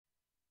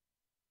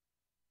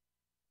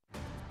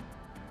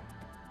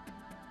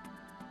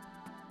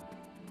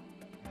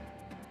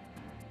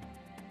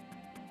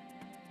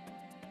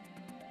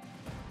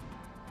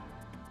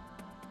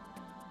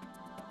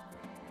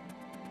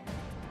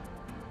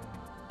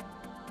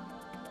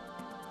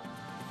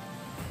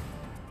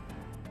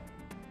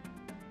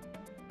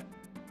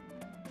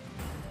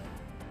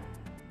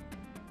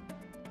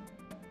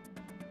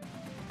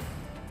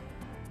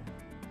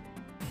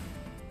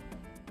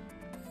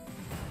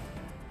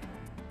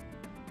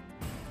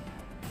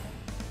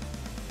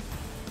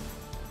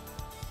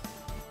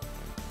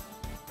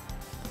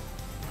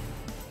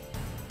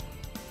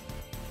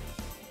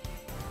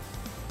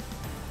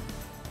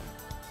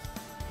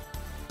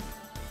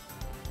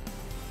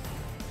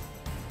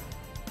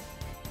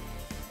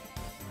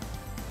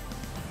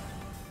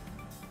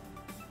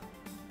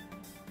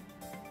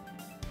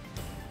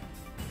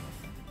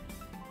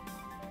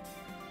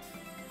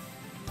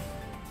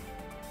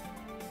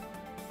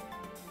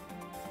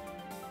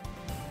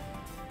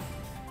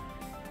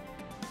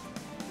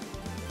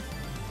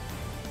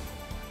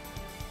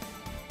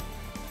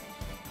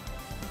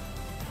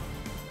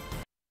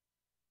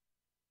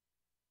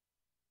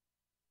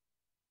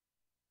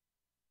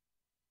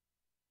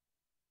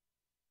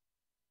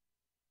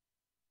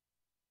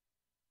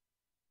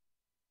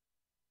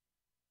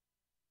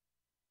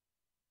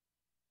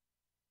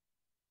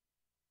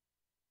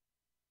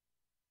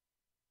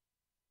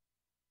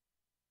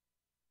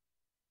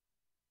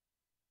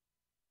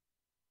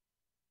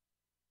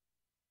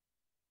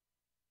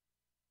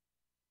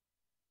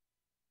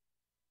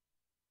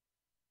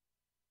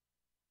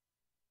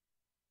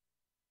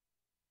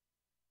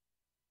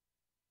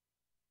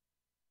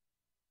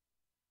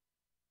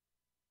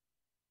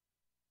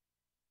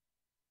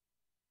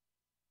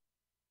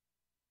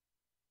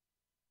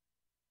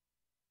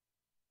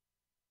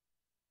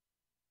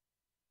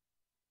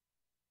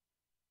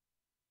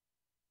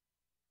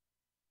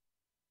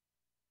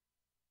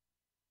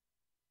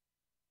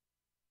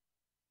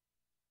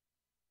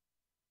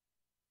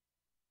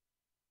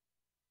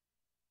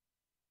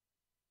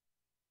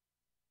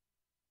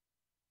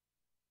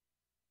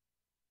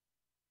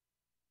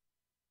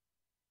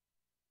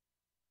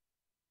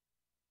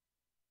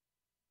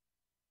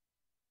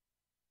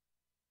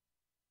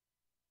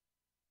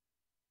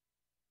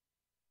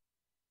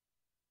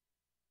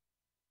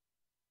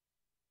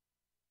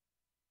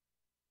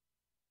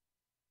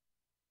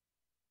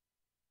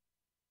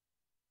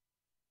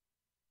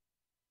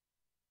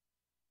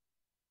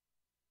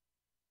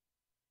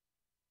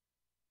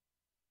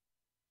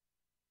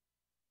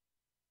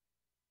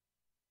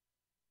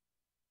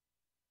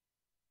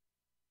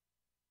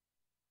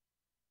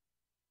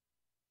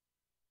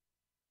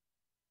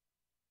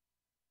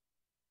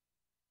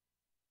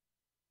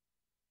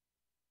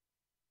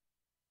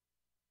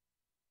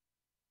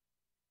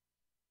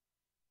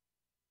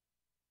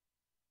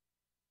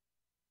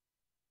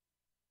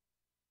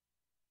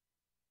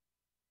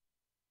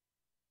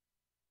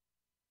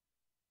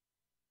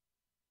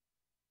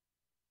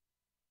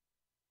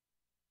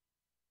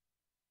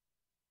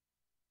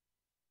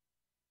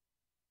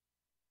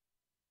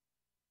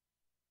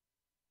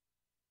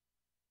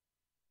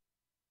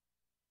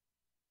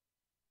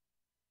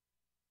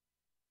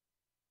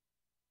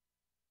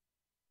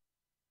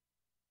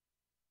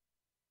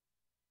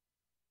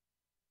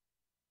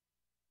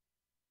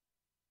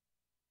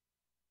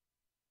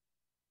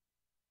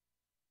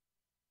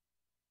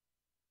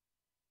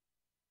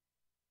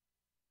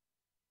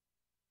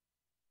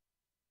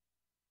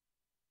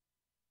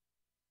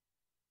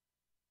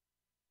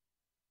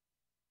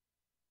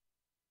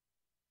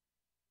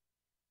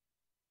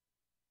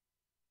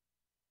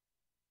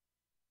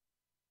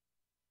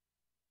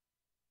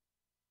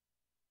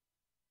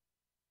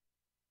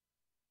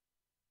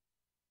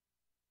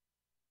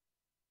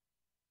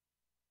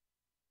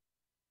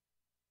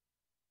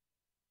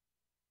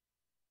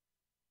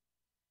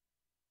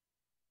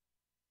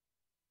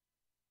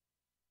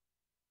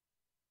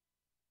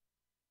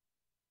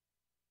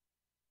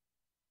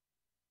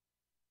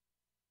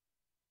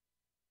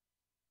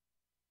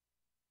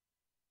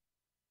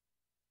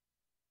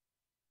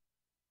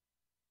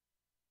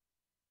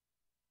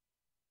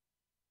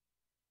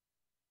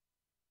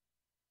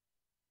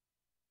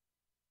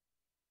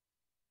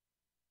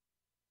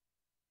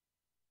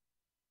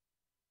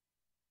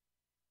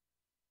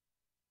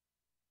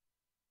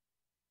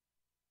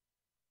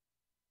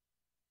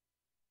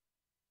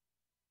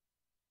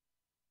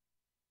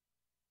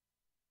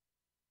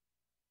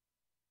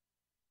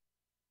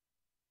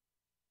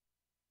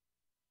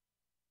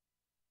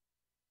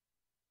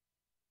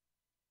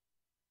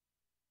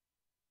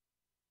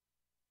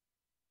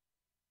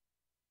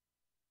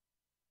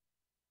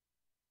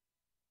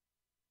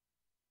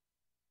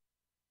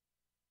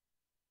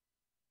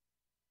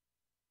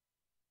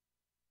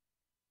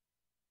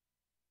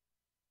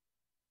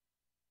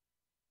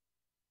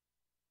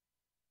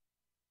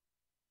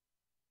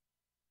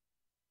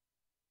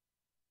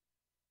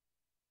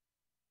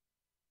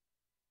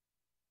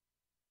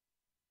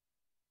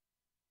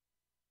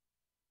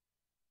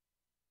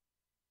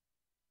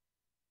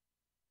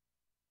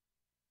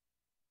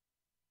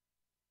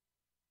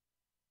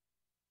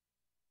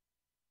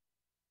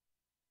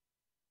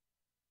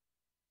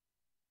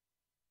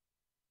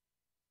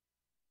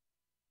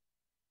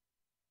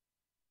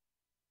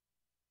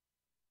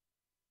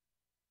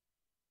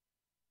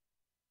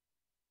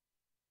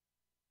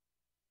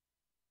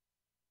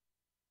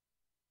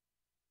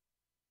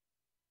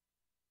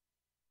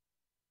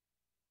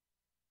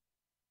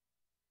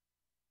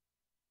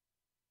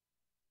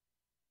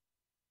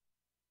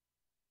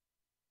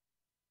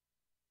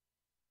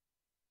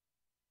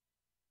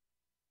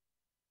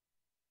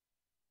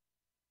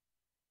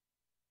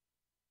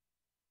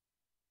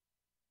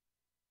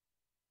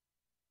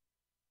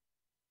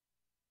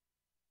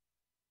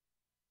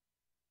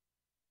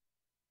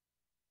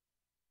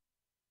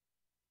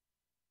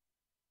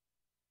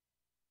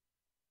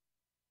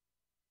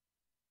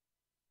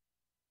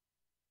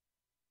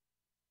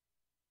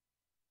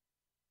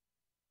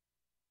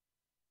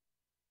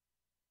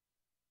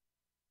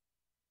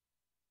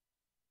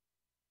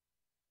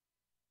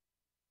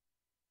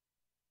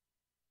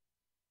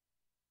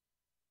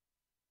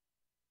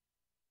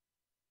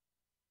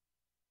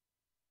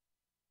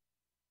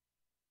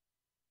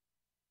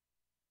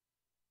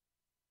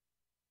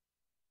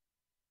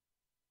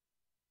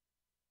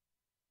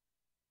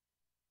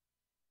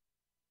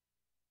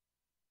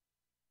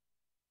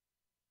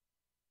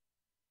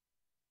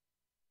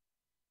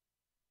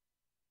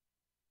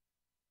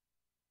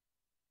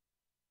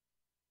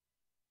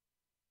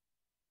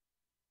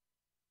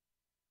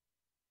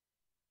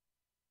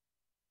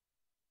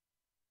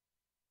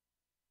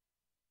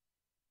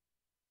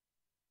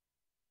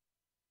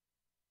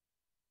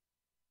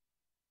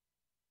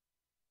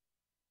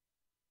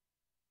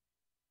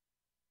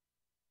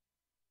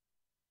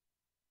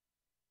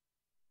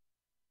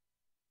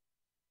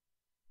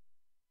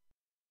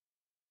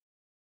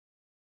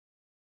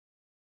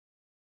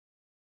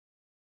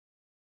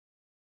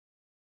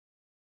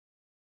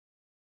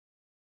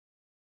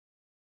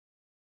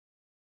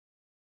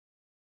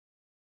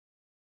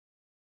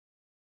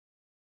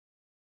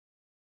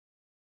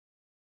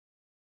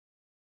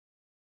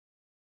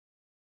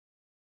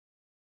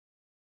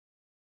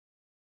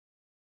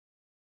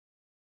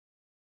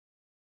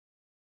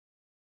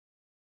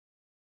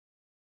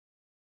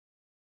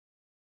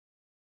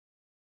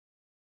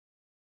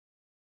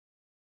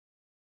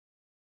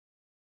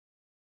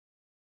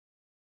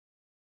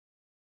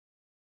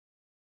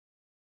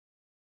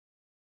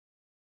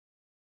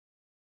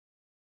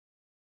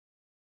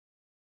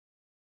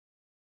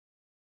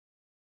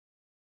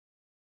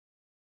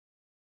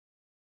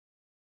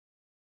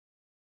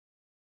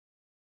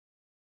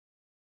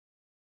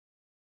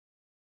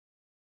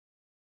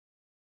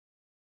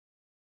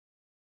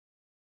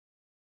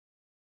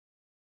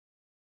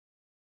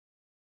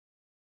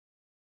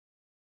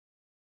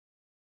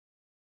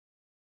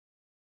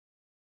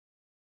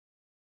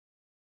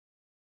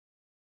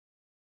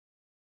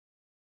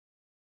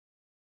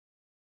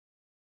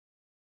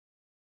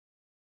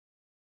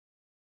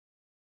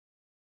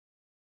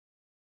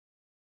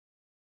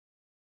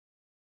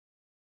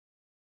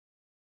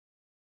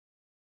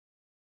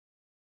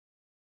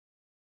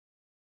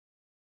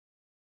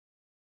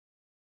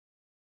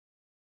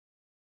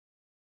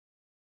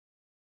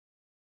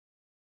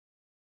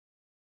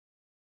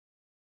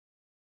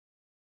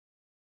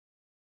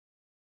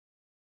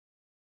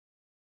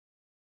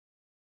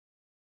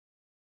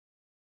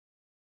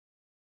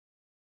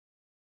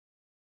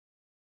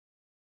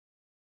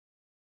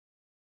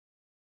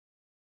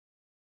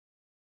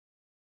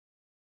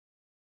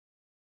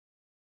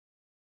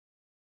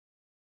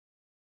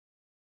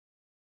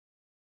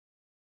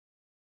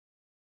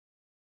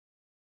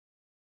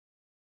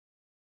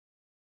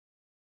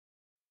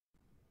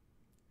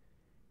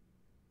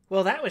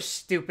Well, that was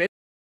stupid.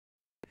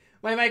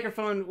 My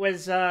microphone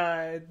was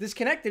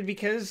disconnected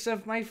because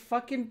of my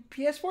fucking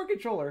PS4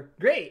 controller.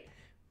 Great.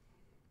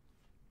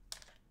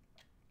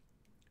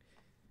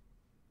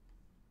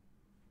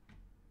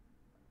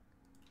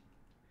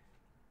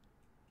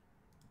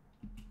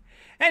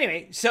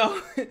 Anyway,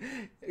 so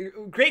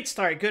great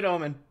start. Good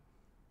omen.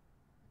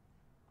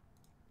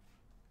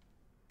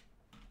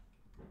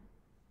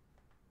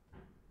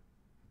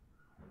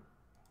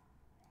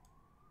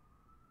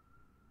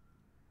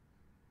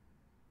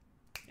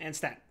 And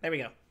stat. There we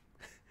go.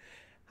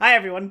 Hi,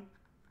 everyone.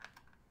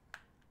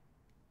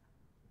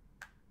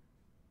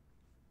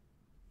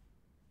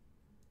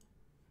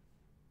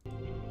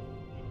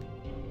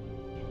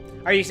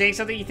 Are you saying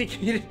something you think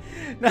you did?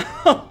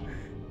 No.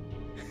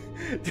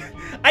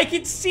 I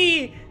can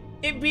see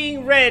it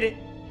being read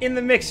in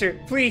the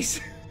mixer.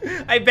 Please.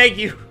 I beg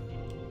you.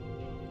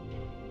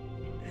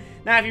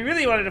 Now, if you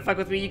really wanted to fuck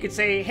with me, you could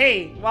say,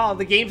 hey, wow,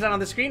 the game's not on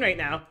the screen right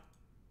now.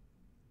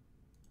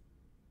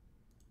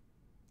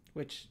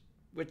 Which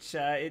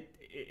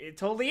it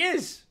totally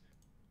is.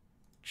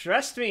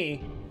 Trust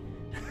me.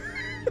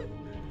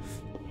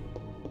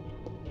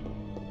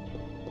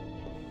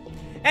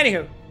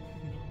 Anywho.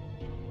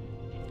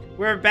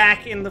 We're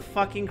back in the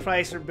fucking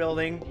Chrysler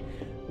building.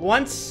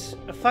 Once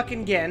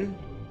fucking again.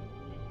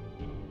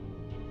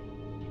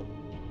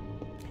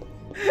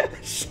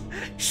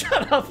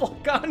 Shut up,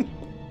 Volcon.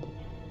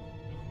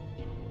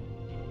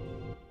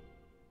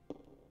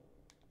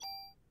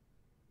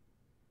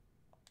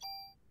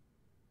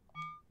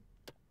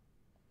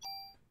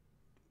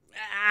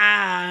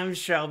 I'm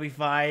sure I'll be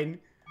fine.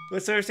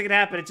 What's the worst that could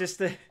happen?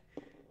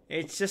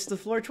 It's just the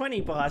floor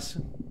 20 boss.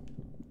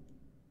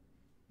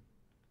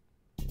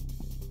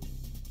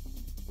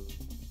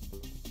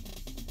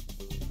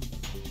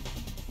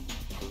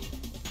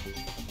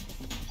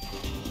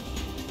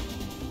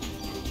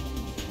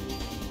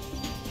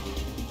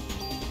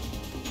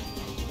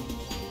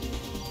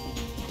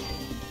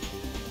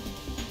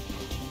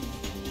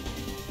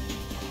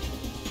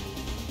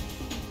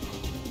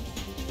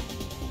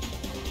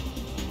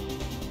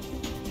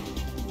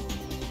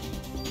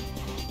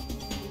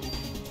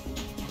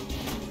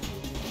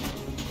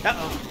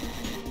 Uh-oh.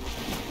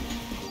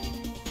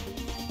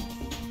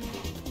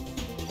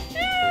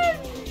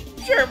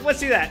 Sure, let's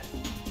do that.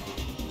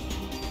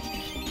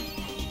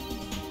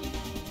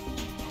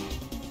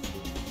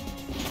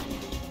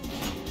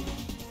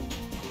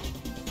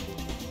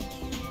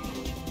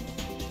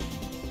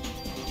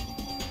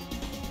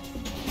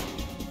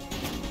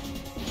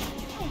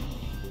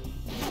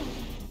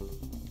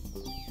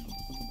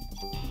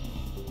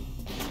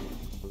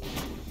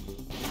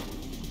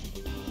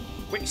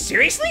 Wait,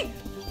 seriously?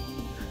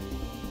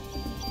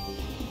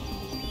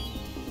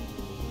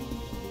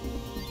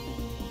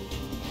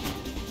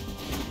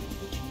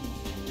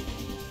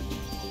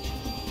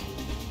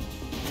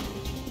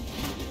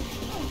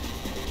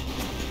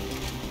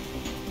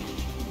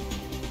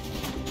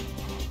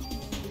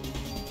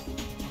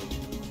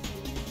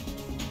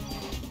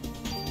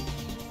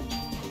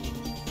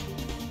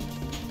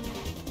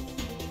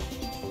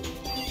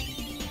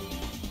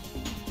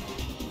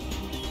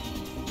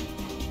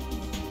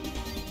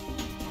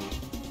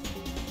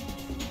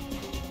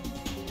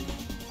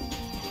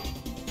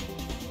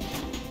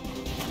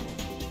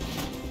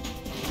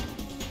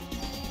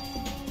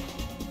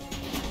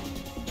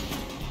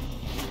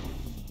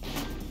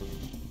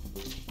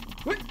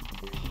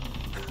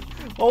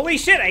 Holy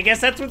shit, I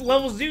guess that's what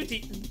levels do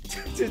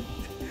to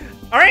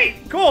Alright,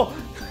 cool.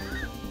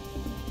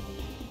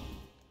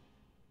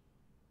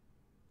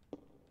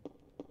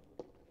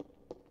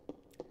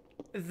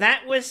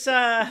 That was,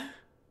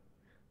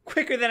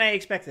 quicker than I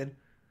expected.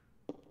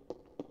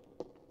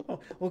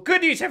 Oh, well,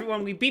 good news,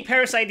 everyone. We beat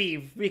Parasite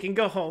Eve. We can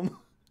go home.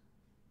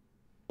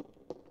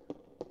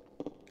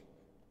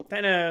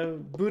 Time to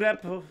boot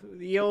up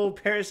the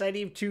old Parasite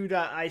Eve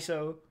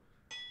 2.iso.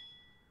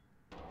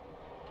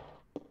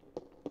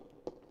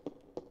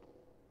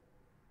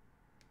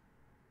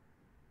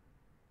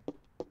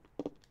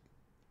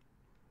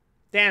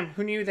 Damn,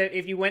 who knew that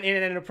if you went in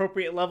at an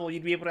appropriate level,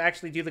 you'd be able to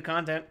actually do the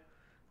content?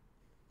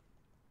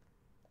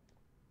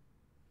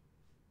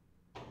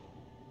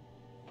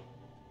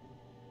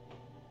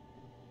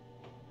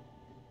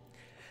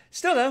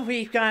 Still, though,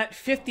 we've got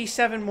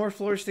 57 more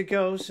floors to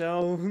go,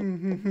 so...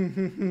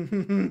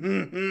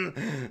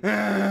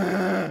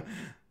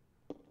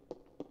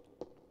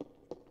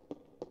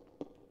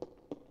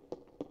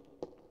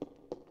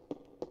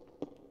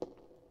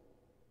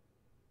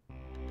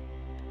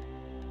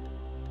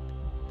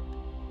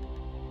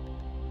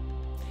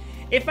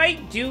 If I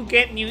do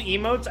get new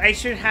emotes, I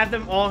should have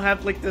them all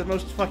have, like, the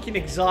most fucking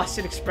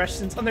exhausted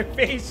expressions on their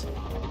face.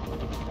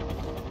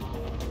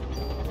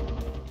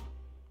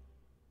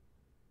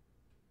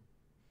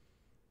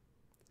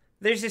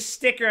 There's a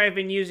sticker I've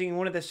been using in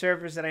one of the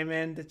servers that I'm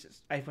in. That's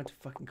just, I went to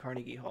fucking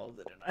Carnegie Hall,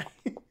 didn't I?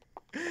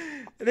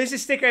 There's a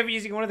sticker I've been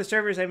using in one of the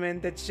servers I'm in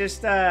that's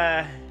just,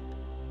 Marina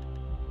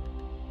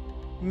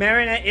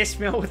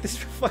Ismail with this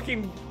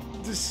fucking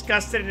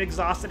disgusted and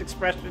exhausted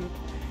expression.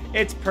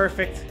 It's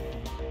perfect.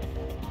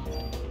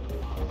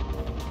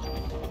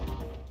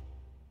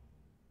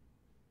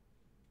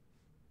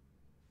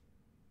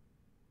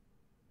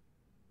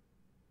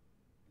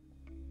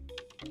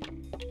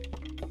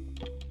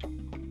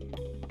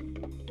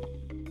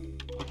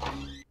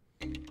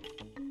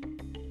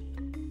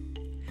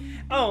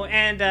 Oh,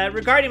 and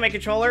regarding my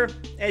controller,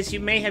 as you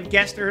may have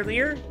guessed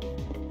earlier,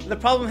 the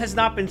problem has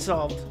not been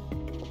solved.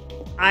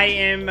 I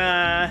am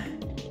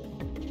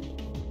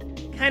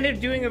kind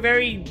of doing a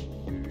very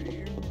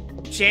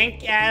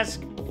jank-ass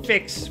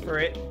fix for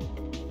it.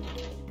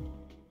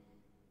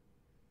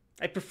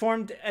 I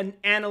performed an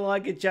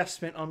analog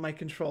adjustment on my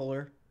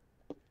controller,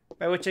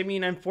 by which I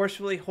mean I'm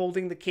forcefully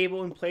holding the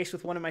cable in place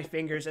with one of my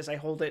fingers as I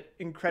hold it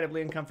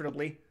incredibly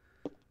uncomfortably.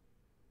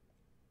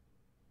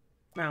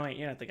 Oh wait,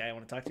 you're not the guy I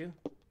want to talk to.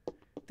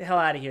 Get the hell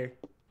out of here.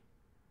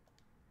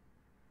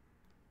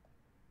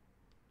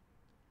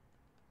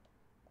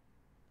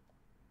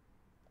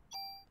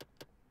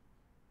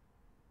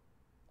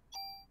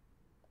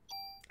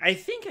 I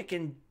think I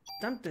can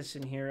dump this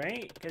in here,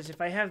 right? Because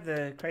if I have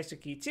the Chrysler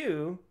key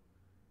too,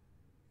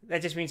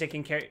 that just means I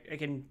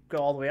can go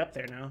all the way up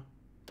there now.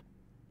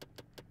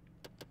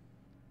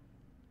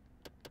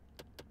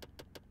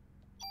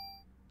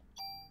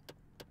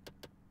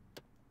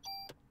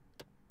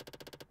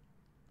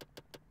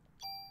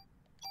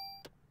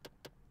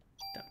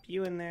 Dump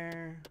you in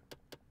there.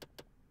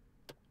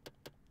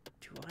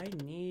 Do I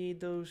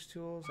need those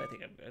tools? I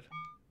think I'm good.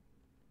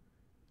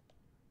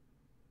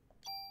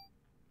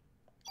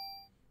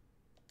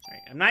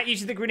 Alright, I'm not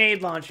using the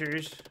grenade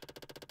launchers.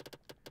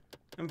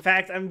 In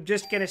fact, I'm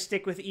just gonna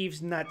stick with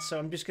Eve's nuts, so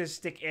I'm just gonna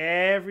stick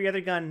every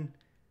other gun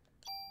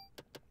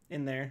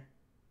in there.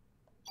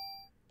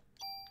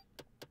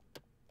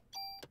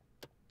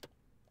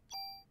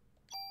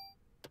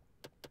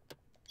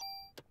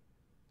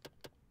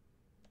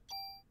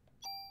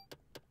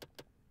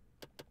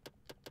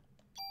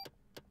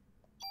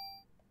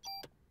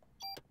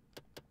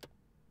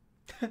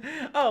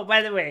 Oh,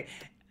 by the way,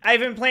 I've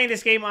been playing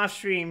this game off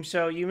stream,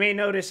 so you may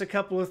notice a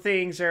couple of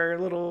things are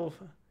a little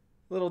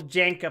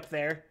jank up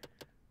there.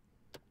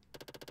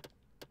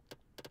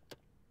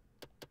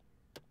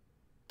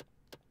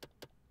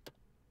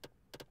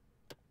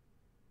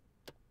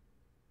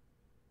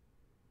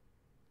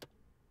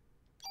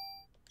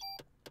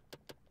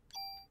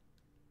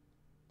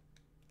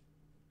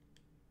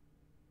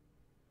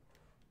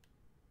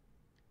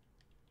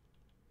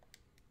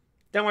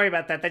 Don't worry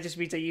about that. That just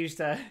means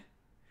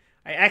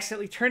I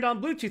accidentally turned on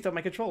Bluetooth on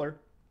my controller.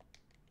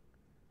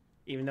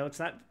 Even though it's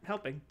not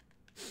helping.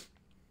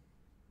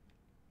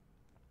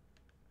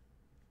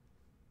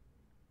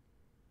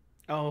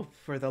 Oh,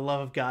 for the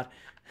love of God.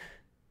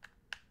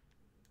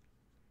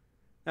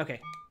 Okay.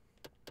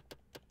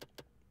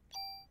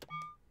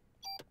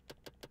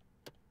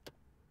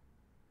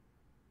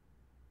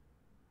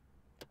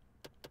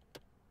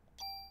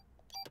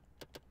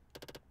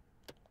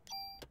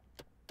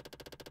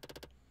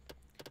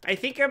 I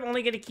think I'm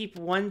only going to keep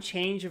one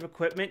change of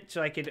equipment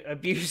so I could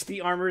abuse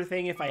the armor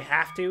thing if I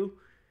have to.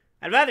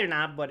 I'd rather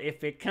not, but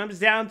if it comes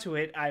down to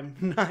it, I'm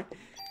not...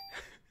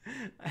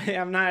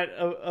 I'm not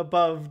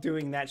above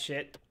doing that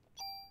shit.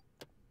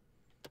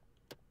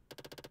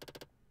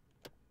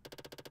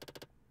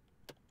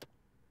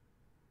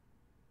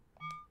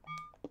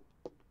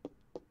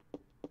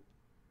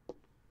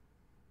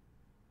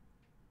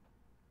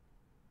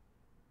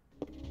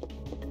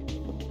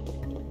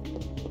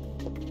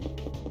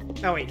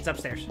 Oh wait, it's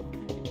upstairs.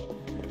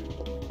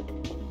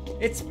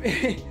 It's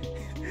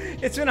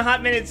it's been a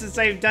hot minute since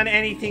I've done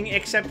anything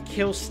except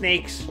kill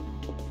snakes.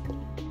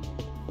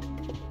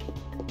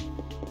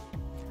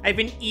 I've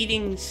been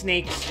eating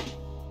snakes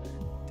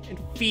and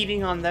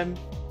feeding on them,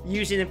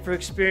 using them for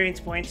experience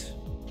points.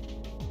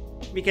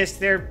 Because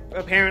they're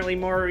apparently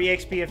more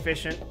EXP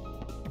efficient.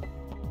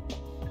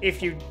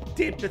 If you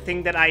did the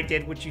thing that I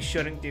did, which you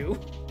shouldn't do.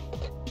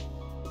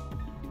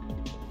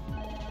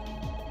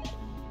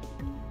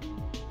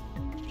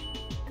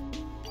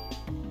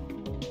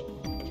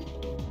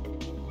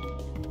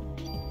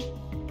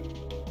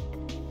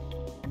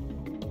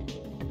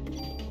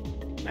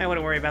 I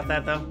wouldn't worry about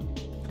that, though.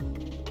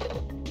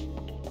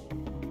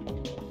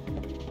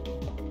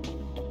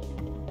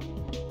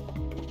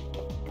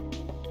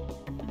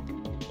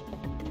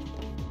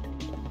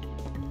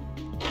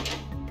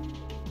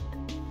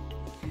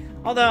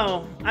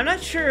 Although, I'm not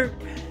sure...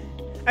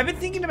 I've been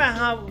thinking about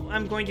how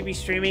I'm going to be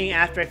streaming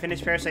after I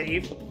finish Parasite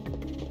Eve.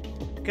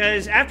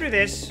 Because after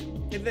this,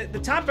 the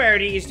top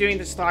priority is doing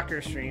the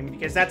Stalker stream,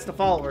 because that's the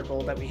follower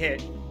goal that we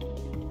hit.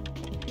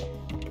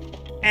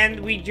 And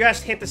we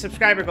just hit the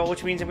subscriber goal,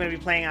 which means I'm going to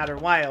be playing Outer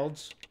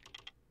Wilds.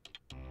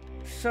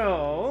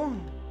 So...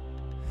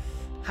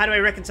 how do I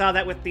reconcile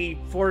that with the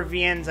 4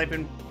 VNs I've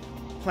been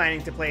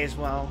planning to play as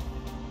well?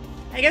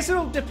 I guess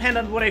it'll depend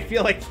on what I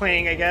feel like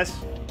playing, I guess.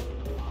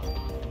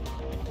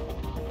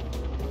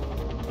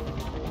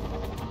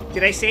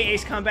 Did I say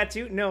Ace Combat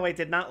 2? No, I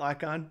did not,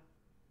 lock on.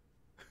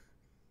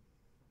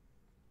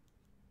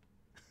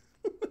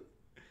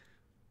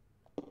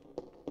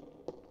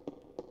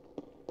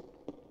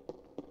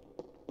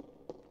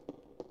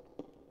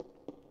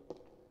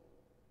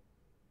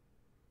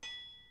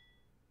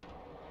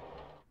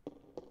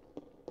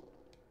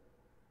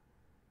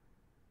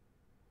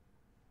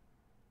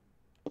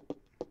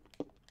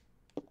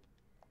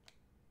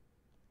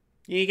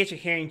 You need to get your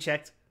hearing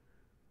checked.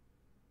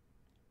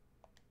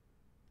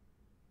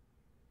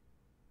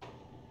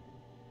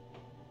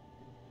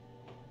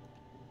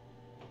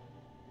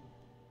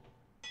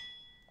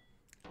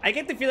 I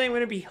get the feeling I'm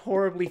going to be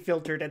horribly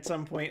filtered at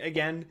some point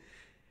again.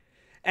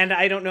 And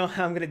I don't know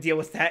how I'm going to deal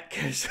with that,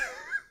 because...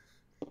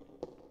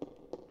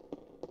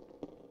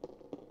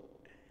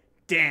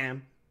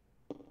 Damn.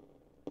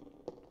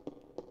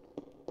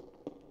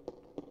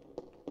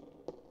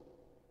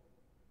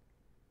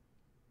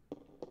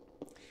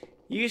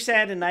 You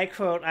said, and I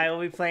quote, I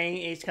will be playing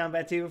Ace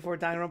Combat 2 before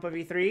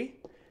Danganronpa V3.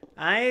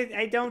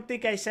 I don't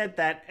think I said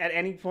that at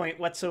any point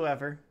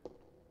whatsoever.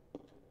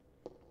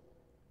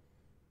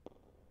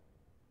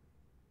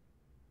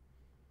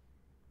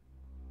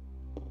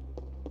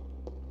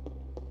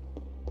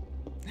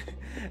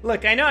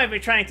 Look, I know I've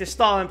been trying to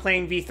stall on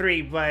playing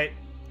V3, but...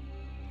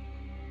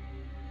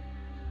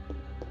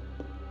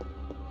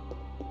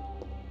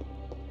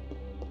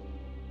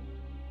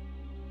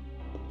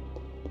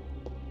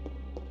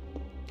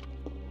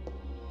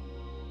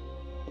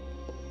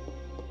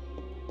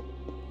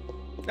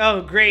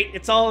 Oh, great.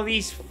 It's all of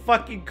these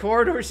fucking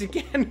corridors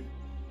again.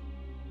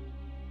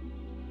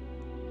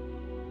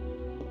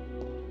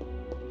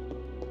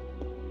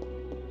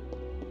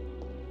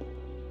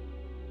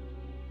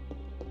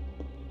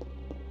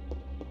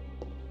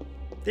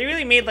 They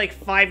really made like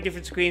 5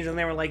 different screens and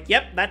they were like,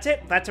 yep, that's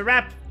it. That's a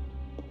wrap.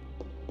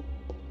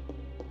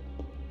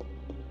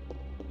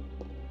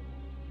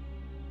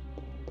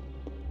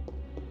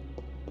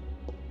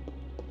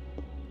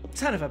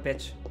 Son of a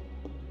bitch.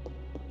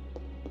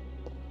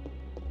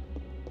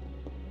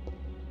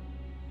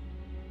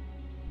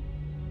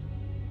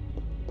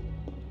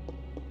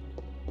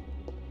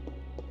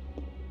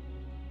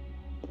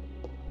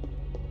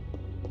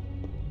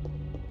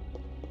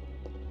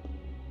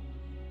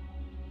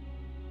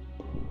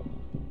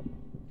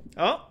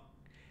 Oh,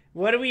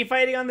 what are we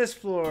fighting on this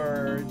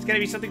floor? It's gonna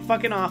be something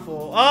fucking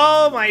awful.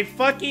 Oh my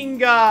fucking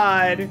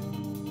god.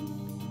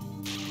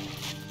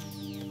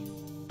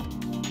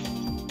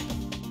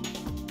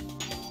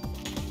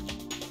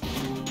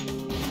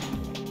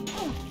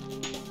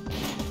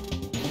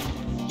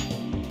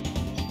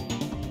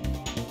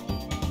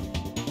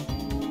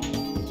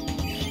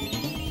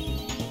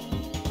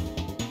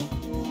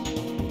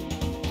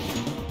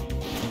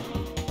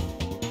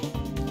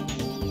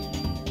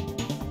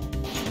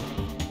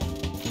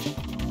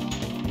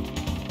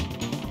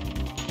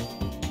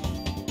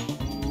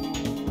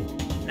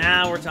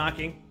 Now we're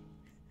talking.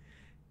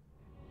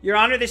 Your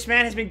Honor, this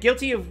man has been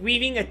guilty of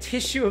weaving a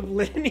tissue of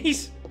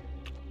litanies.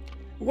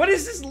 What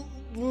is this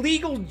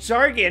legal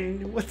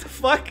jargon? What the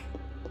fuck?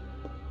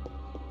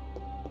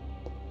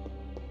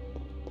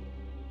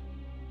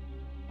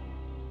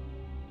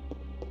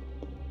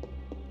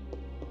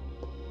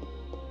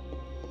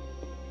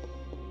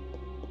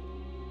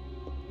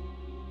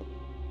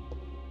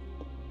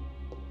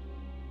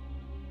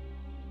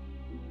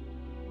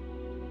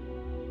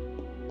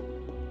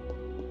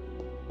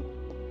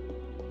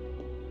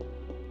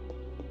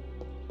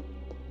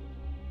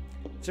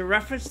 It's a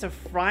reference to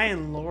Fry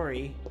and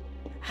Laurie.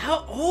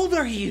 How old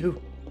are you?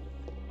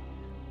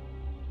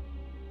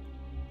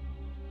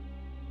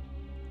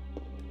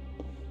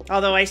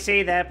 Although I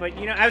say that, but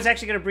you know, I was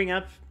actually going to bring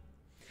up...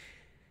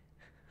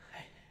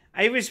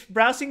 I was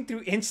browsing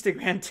through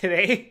Instagram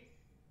today.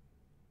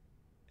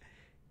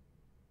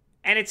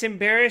 And it's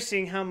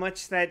embarrassing how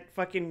much that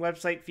fucking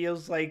website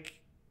feels like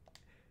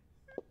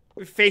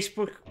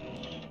Facebook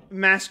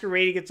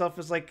masquerading itself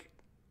as like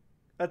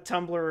a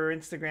Tumblr or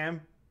Instagram.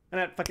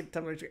 Not fucking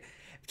Tumblr.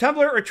 Tumblr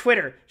or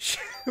Twitter.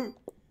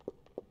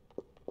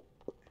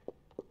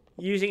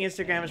 Using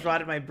Instagram has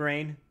rotted my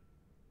brain.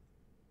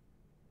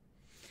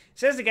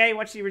 Says the guy who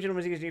watched the original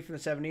Music is New from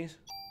the 70s.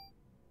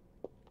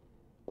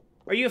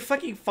 Are you a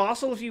fucking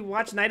fossil if you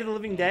watch Night of the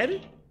Living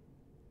Dead?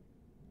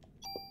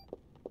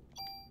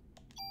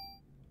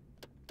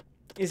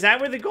 Is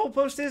that where the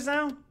goalpost is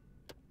now?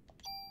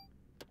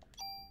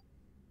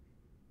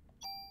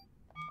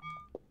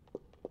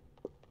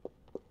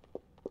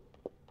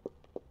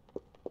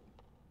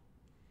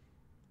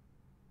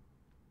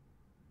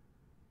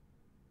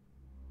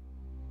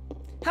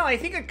 Hell, I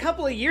think a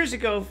couple of years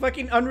ago, a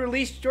fucking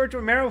unreleased George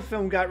Romero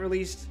film got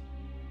released.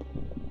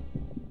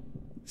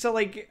 So,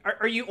 like,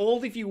 are you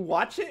old if you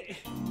watch it?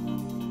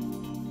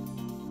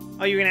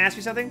 Oh, you were gonna ask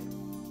me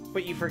something?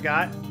 But you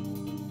forgot?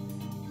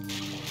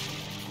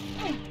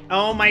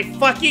 Oh my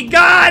fucking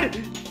god!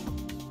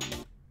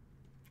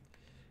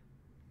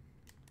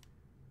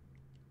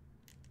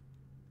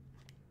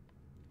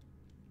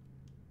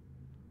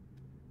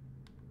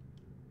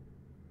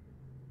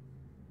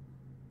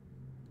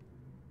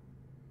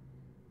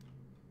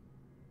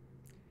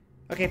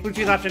 Okay,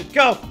 Bluetooth option,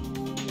 go!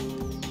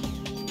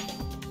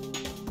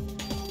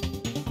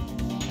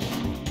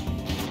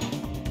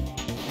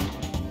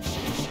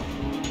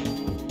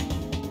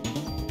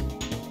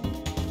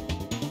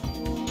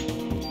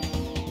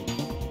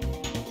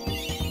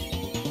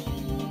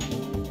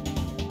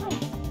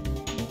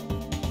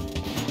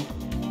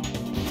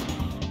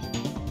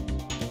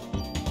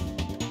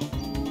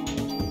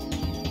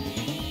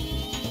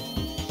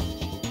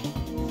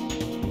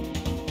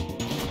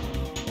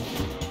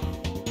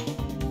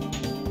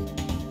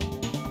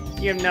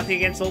 You have nothing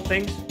against old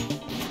things?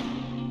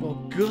 Well,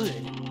 good.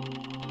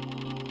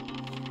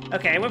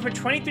 Okay, I went from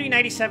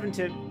 2397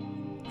 to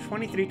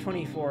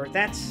 2324.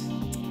 That's...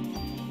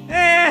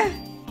 Eh...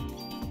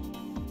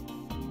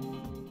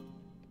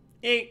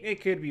 It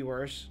could be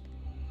worse.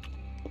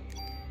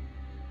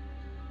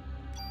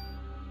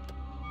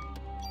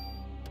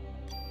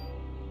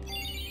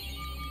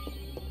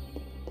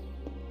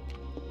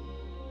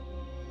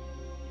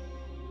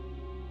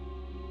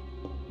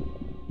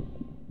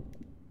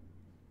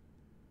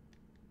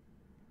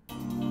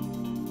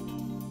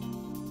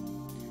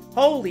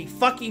 Holy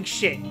fucking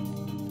shit.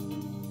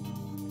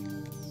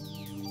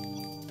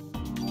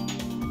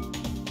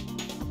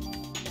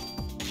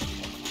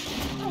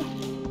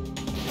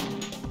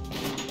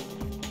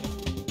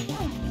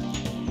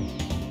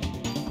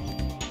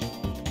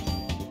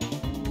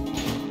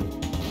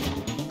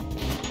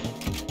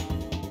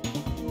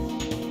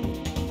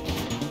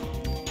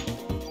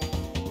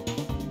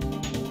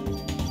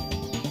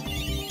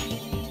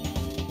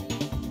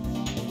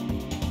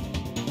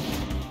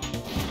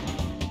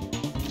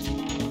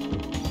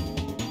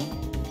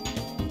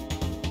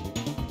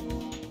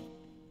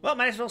 Well,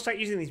 might as well start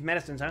using these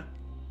medicines, huh?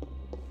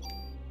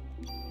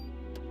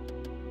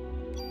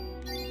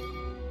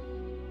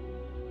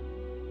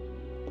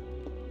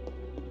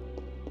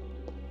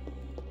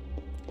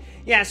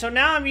 Yeah, so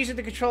now I'm using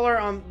the controller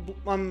on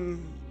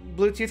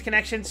Bluetooth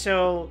connection,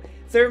 so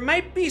there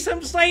might be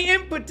some slight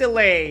input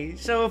delay.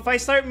 So if I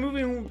start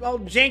moving all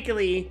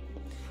jankily,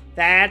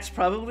 that's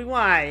probably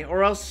why.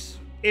 Or else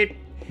it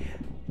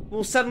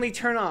will suddenly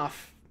turn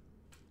off.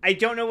 I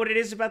don't know what it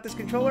is about this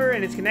controller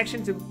and its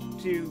connection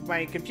to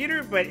my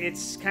computer, but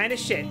it's kind of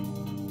shit.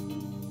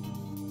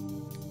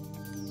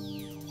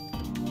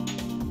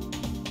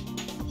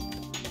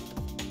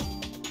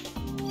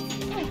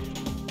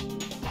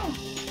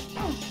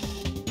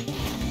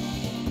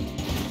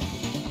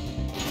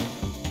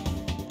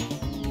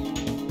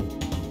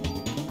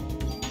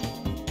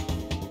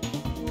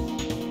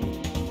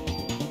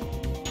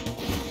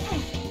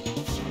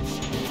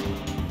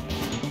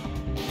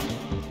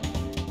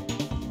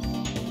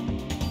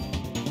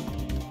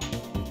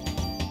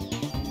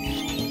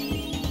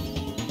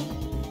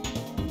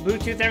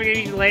 Bluetooth never gave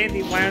you delay.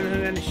 The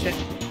wireless and the shit.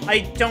 I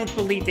don't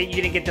believe that you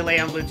didn't get delay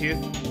on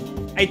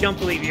Bluetooth. I don't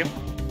believe you.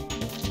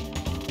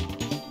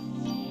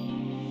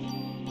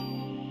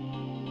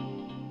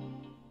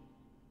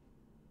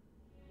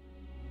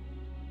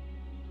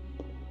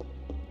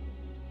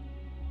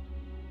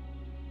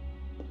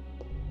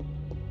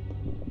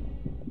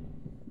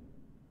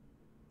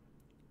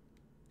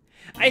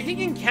 I think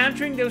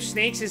encountering those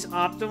snakes is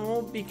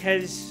optimal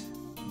because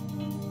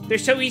they're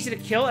so easy to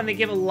kill and they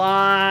give a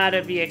lot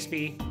of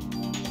EXP.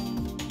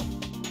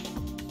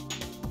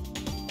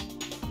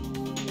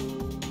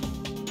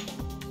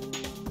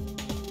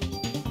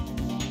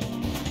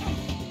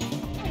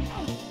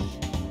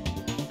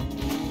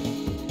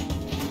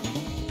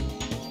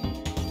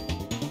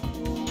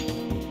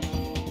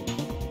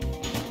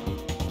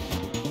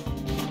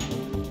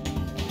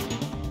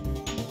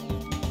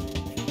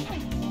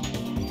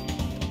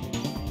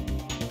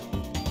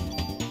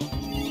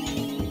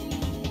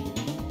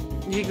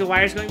 You think the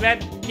wire's going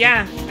bad?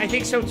 Yeah, I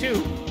think so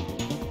too.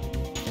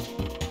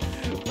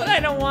 But I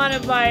don't want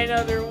to buy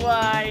another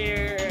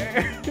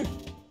wire.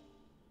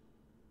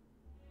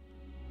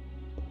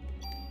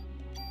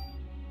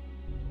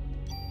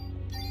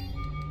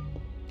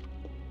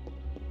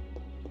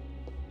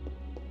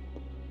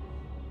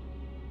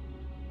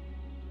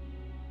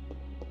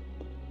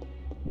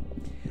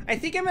 I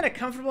think I'm at a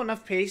comfortable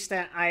enough pace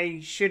that I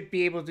should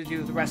be able to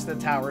do the rest of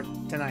the tower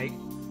tonight.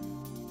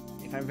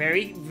 If I'm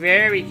very,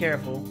 very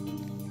careful.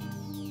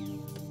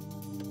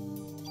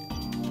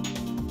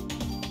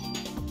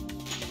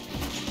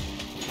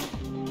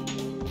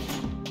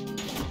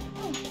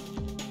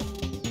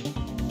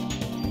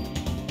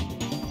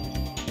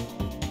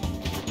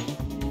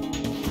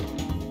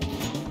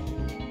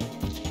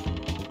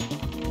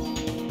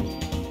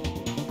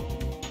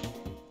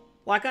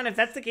 Lock-on, if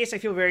that's the case, I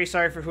feel very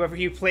sorry for whoever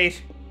you played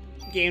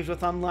games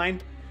with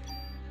online.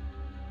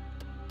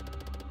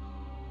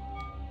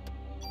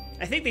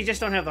 I think they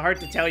just don't have the heart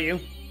to tell you.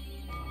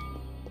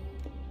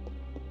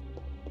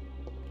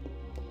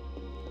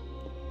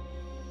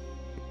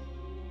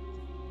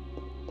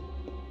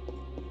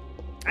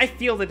 I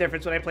feel the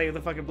difference when I play with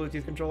a fucking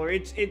Bluetooth controller.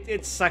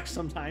 It sucks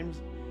sometimes.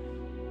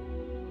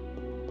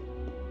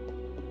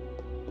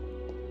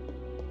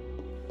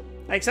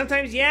 Like,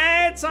 sometimes,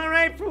 yeah, it's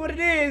alright for what it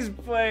is,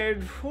 but,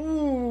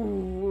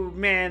 ooh,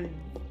 man,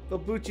 the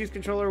Bluetooth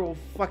controller will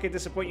fucking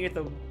disappoint you at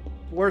the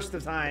worst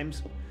of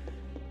times.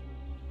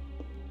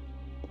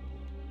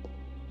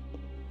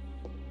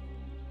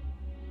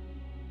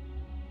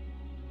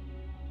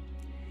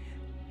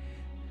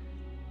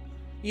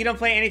 You don't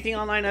play anything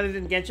online other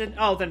than Genshin?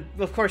 Oh, then,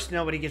 of course,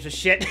 nobody gives a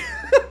shit.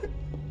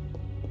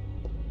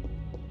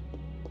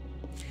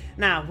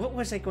 Now, what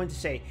was I going to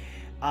say?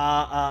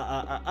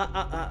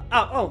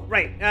 Oh,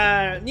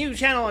 right. New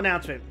channel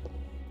announcement.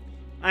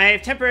 I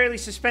have temporarily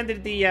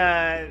suspended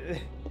the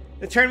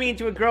turn me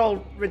into a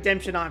girl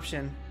redemption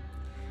option.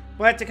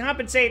 But to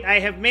compensate,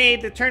 I have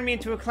made the turn me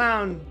into a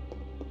clown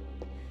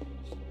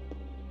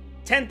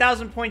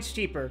 10,000 points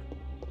cheaper.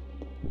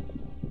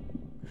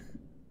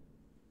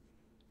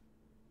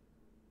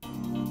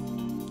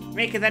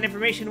 Make of that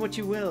information what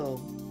you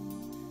will.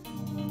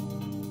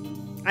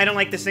 I don't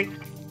like this thing.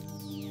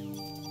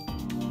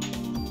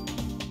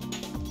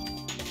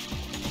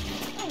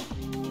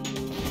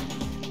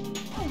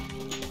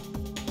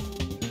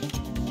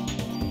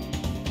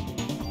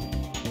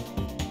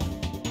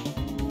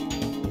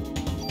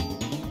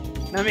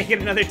 Now make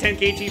it another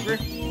 10k cheaper.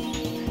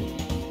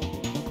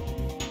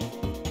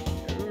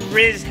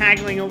 Riz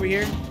haggling over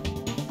here.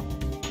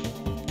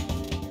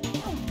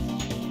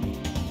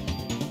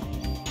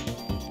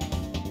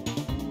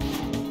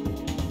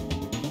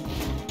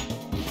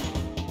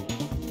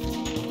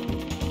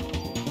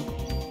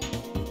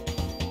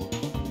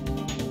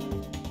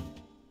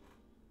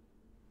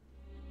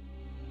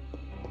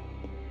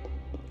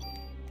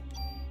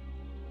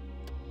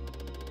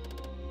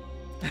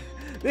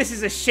 This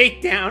is a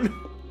shakedown.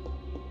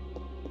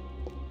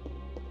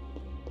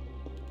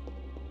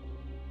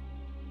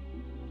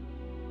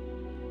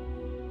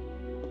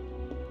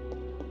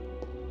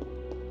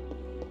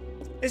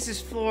 This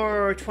is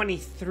floor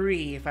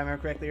 23, if I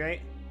remember correctly,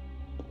 right?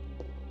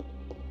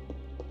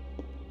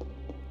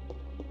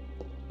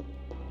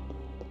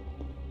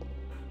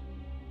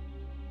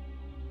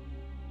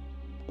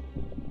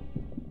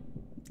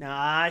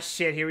 Ah,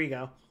 shit, here we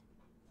go.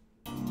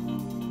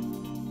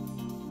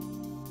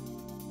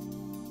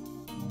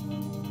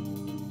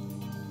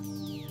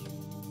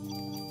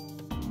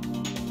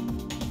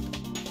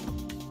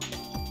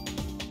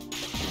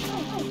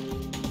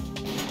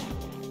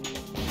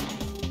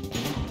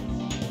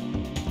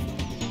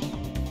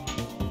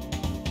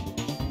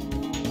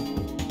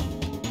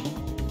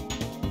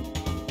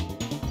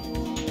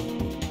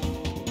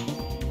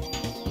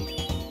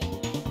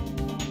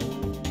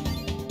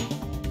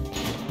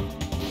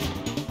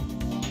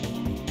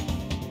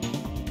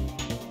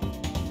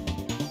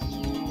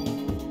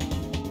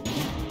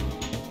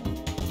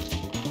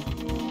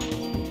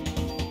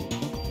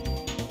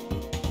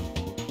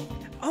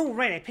 Oh,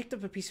 right, I picked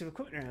up a piece of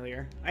equipment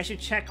earlier. I should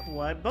check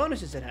what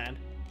bonuses it had.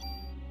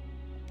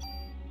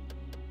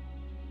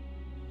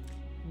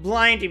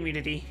 Blind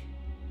immunity.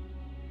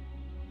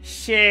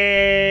 Shit!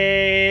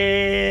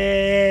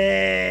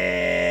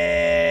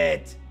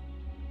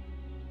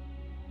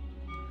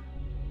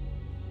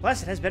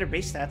 Plus, it has better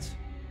base stats.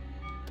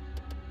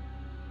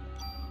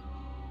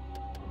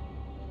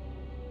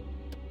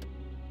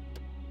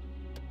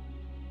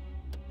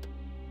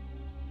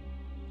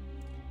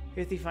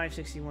 $55,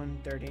 $61,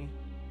 $30.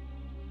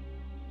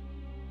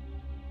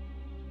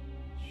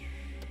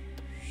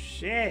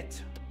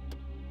 Shit.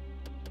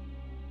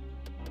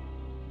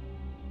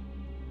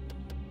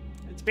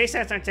 Its base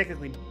stats aren't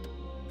technically...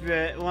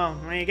 well,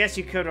 I mean, I guess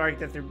you could argue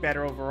that they're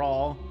better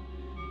overall.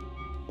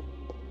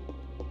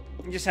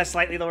 It just has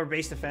slightly lower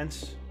base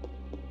defense.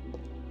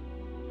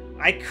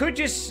 I could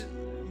just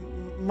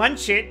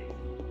munch it.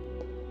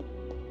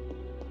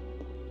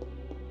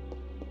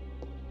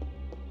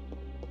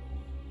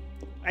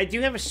 I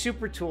do have a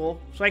super tool,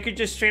 so I could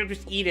just straight up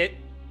just eat it.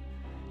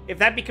 If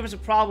that becomes a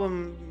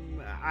problem,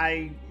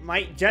 I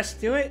might just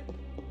do it.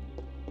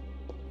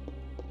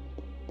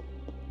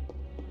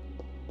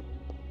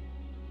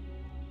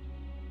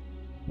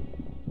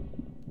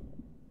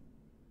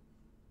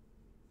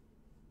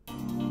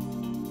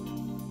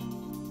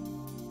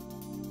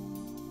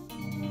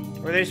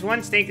 Where there's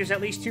one snake, there's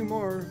at least two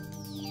more.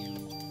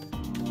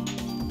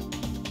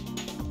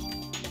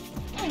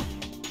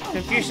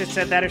 Confucius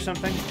said that or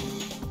something.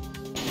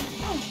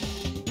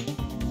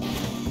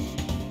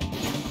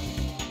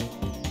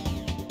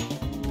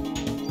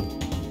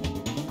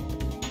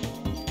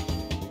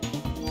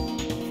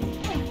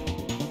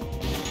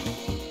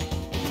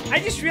 I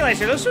just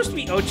realized, are those supposed to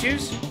be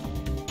Ochus?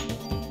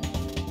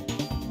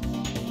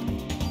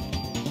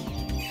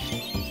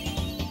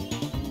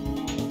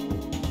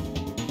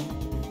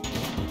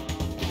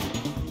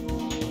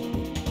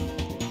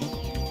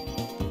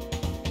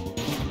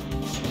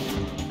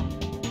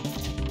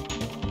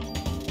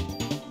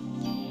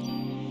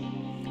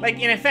 Like,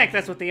 in effect,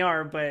 that's what they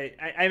are, but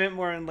I meant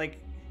more in, like...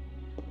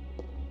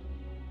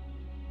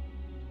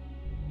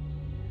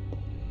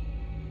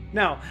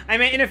 No, I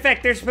mean, in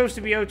effect, they're supposed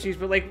to be Ochis,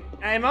 but, like,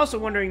 I'm also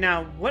wondering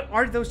now, what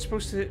are those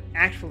supposed to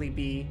actually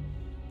be?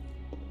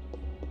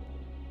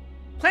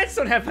 Plants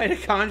don't have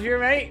mitochondria,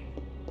 right?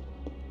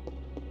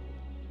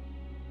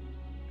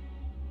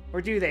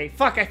 Or do they?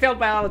 Fuck, I failed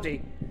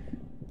biology.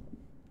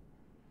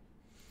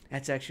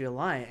 That's actually a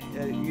lie.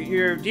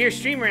 Your dear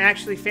streamer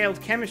actually failed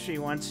chemistry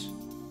once.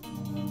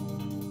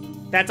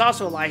 That's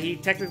also a lie. He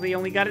technically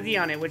only got a D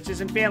on it, which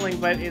isn't failing,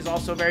 but is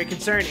also very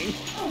concerning.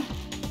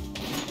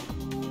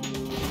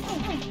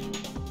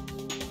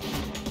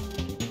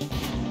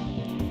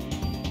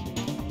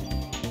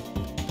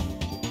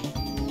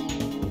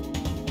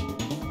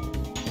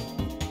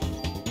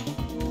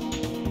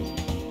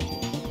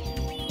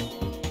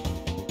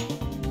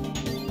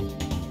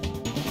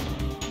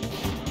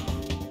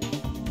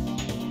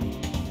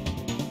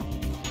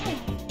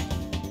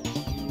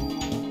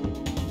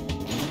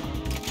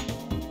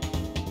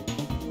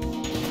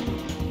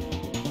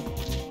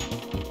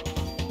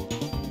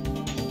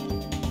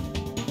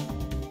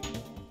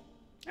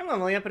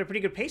 leveling up at a pretty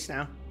good pace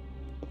now.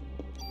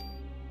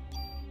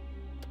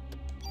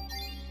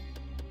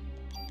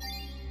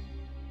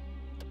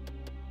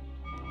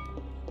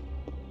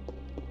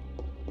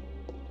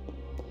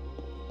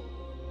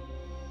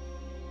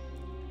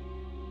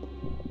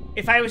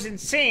 If I was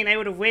insane, I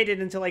would have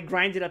waited until I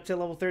grinded up to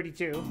level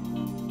 32.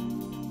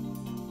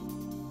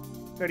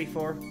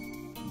 34.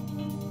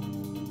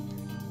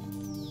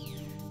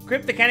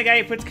 Grip, the kind of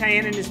guy who puts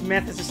cayenne in his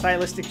meth as a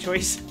stylistic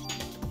choice.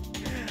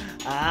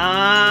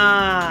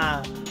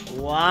 Ah,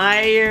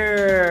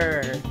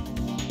 wire.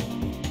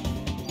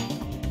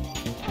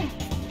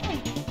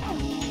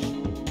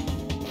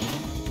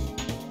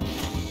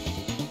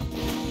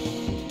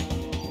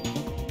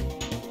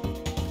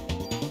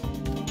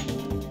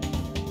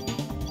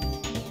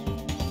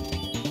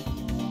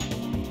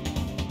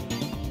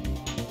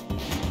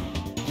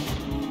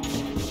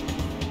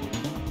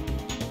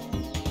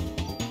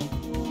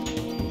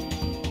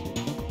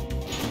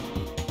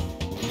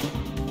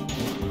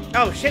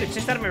 Oh shit, it's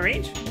just out of my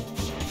range?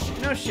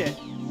 No shit.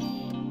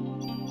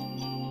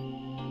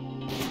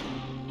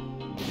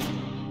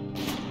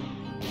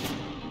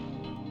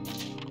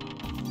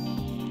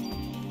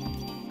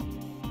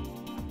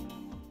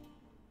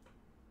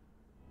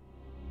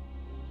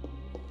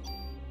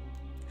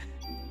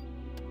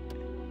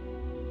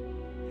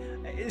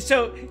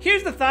 So,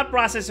 here's the thought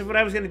process of what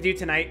I was going to do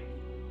tonight.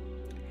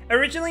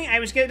 Originally, I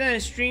was going to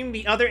stream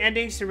the other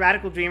endings to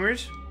Radical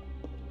Dreamers.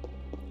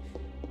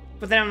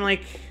 But then I'm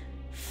like,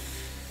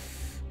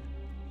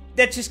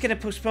 that's just going to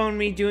postpone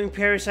me doing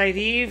Parasite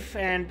Eve,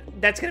 and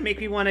that's going to make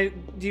me want to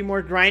do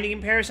more grinding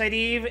in Parasite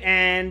Eve,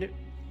 and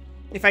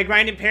if I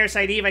grind in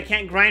Parasite Eve, I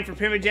can't grind for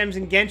Primogems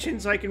and Genshin,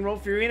 so I can roll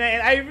Furina,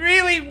 and I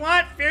really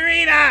want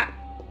Furina!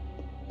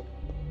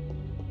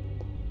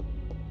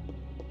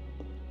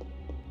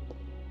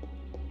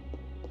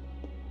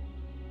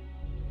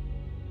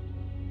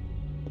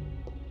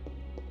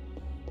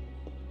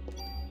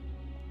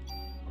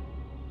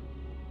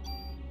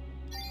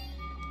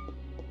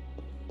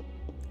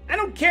 I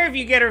don't care if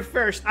you get her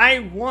first. I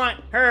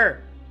want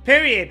her.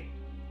 Period.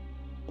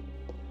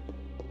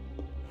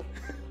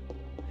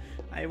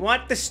 I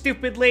want the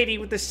stupid lady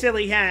with the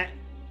silly hat.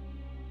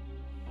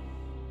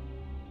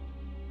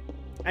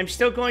 I'm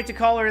still going to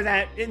call her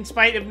that in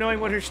spite of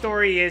knowing what her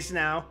story is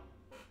now.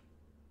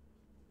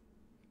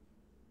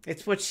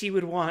 It's what she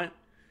would want.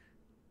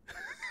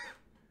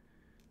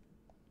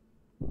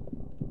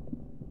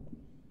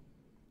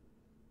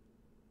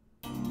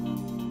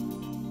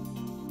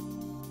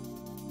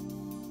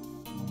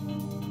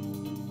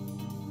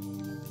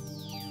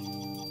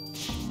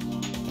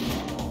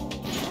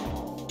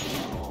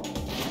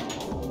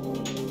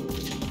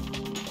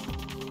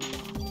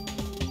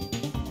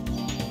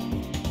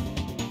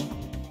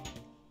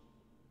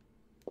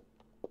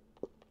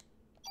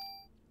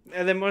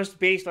 The most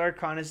based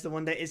Archon is the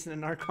one that isn't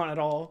an Archon at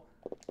all.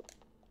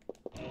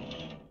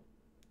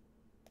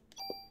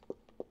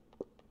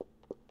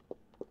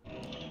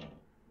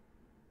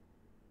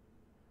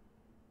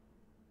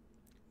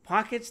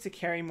 Pockets to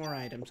carry more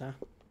items, huh?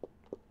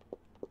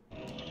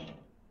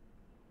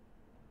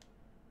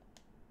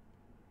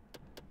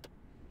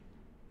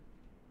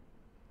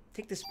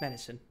 Take this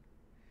medicine.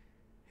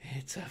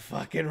 It's a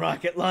fucking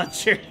rocket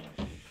launcher.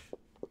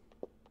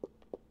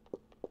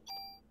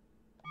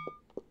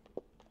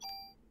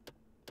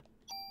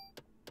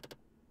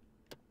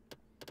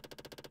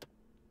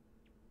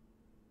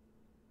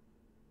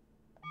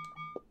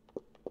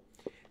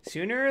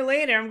 Sooner or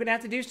later, I'm going to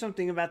have to do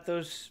something about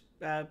those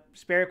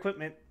spare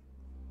equipment.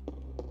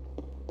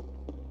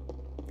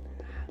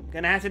 I'm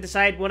going to have to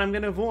decide what I'm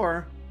going to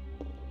vor.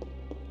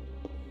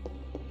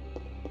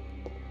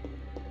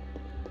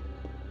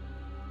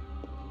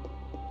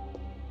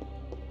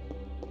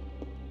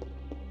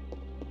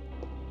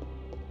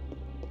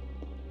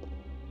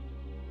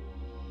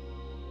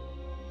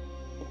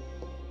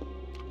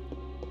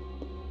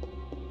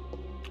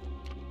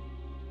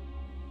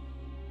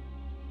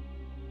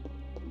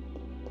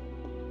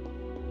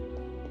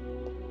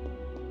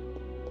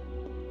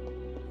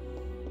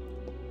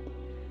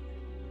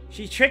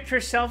 She tricked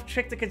herself,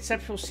 tricked the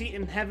conceptual seat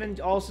in heaven,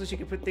 also she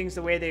could put things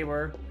the way they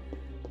were.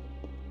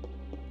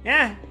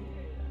 Yeah.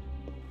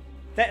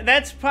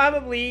 That's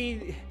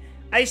probably...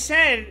 I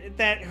said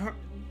that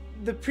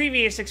the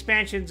previous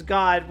expansion's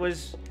god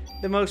was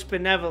the most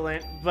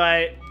benevolent,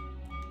 but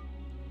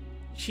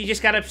she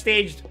just got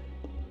upstaged.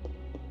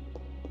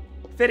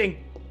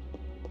 Fitting.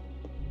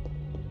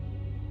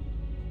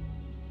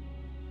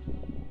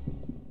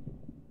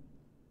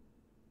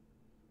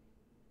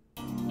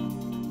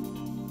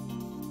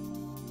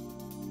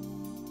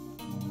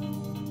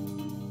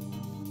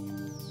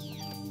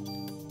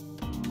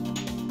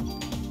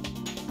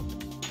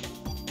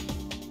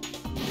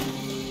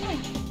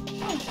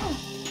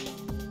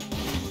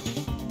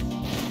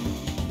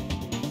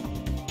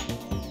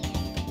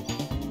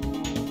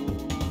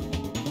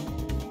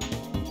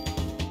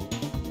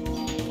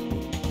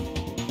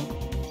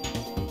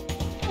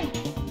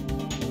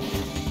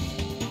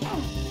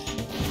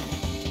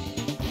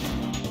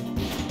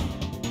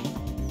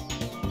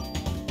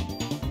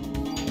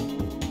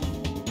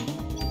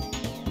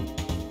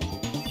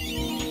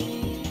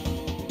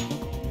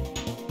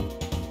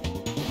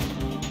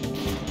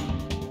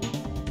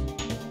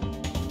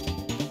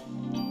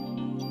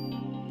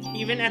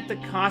 even at the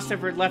cost of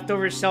her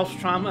leftover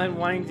self-trauma and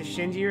wanting to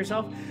Shinji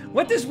herself?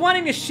 What does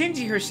wanting to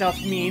Shinji herself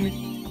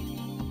mean?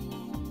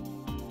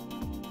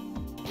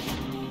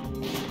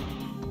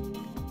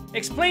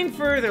 Explain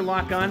further,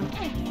 Lock-On.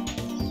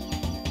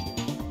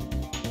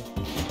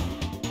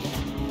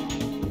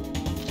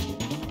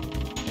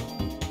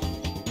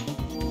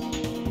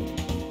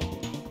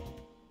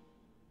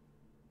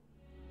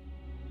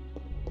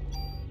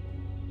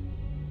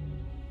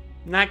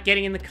 Not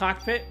getting in the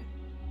cockpit?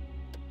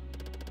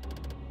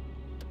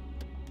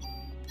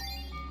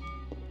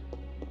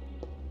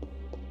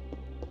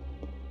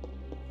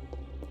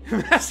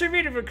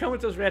 Masturbated for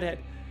comatose redhead.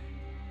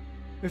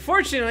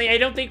 Unfortunately, I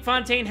don't think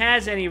Fontaine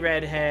has any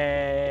redheads.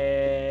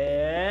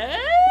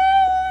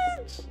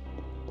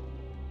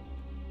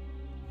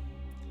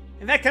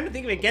 In fact, come to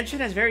think of it, Genshin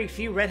has very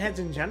few redheads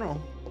in general.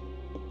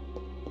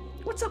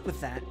 What's up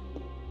with that?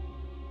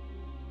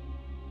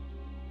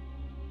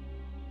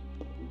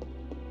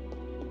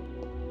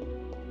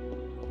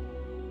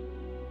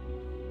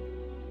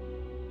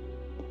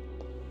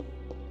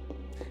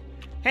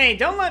 Hey,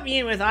 don't let me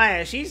in with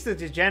Aya. She's the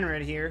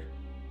degenerate here.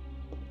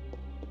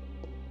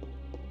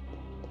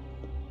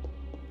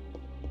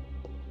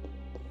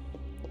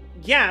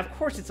 Yeah, of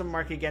course it's a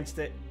mark against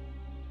it.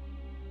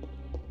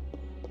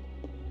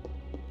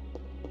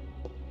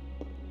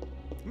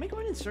 Am I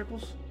going in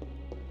circles?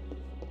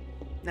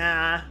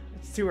 Nah,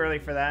 it's too early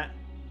for that.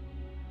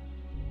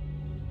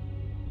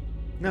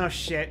 No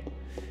shit.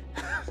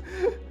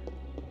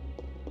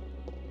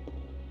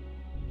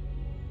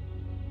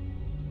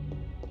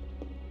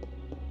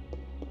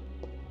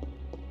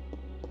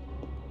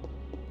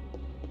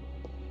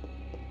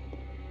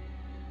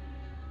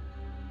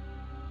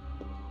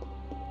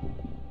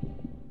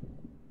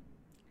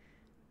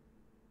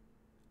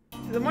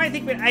 The more I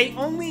think of it, I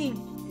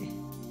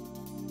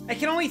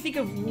can only think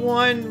of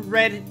one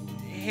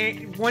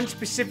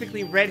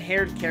specifically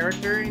red-haired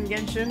character in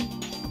Genshin.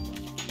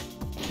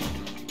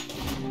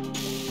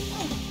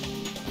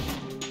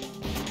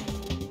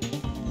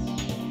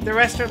 The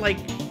rest are like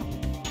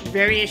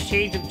various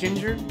shades of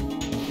ginger.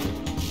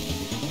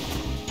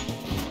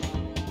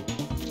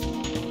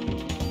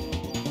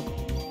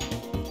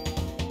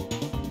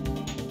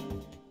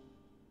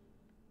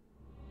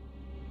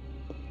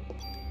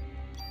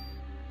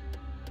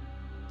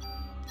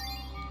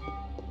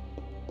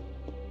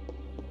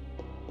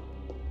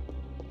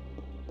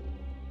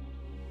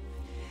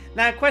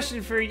 Now, a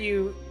question for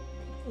you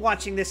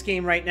watching this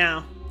game right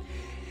now.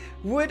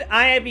 Would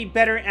Aya be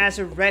better as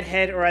a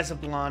redhead or as a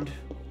blonde?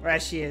 Or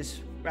as she is,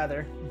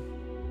 rather.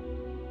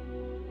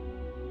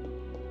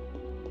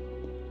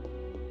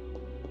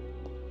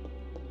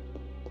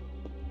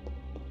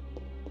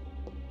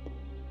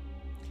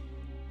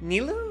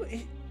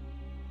 Nilou?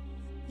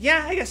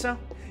 Yeah, I guess so.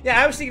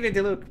 Yeah, I was thinking of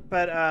Diluc,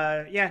 but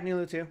yeah,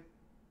 Nilou too.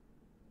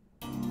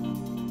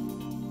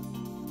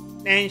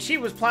 And she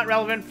was plot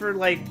relevant for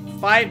like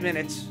 5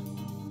 minutes.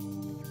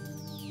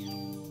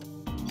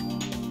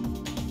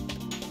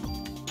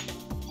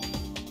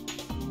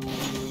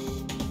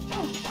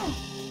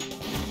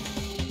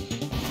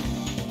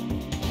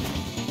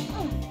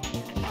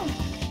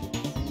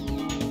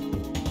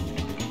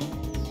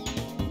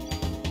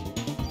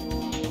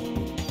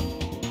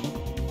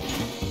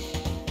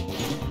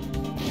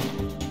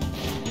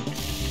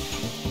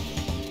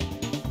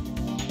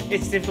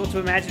 It's difficult to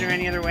imagine her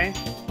any other way.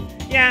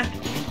 Yeah.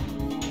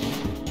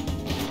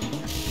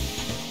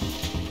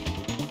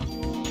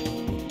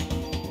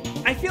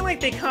 I feel like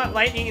they caught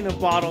lightning in a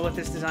bottle with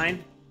this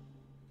design.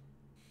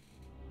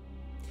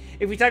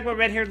 If we talk about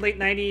red-haired late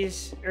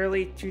 90s,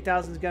 early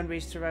 2000s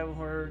gun-based survival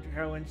horror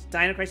heroines,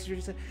 Dino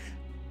Crisis,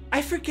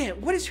 I forget,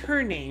 what is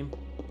her name?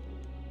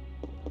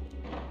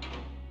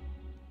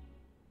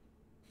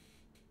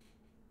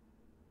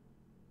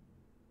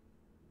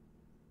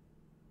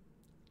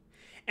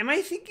 Am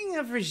I thinking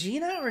of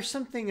Regina or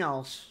something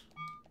else?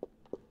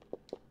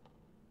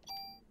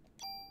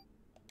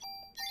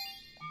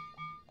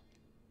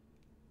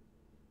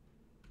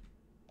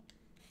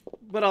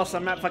 But also,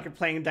 I'm not fucking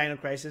playing Dino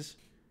Crisis.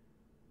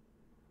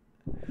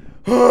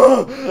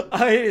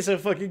 It's a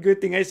fucking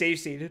good thing I save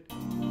stated.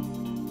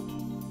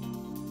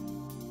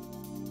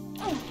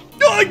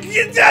 Oh,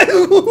 get that!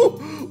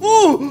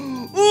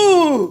 Ooh!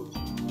 Ooh!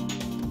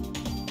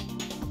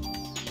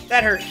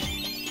 That hurt.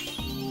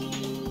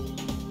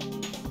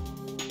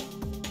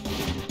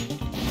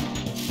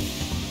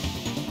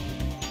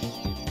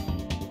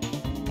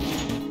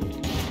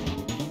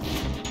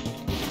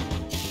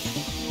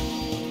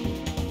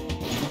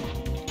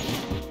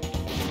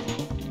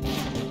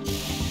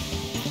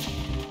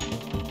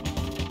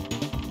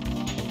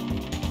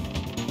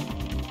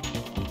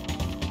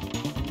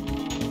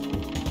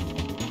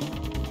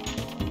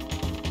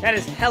 That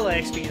is hella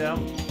XP, though.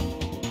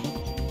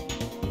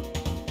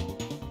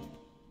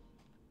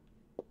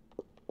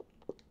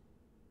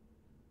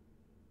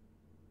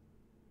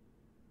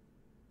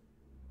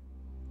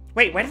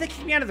 Wait, why did they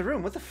kick me out of the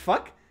room? What the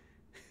fuck?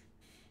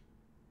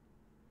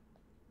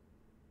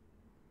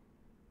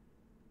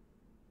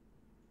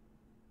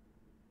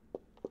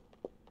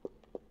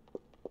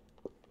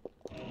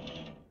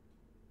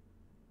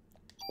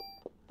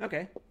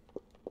 Okay.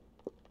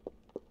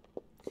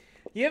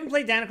 You haven't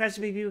played Dino Crisis,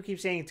 but people keep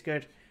saying it's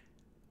good.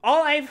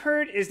 All I've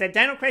heard is that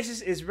Dino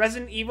Crisis is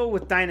Resident Evil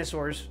with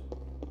dinosaurs.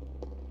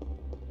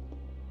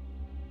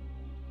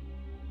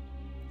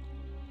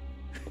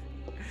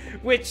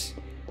 Which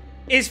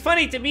is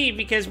funny to me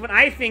because when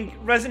I think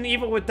Resident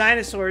Evil with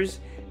dinosaurs,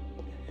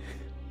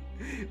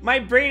 my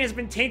brain has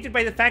been tainted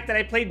by the fact that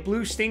I played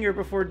Blue Stinger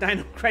before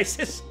Dino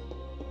Crisis.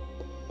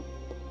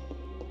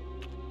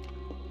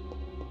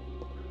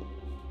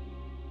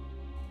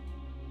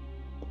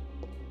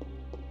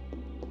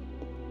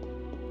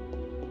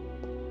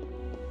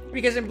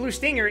 Because in Blue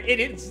Stinger, it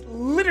is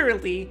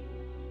literally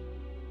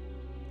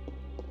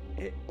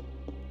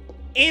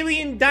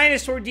alien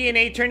dinosaur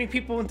DNA turning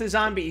people into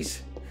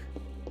zombies.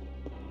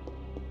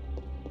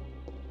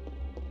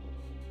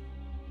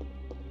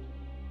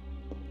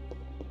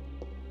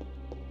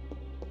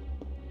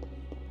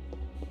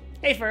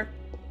 Hey, Fur.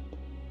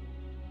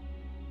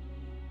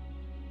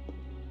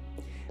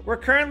 We're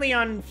currently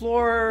on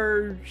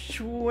floor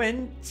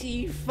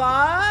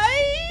 25?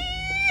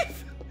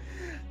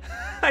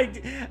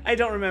 I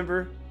don't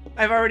remember.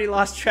 I've already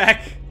lost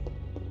track.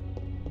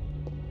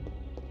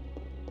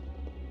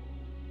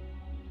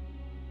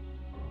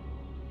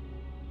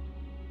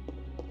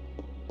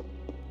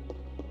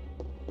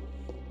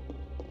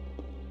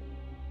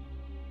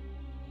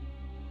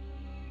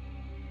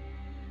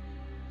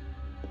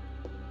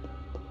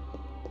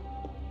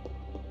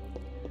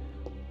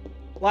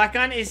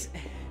 Lock-on is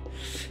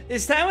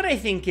that what I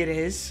think it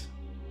is?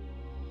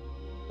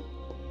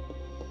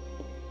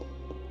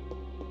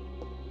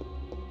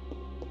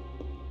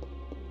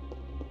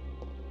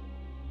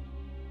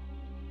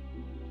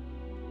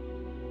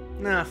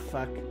 Nah,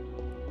 fuck.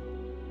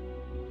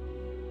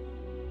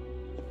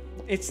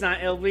 It's not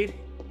Illbleed.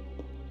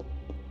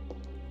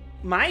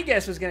 My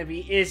guess was gonna be,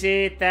 is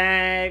it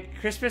that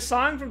Christmas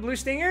song from Blue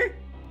Stinger?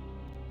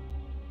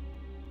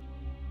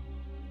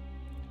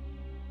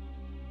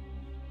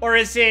 Or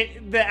is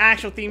it the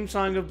actual theme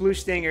song of Blue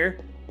Stinger?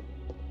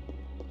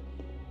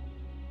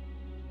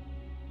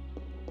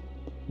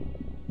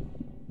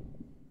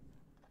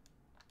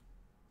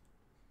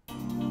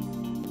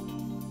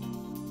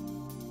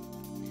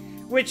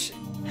 Which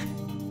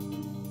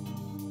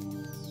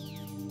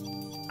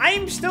I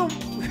am still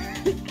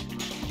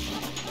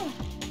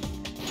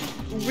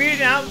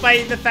weirded out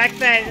by the fact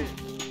that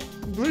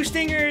Blue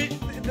Stinger,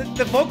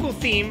 the vocal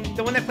theme,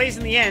 the one that plays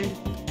in the end,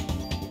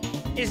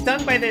 is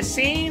done by the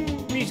same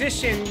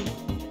musician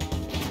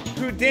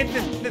who did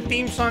the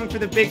theme song for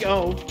the Big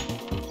O.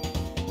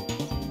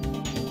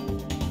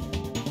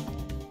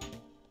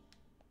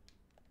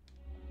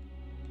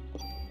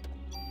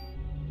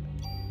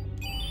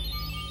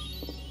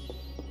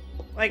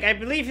 Like, I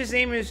believe his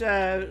name is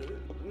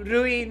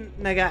Rui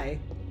Nagai.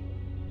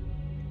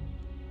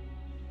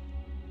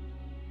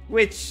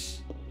 Which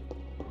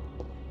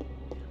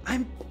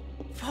I'm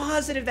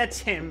positive that's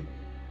him.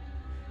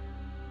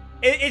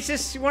 It's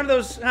just one of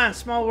those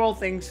small world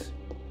things.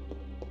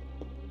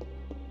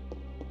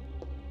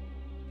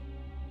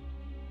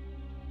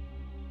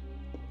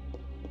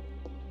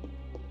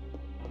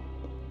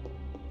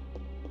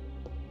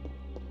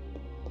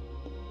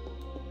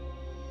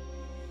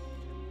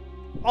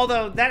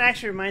 Although, that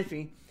actually reminds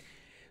me.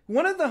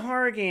 One of the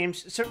horror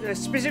games,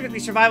 specifically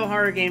survival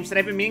horror games, that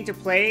I've been meaning to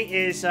play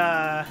is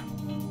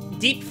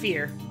Deep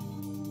Fear.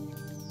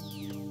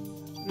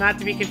 Not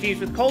to be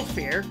confused with Cold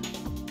Fear.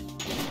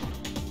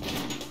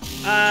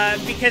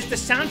 Because the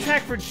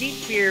soundtrack for Deep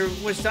Fear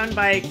was done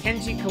by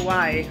Kenji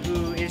Kawai,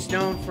 who is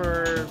known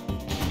for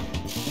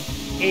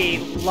a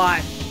lot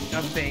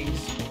of things.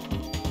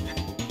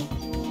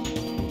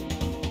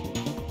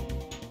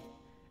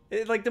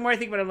 Like, the more I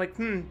think about it, I'm like,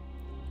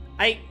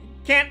 I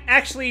can't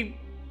actually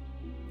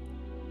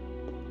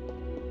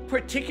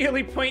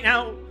particularly point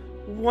out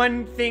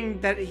one thing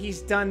that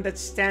he's done that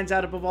stands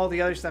out above all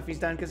the other stuff he's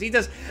done, because he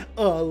does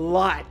a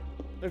lot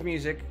of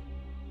music.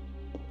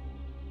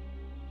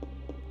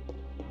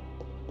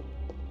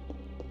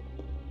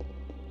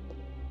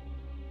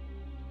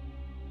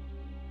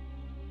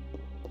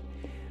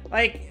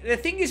 Like, the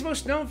thing he's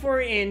most known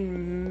for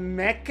in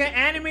mecha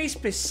anime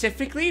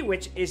specifically,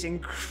 which is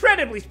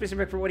incredibly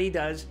specific for what he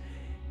does,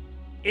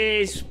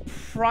 is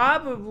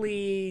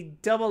probably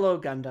Double O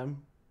Gundam.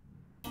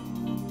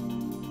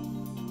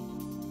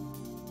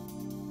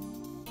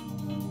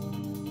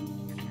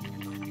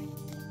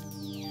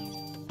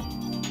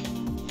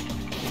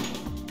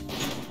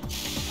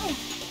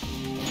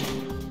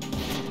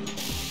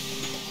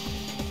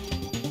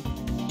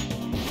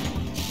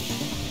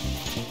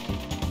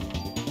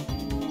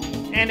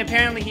 And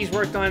apparently he's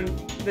worked on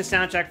the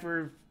soundtrack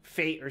for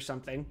Fate or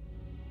something.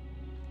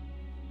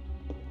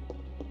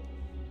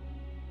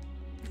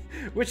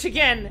 Which,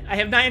 again, I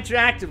have not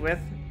interacted with.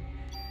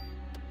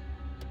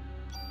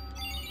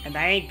 And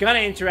I ain't gonna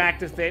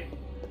interact with it.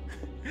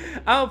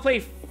 I'll play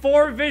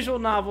 4 visual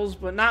novels,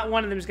 but not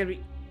one of them is gonna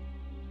be...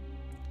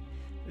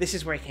 This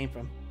is where it came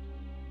from.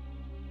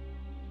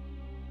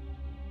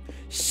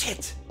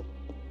 Shit!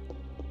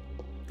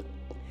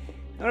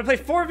 gonna play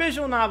 4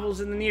 visual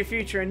novels in the near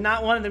future, and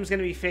not one of them is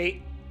gonna be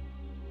Fate.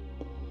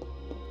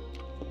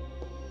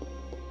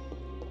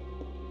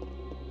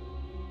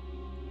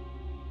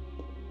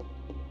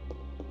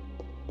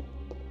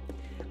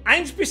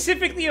 I'm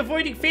specifically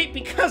avoiding Fate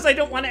because I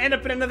don't want to end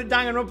up in another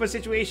Danganronpa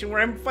situation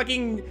where I'm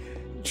fucking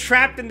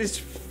trapped in this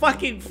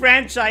fucking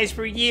franchise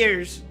for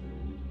years.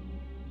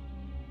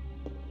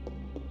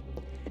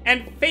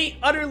 And Fate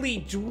utterly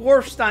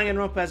dwarfs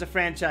Danganronpa as a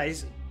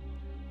franchise.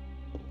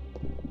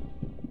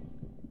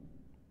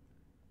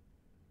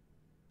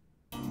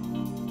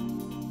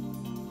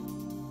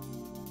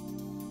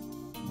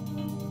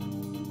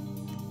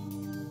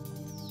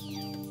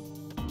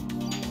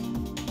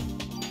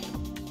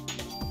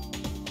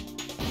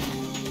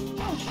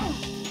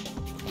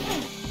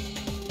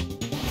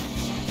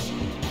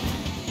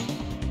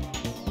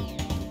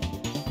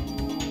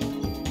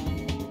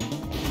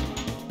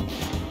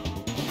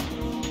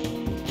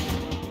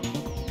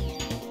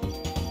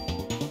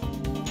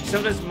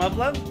 So does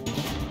Mublove?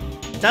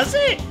 Does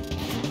it?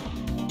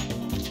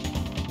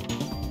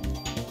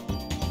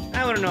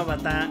 I wouldn't know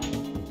about that.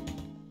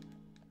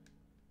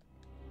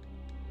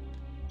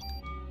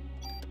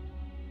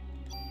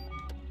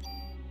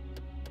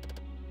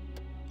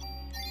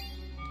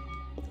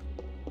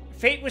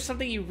 Fate was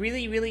something you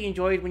really, really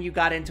enjoyed when you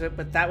got into it,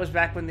 but that was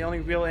back when the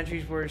only real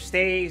entries were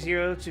Stay,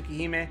 Zero,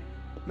 Tsukihime,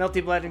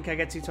 Melty Blood, and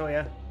Kagetsu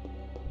Toya.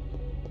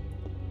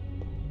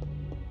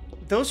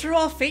 Those are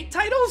all Fate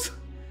titles?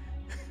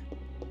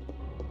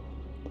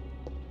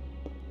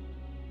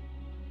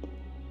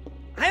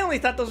 I only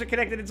thought those were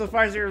connected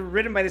insofar as they were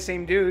written by the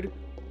same dude.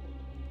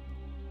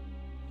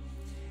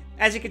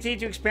 As it continued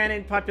to expand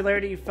in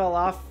popularity, you fell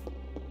off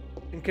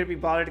and couldn't be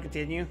bothered to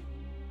continue.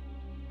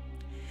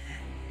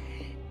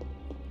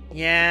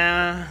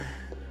 Yeah.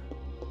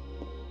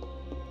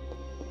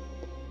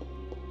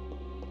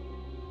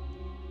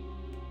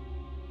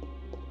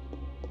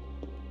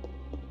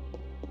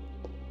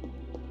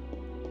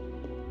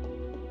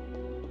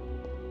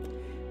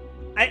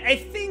 I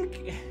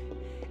think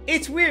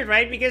it's weird,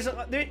 right? Because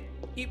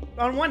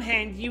on one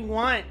hand, you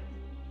want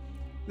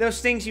those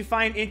things you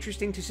find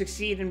interesting to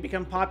succeed and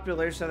become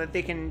popular so that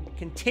they can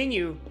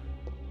continue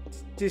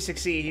to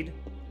succeed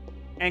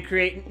and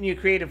create new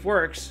creative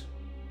works.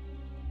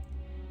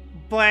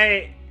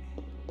 But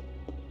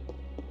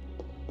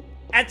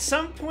at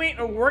some point,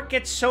 a work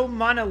gets so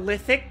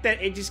monolithic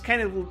that it just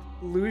kind of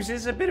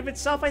loses a bit of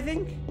itself, I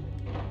think.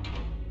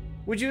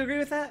 Would you agree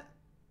with that?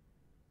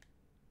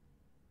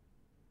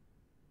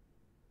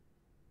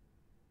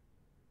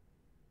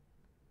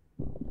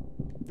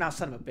 No,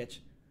 son of a bitch.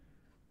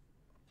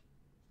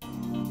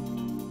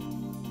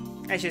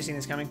 I should have seen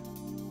this coming.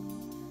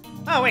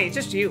 Oh, wait, it's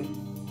just you.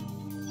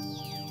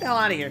 Get the hell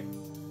out of here.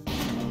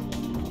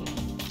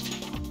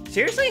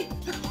 Seriously?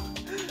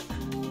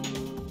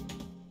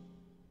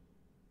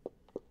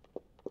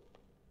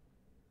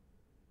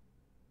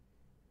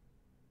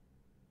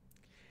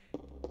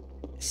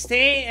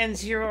 Stay and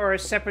Zero are a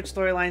separate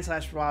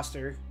storyline /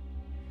 roster.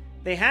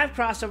 They have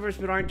crossovers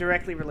but aren't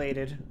directly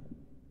related.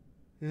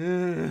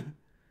 Ugh.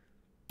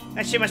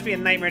 That shit must be a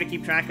nightmare to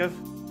keep track of.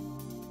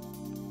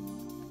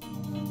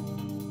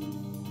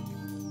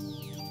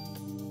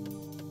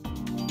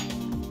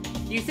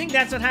 You think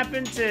that's what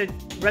happened to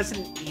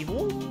Resident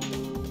Evil?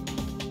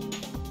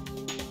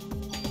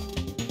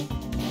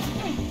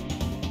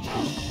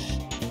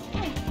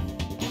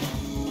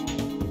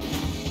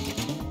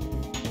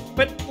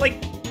 But, like,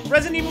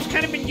 Resident Evil's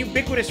kind of been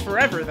ubiquitous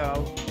forever,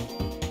 though.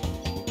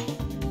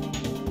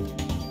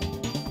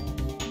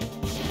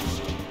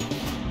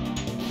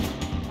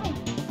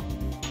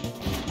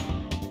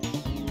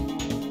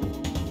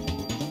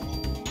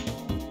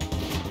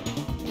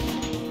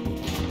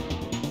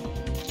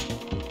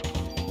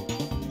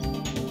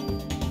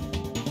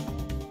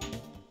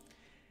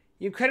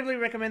 You incredibly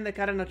recommend the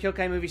Kara no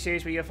Kyokai movie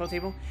series for UFO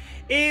Table.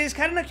 Is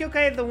Kara no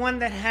Kyokai the one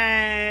that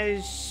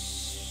has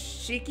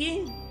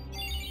Shiki?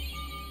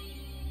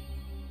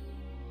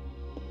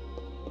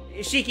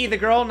 Is Shiki the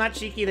girl, not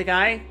Shiki the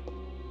guy?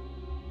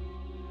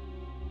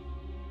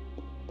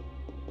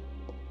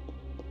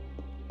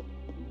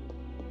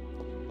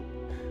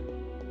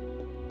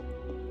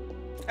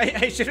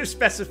 I should have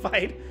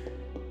specified.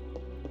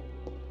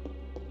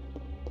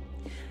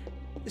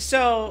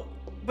 So,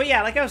 but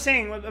yeah, like I was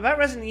saying, about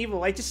Resident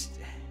Evil, I just...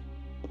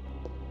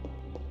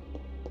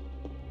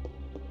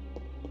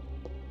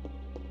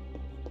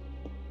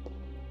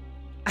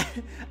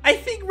 I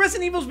think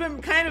Resident Evil's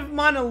been kind of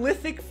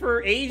monolithic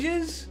for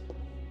ages.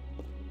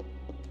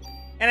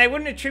 And I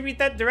wouldn't attribute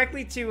that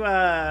directly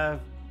to,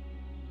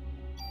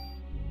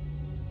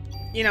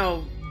 you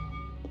know,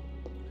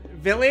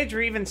 Village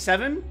or even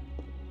 7.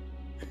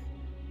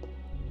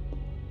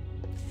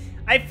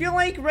 I feel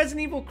like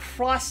Resident Evil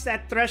crossed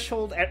that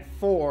threshold at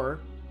 4.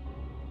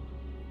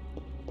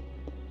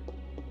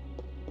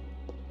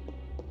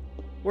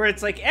 Where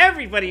it's like,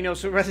 everybody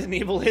knows what Resident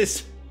Evil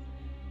is.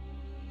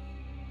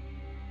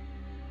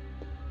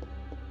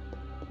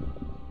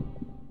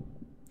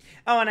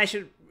 Oh, and I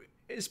should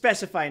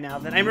specify now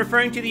that I'm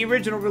referring to the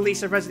original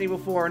release of Resident Evil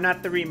 4,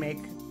 not the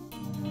remake,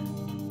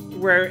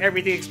 where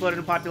everything exploded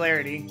in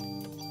popularity.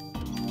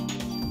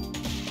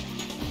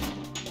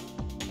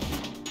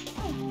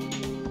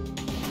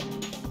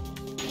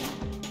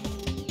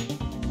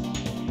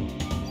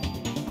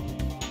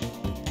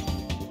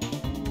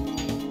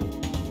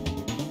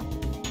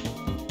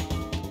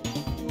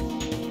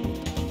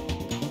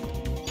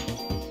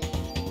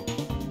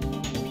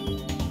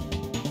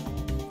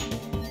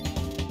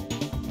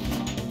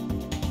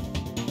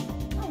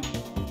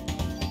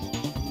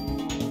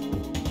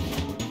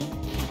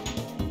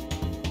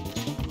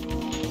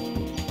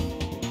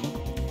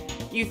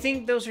 You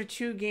think those are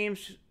two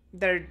games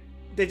that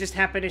just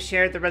happen to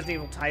share the Resident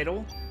Evil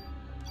title?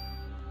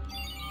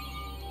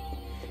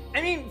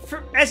 I mean,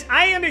 as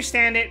I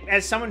understand it,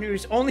 as someone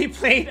who's only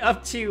played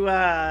up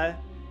to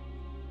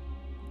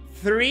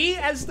 3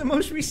 as the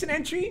most recent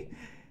entry,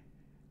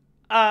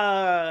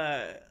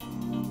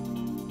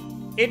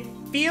 it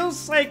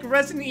feels like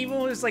Resident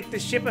Evil is like the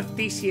ship of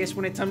Theseus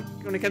when it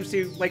comes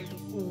to like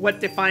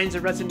what defines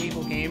a Resident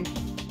Evil game.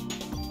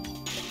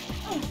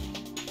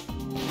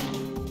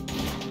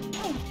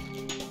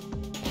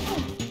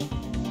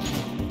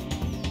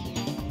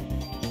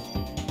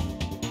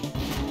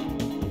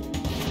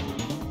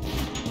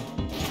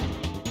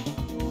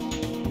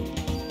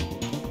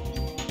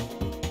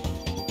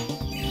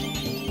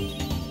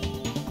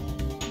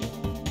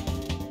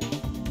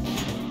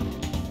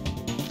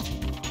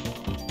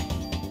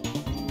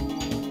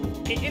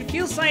 It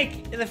feels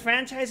like the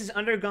franchise has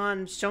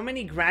undergone so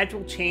many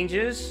gradual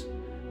changes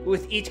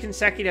with each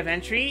consecutive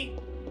entry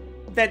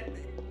that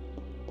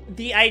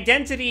the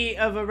identity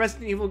of a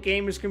Resident Evil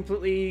game is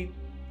completely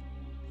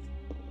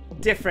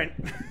different.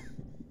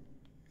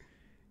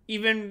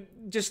 Even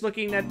just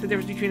looking at the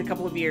difference between a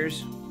couple of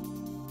years.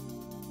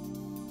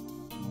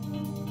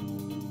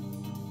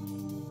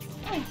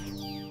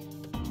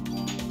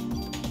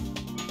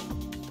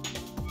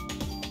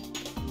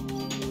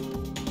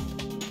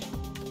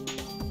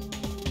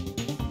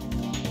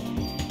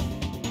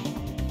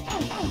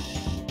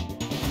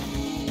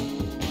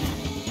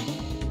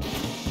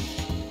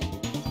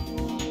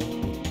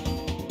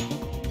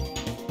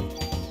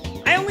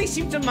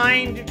 Seem to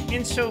mind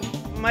in so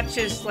much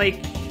as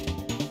like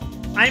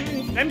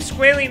I'm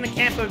squarely in the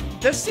camp of,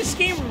 does this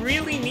game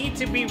really need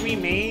to be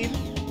remade?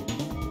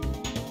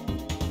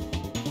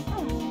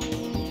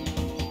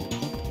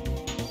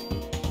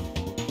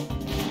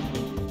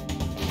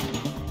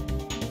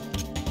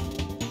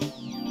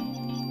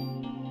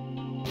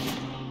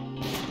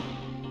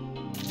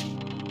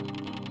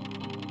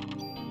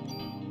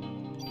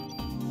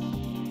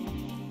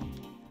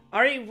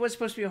 RE was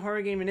supposed to be a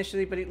horror game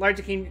initially, but it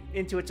largely came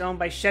into its own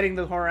by shedding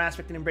the horror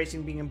aspect and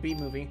embracing being a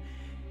B-movie.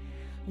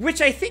 Which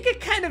I think it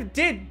kind of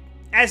did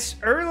as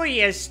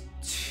early as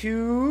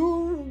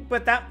 2,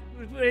 but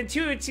in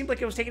 2 it seemed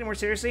like it was taking it more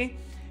seriously.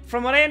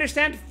 From what I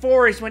understand,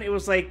 4 is when it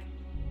was like,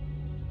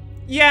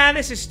 yeah,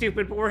 this is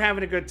stupid, but we're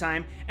having a good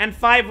time. And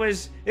 5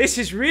 was, this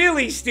is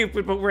really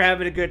stupid, but we're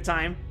having a good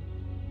time.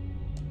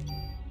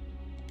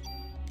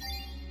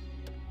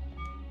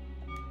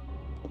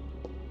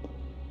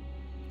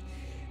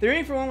 The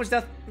remake for 1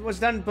 was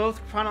done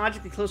both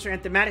chronologically closer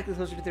and thematically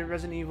closer to the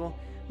Resident Evil.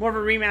 More of a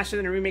remaster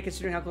than a remake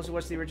considering how close it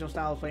was to the original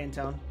style of play and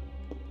tone.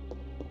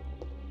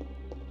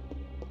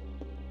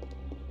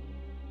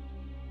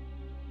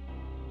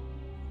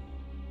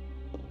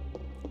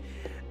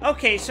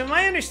 Okay, so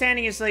my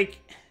understanding is like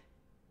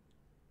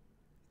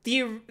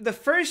the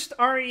first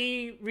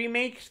RE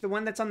remake, the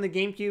one that's on the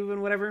GameCube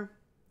and whatever,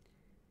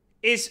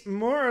 is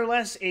more or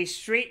less a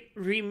straight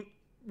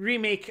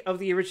remake of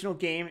the original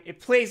game. It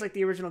plays like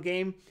the original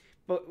game,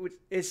 but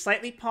is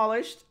slightly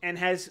polished and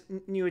has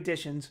new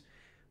additions.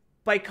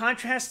 By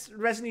contrast,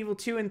 Resident Evil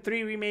 2 and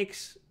 3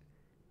 remakes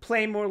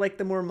play more like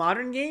the more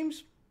modern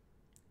games.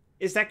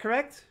 Is that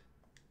correct?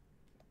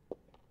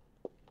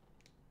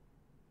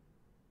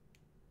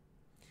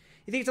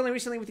 You think it's only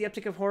recently with the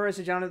uptick of horror as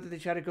a genre that they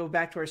try to go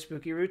back to our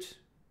spooky roots?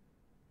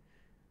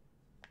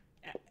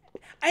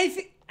 I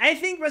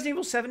think Resident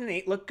Evil 7 and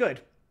 8 look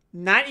good.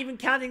 Not even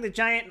counting the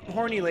giant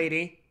horny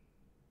lady.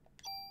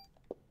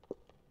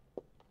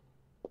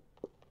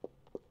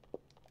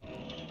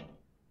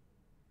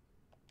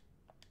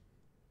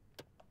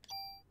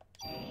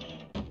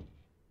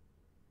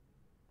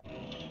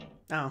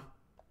 Oh.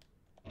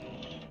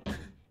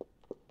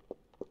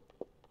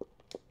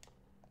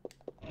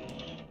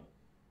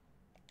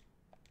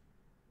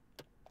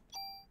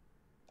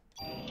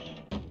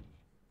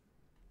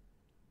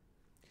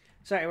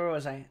 Sorry, where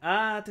was I?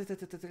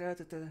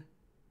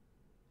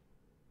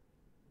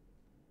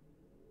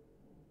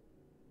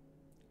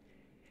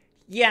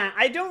 Yeah,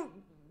 I don't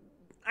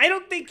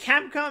think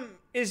Capcom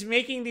is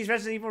making these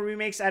Resident Evil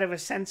remakes out of a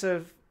sense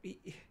of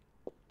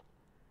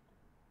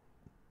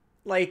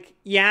like,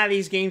 yeah,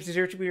 these games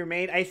deserve to be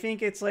remade. I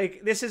think it's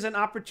like, this is an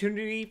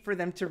opportunity for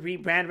them to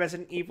rebrand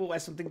Resident Evil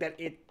as something that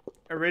it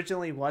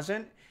originally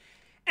wasn't.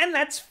 And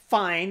that's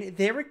fine.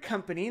 They're a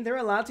company. They're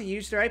allowed to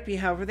use their IP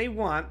however they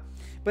want.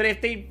 But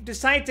if they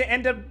decide to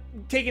end up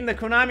taking the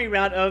Konami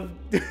route of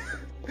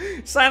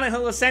Silent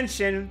Hill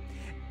Ascension,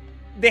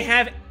 they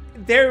have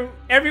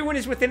everyone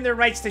is within their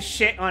rights to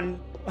shit on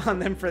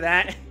them for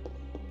that.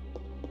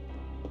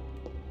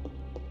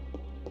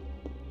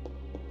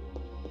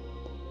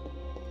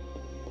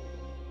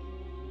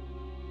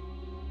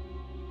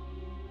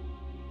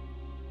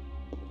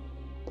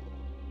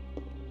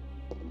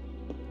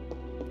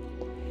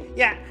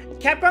 Yeah,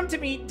 Capcom to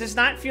me does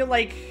not feel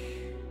like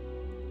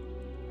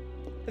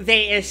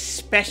they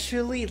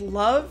especially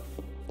love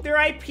their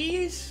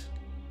IPs.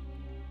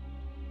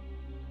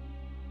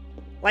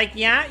 Like,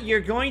 yeah, you're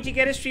going to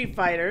get a Street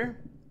Fighter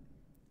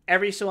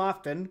every so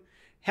often.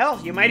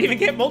 Hell, you might even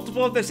get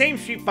multiple of the same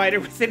Street Fighter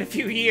within a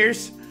few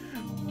years.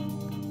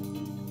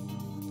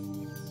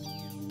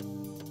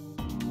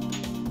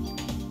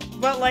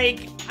 But,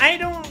 like, I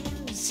don't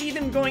see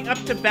them going up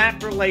to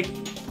bat for, like,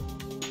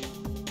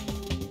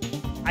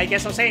 I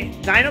guess I'll say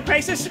Dino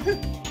Crisis?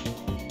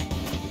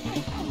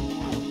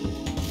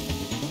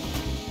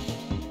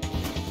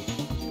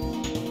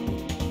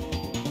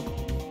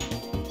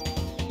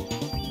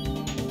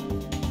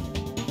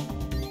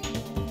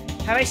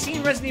 Have I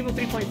seen Resident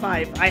Evil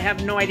 3.5? I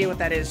have no idea what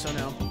that is, so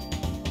no.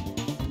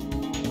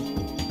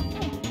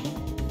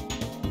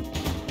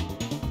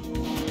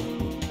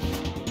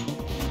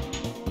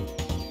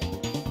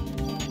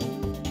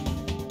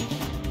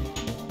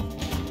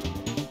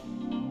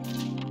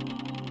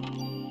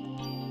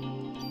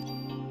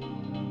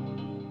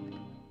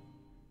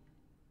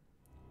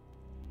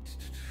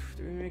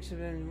 The remakes have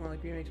been more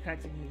like remakes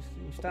practicing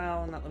new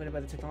style, not limited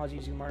by the technology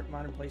using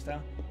modern playstyle.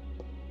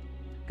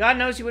 God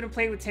knows you wouldn't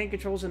play with tank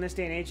controls in this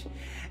day and age.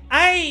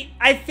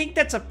 I think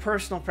that's a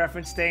personal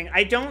preference thing.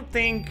 I don't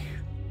think...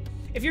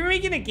 If you're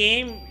making a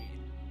game,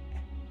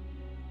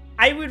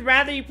 I would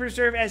rather you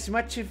preserve as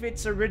much of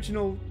its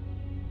original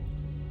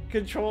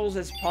controls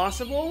as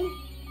possible.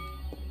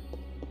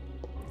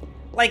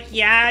 Like,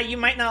 yeah, you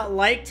might not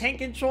like tank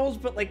controls,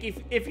 but like if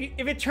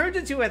it turns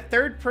into a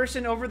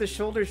third-person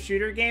over-the-shoulder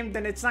shooter game,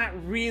 then it's not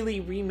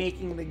really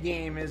remaking the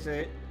game, is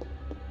it?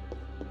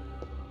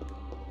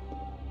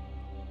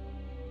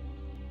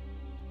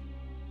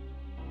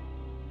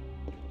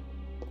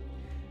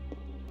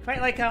 Quite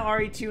like how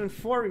RE2 and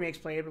 4 remakes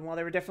played, but while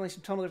there were definitely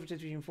some tonal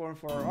differences between 4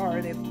 and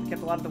 4R, they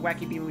kept a lot of the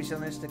wacky B-movie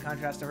silliness to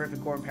contrast the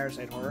horrific gore and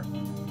Parasite horror.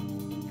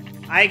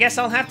 I guess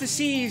I'll have to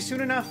see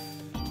soon enough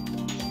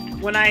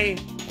when I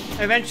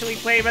eventually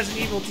play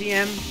Resident Evil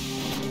TM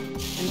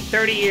in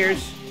 30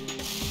 years.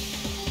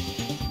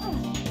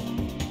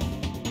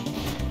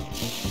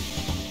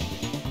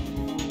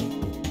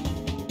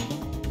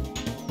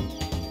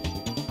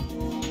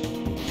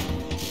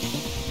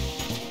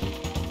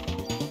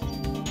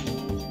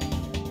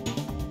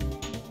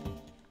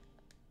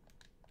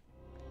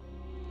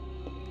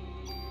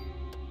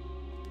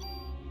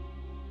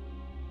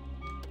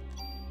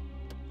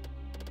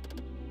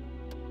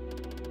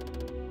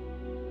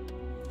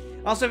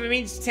 Also, if it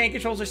means tank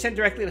controls are sent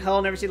directly to hell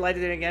and never see the light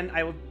of it again,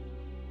 I will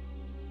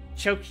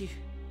choke you.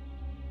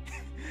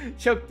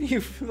 Choke you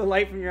from the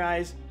light from your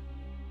eyes.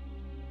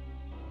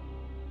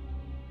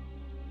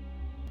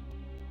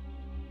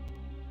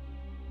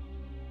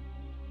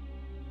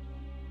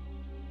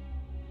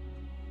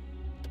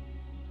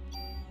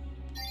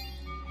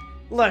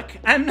 Look,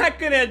 I'm not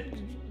gonna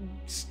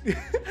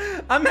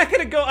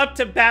go up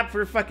to bat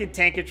for fucking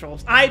tank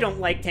controls. I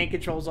don't like tank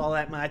controls all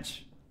that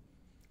much.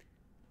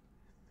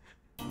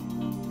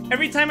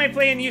 Every time I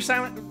play a new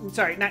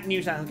sorry, not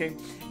new Silent Hill game.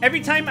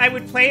 Every time I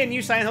would play a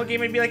new Silent Hill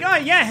game, I'd be like, oh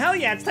yeah, hell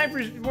yeah, it's time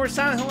for more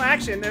Silent Hill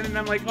action. And then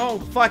I'm like, oh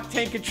fuck,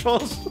 tank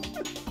controls.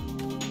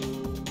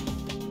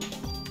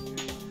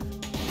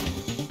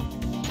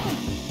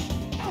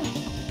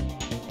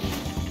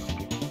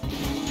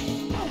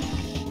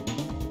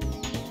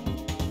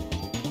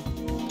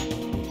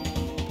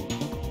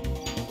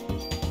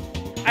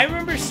 I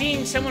remember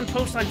seeing someone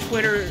post on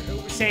Twitter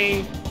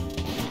saying,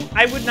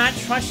 I would not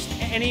trust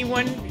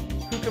anyone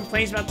who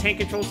complains about tank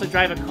controls to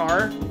drive a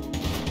car.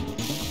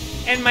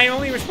 And my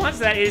only response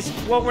to that is,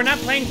 well, we're not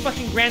playing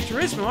fucking Gran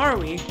Turismo, are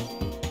we?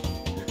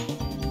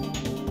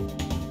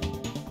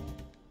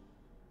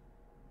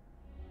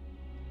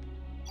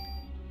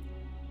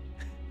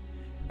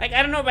 Like,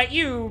 I don't know about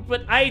you,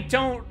 but I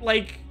don't,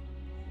 like,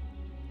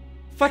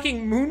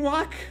 fucking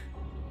moonwalk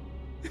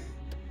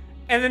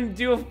and then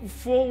do a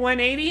full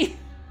 180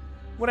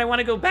 when I want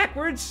to go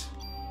backwards.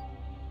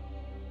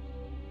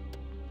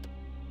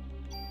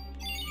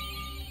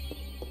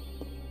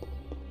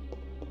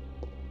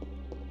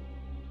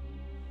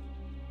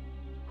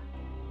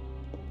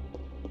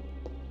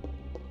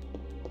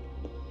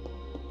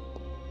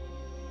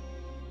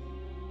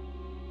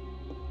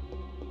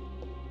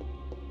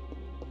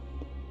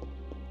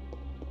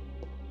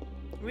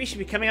 We should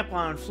be coming up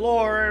on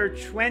floor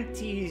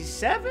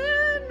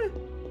 27?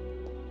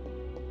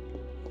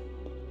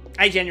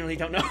 I genuinely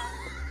don't know.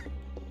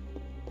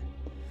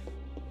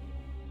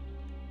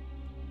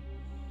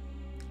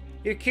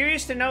 You're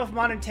curious to know if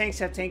modern tanks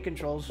have tank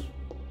controls.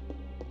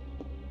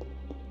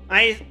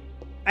 I'd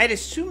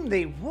assume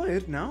they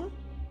would, no?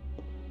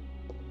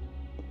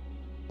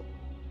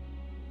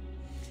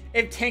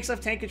 If tanks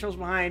left tank controls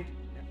behind,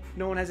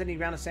 no one has any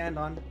ground to stand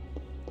on.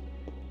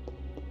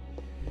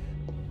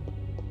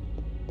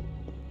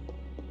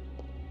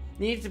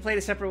 You need to play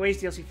the Separate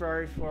Ways DLC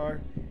for RE4.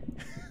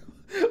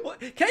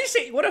 Can I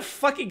say, what a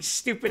fucking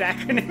stupid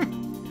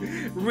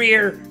acronym?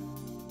 REAR.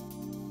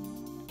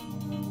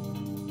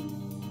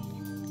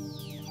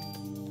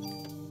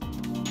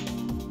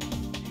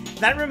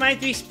 That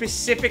reminds me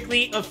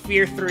specifically of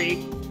Fear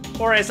 3,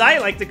 or as I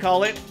like to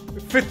call it,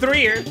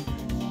 F3er.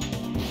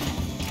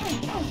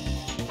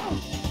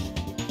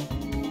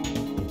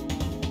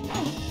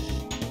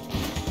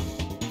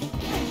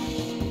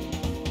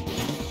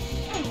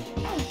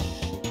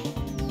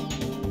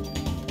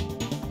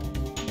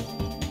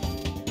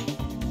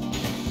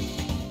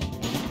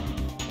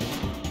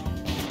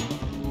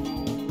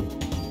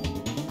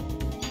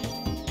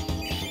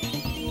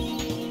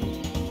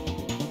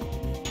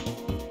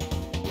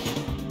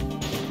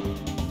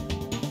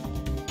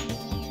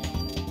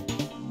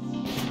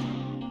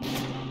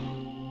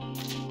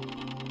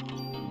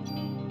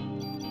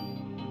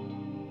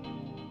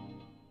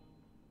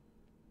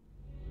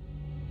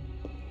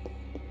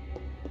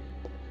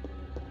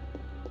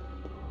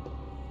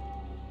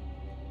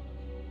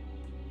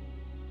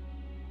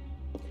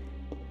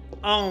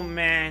 Oh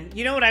man,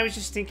 you know what I was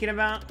just thinking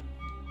about?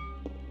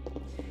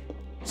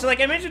 So like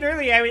I mentioned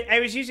earlier,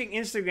 I was using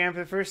Instagram for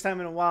the first time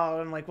in a while,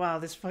 and I'm like, wow,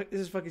 this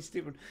is fucking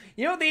stupid.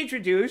 You know what they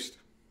introduced?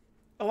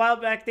 A while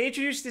back, they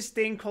introduced this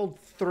thing called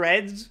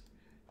Threads,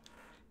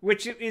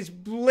 which is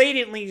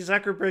blatantly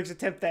Zuckerberg's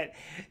attempt at,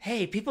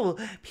 hey, people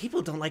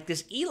don't like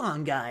this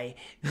Elon guy.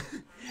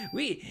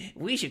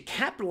 we should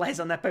capitalize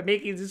on that by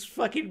making this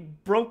fucking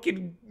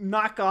broken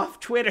knockoff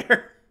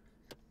Twitter.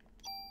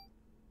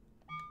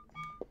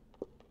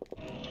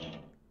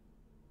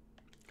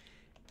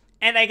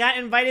 And I got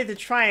invited to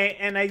try it,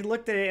 and I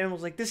looked at it and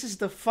was like, this is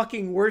the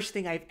fucking worst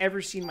thing I've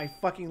ever seen in my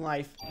fucking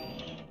life.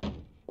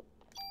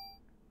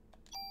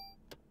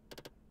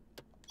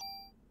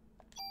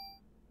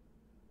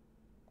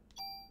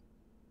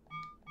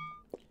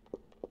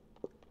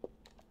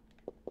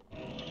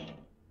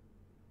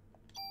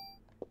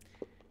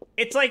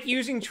 It's like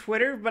using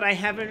Twitter, but I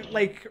haven't,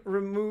 like,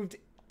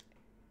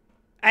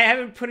 I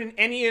haven't put in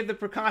any of the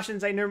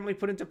precautions I normally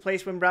put into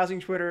place when browsing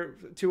Twitter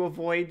to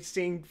avoid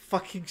seeing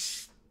fucking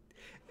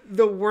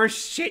the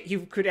worst shit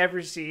you could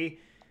ever see.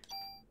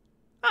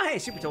 Oh, hey,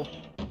 Super Tool.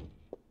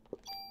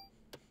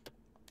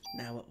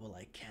 Now what will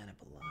I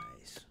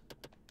cannibalize?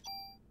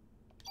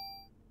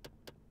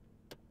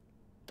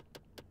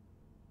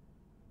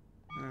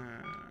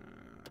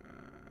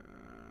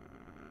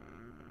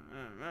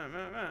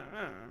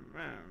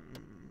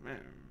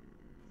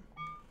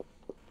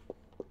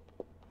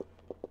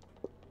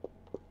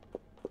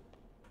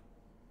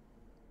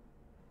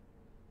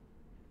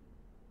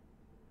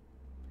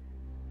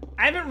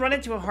 I haven't run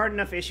into a hard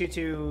enough issue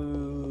to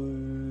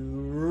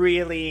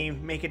really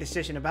make a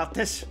decision about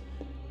this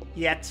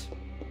yet.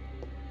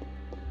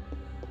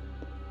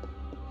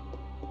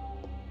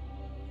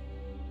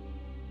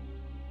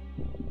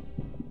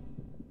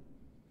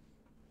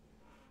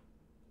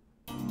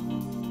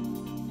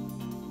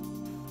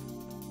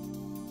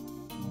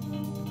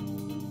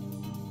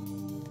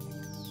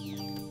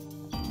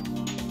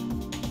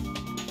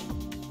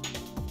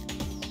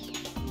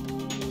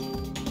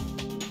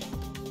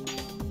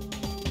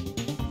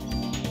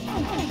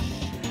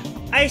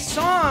 I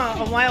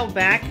saw a while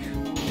back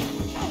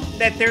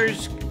that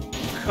there's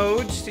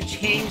codes to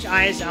change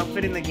Aya's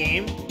outfit in the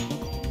game.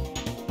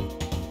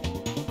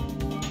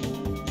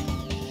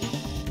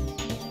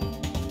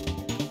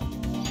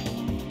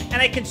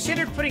 And I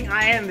considered putting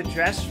Aya in the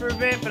dress for a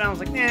bit, but I was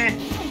like, nah,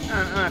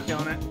 I'm not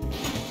feeling it.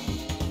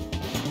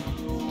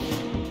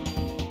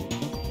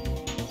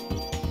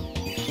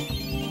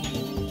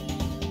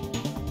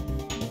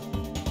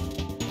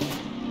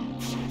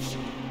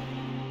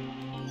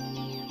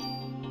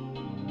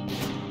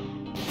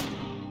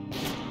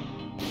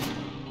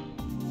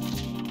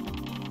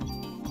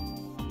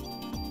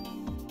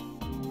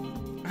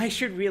 I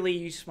should really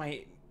use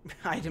my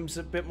items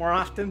a bit more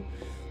often.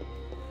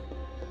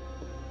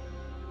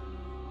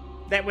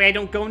 That way I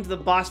don't go into the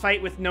boss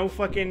fight with no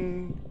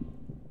fucking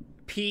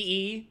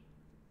PE.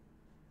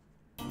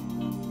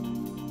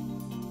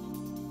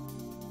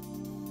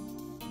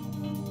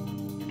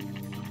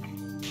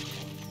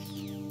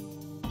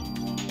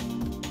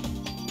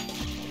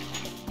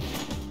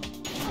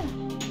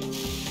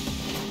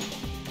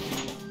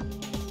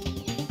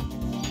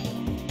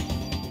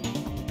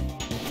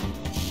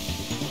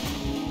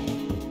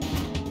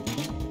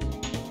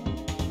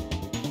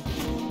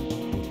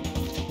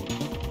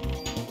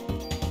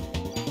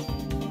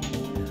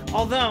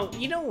 Although,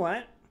 you know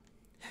what?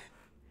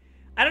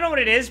 I don't know what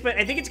it is, but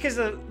I think it's because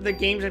of the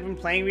games I've been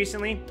playing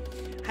recently.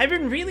 I've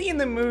been really in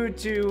the mood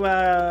to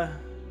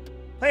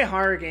play a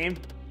horror game.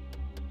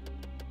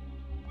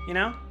 You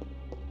know?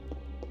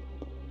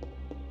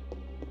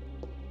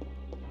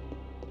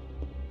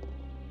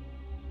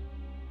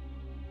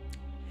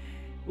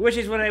 Which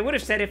is what I would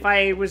have said if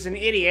I was an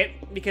idiot,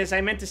 because I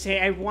meant to say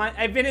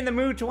I've been in the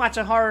mood to watch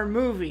a horror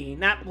movie,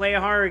 not play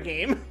a horror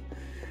game.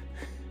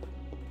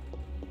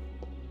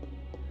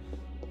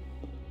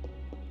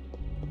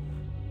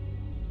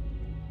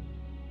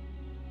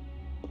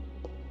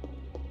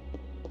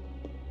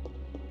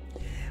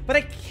 But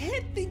I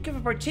can't think of a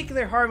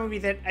particular horror movie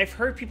that I've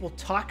heard people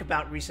talk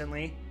about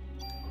recently.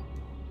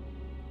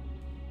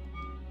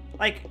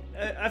 Like,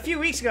 a few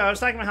weeks ago, I was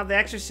talking about how The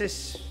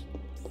Exorcist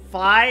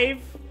 5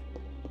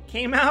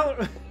 came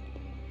out. Or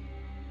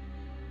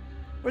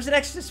was it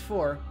Exorcist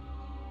 4?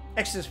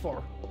 Exorcist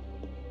 4.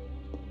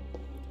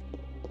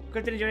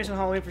 Good to join us on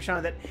Halloween for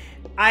Shaun that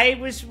I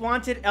was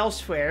wanted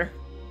elsewhere.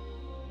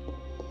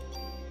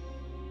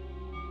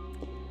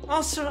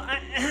 Also,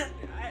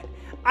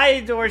 I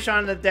adore Shaun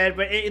of the Dead,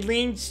 but it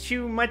leans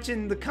too much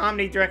in the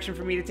comedy direction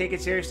for me to take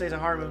it seriously as a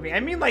horror movie. I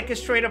mean, like a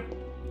straight up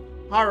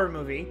horror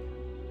movie.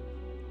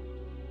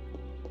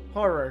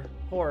 Horror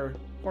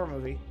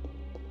movie.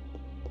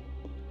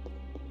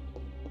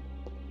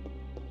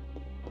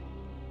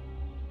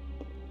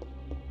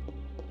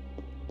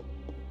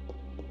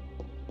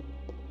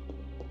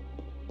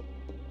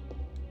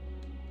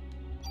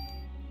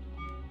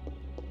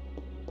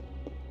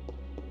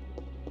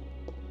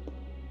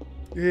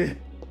 Ugh.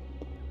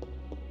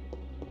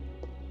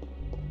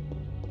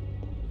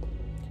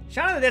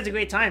 Shaun of the Dead's a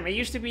great time. It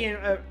used to be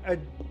a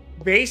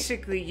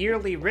basically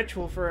yearly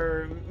ritual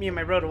for me and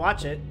my bro to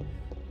watch it.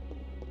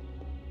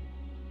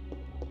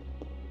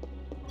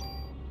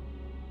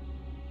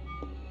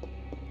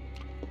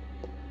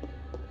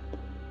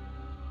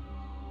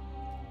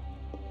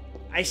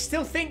 I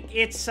still think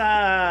it's,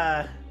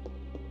 I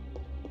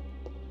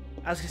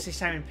was gonna say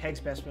Simon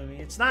Pegg's best movie.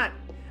 It's not.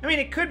 I mean,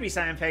 it could be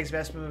Simon Pegg's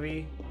best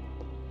movie.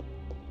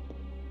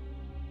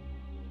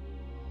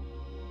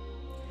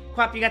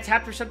 Quap, you got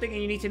tapped for something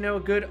and you need to know a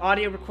good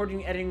audio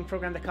recording editing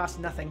program that costs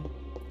nothing.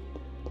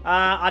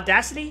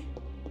 Audacity?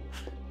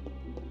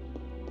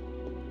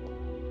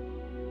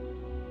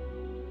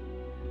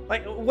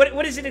 Like,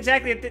 what is it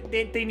exactly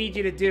that they need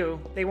you to do?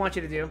 They want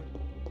you to do?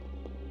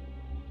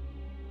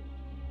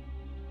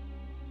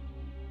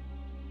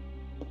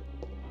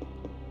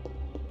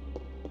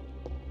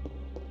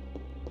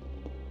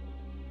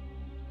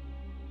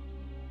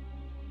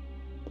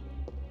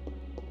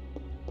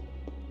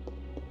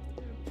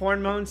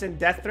 Porn moans and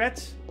death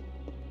threats?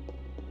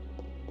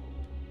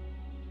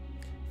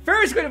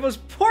 First one of those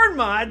porn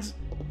mods?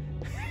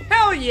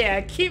 Hell yeah!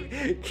 Keep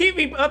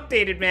me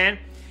updated, man.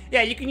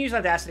 Yeah, you can use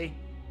Audacity.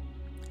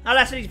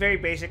 Audacity is very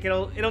basic.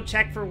 It'll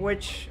check for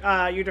which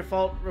your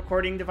default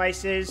recording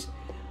device is.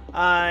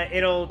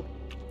 It'll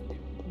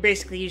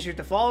basically use your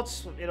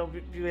defaults. It'll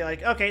be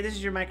like, okay, this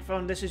is your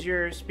microphone, this is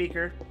your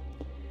speaker.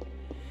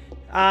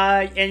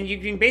 And you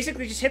can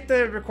basically just hit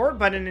the record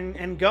button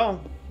and go.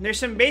 There's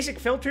some basic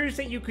filters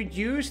that you could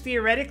use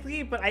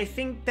theoretically, but I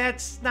think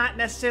that's not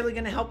necessarily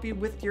going to help you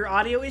with your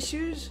audio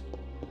issues.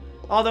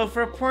 Although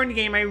for a porn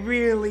game, I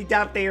really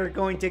doubt they are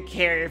going to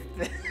care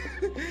if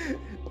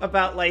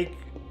about, like,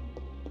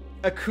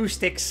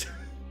 acoustics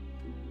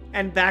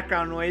and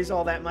background noise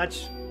all that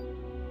much.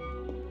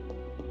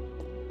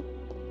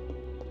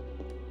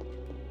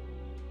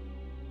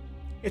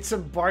 It's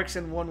some barks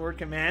and one-word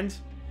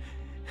commands.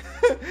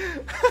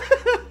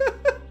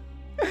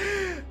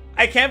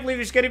 I can't believe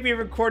there's going to be a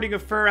recording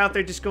of Fur out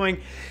there just going,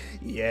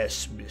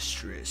 "Yes,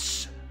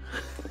 mistress."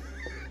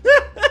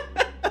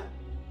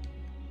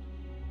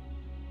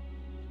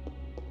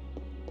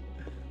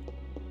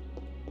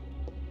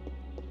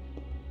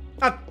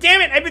 Oh,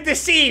 damn it! I've been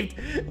deceived!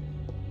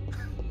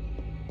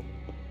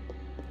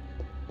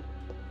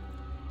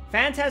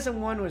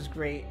 Phantasm 1 was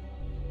great.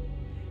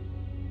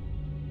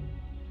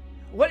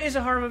 What is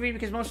a horror movie?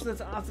 Because most of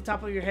the off the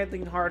top of your head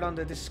lean hard on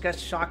the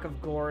disgust shock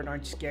of gore and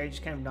aren't scary,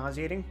 just kind of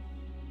nauseating.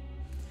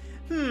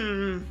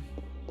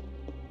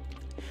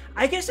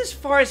 I guess as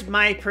far as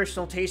my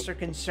personal tastes are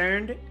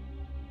concerned,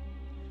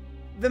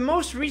 the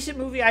most recent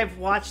movie I've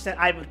watched that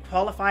I would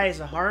qualify as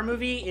a horror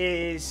movie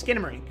is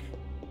Skinamarink.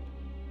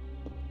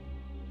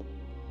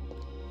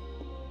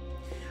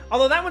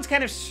 Although that one's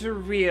kind of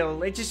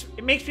surreal.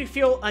 It makes me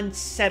feel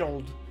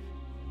unsettled.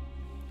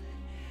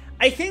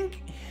 I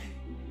think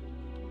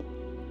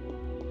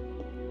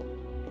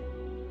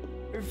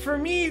for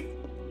me,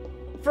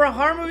 for a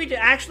horror movie to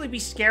actually be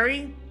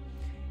scary,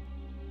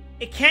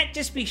 it can't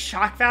just be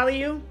shock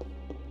value.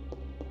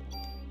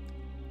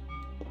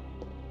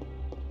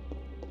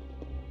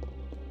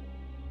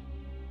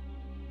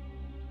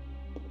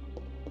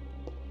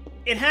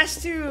 It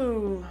has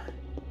to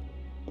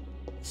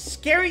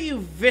scare you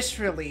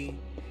viscerally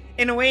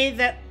in a way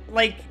that,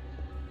 like,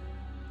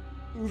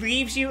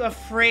 leaves you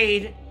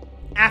afraid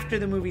after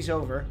the movie's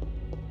over.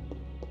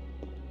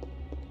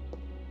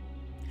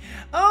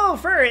 Oh,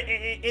 Fur,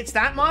 it's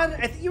that mod?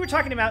 I think you were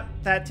talking about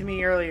that to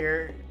me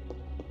earlier.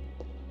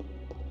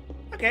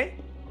 Okay.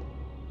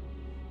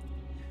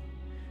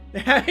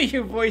 How do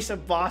you voice a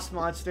boss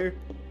monster?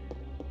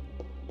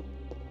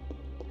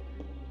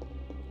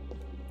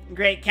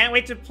 Great. Can't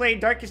wait to play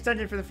Darkest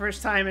Dungeon for the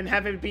first time and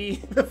have it be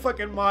the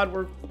fucking mod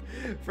where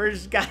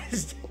Fur's got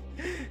his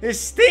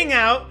sting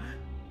out.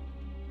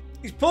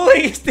 He's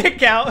pulling his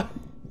dick out.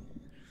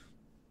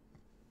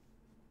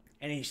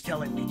 And he's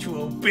telling me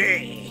to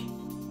obey.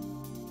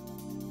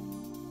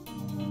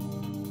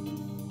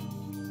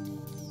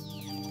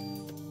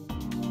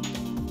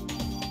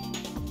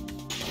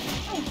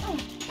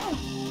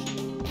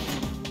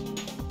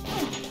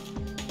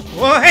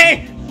 Oh,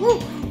 hey! Woo!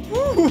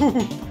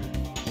 Woo!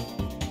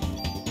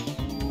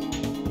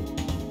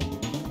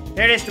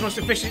 There it is, the most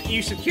efficient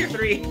use of Cure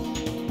 3.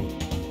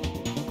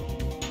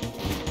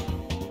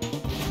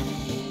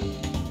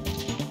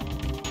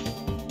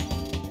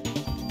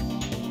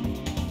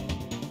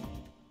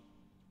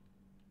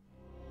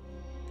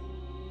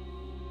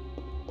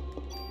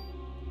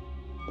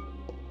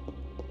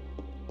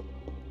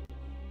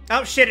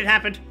 Oh shit, it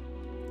happened.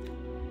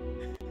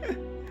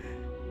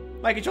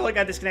 My controller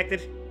got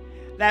disconnected.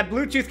 That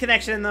Bluetooth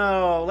connection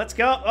though. Let's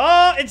go.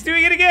 Oh, it's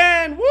doing it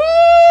again. Woo!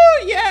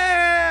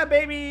 Yeah,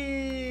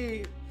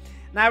 baby.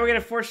 Now we're gonna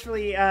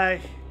forcefully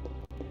hang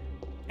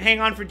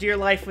on for dear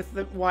life with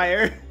the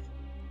wire.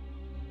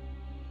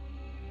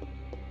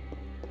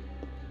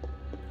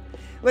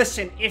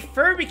 Listen, if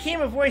Fur became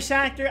a voice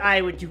actor,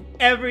 I would do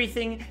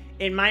everything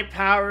in my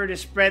power to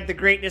spread the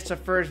greatness of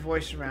Fur's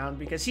voice around,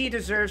 because he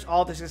deserves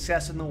all the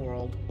success in the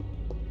world.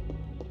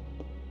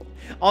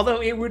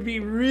 Although it would be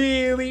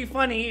really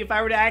funny if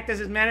I were to act as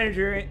his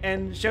manager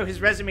and show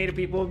his resume to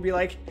people and be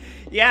like,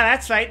 yeah,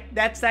 that's right,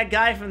 that's that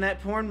guy from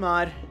that porn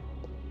mod.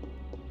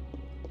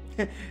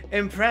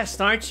 Impressed,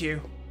 aren't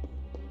you?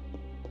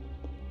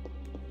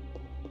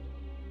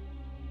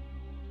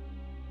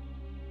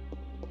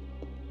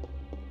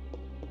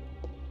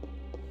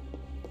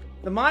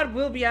 The mod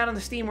will be out on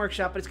the Steam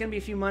Workshop, but it's going to be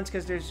a few months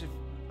because there's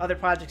other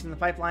projects in the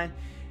pipeline.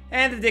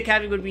 And the dick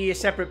having would be a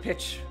separate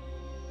pitch.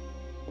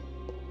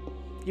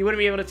 You wouldn't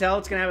be able to tell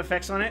it's going to have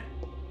effects on it?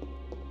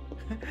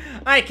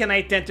 I can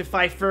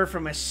identify Fur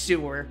from a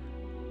sewer.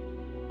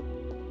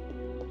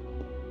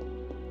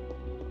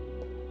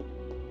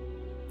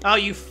 Oh,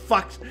 you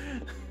fucked.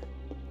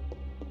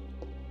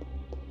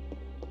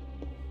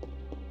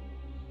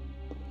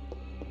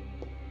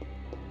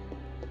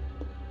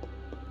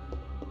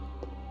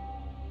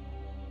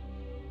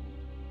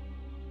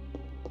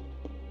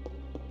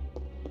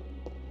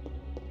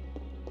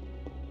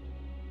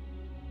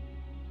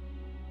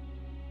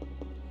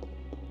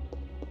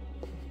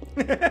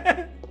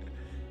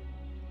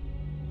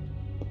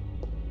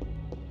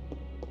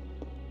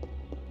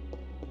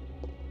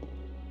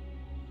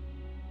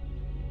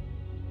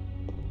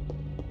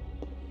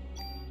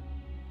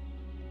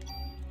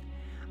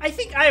 I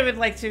think I would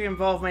like to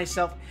involve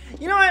myself.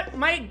 You know what?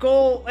 My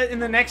goal in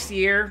the next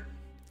year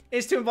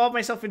is to involve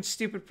myself in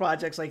stupid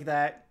projects like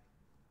that.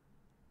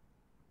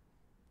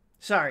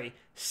 Sorry,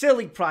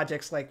 silly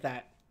projects like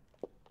that.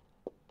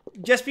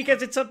 Just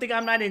because it's something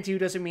I'm not into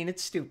doesn't mean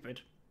it's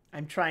stupid.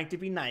 I'm trying to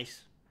be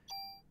nice.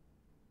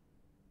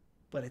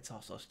 But it's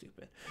also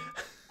stupid.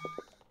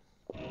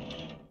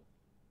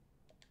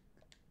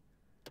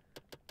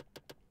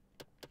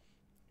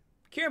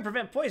 Cure and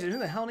prevent poison. Who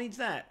the hell needs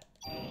that?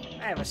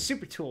 I have a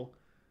super tool.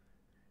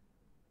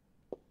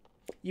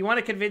 You want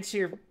to convince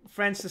your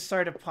friends to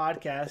start a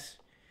podcast.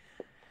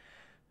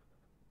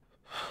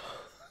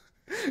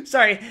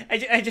 Sorry,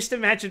 I just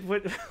imagined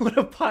what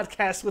a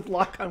podcast with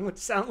lock-on would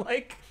sound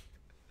like.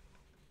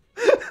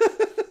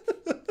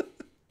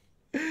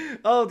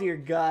 Oh, dear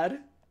God.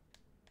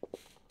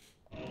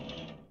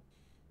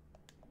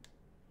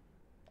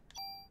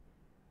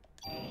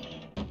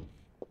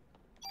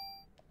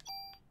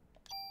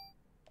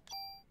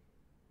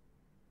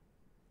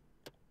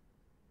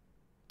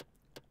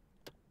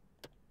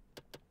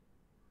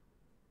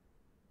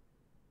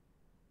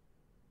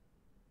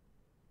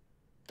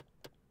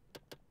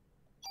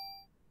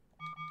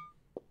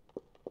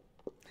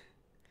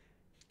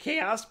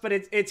 Chaos, but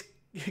it's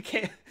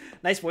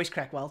nice voice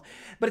crack, Weld.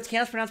 But it's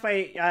chaos pronounced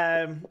by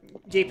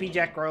JP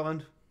Jack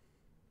Garland.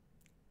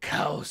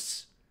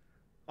 Chaos.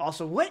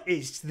 Also, what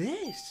is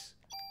this?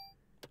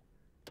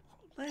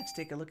 Let's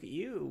take a look at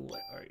you.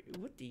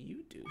 What do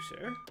you do,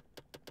 sir?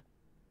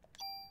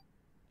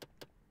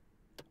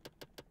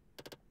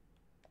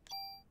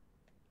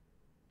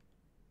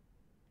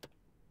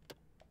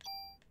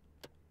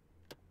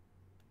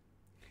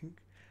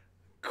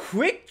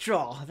 Quick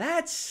draw.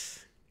 That's...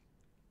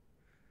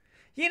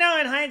 You know,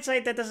 in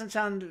hindsight, that doesn't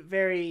sound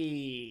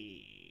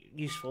very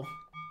useful.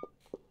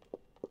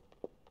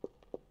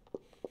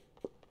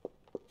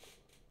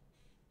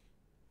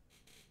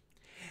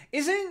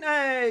 Isn't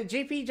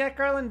JP Jack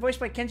Garland voiced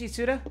by Kenji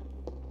Tsuda?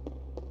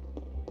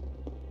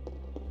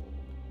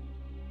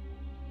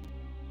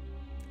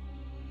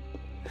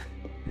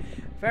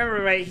 If I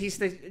remember right, he's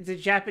the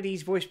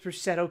Japanese voice for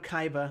Seto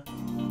Kaiba.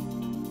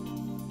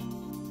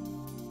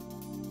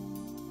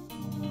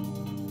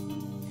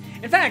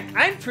 In fact,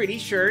 I'm pretty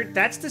sure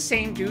that's the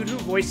same dude who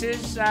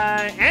voices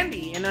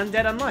Andy in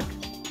Undead Unluck.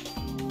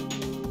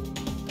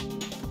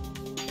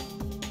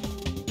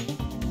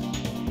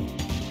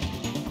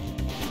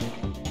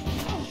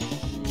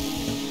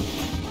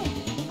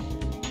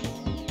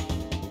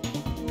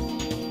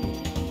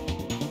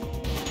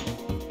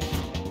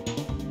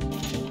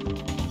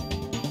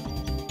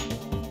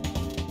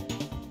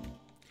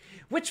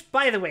 Which,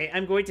 by the way,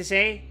 I'm going to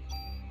say,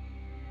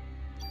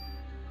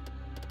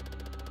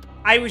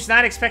 I was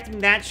not expecting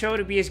that show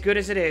to be as good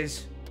as it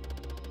is.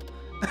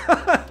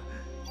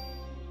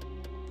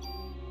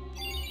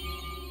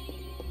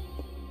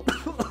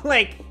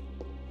 Like,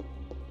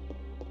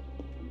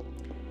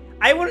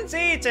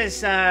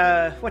 it's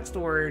as, what's the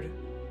word?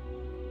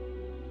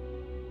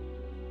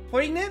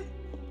 Poignant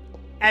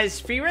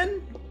as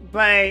Frieren,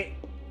 but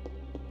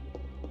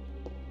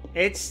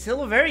it's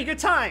still a very good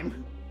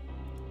time.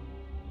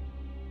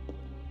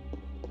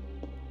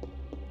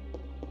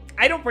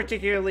 I don't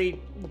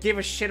particularly give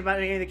a shit about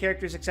any of the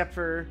characters except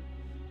for,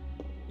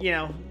 you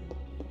know,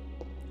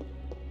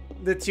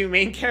 the two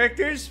main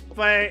characters,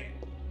 but,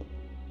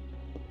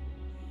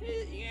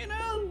 you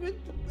know,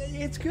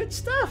 it's good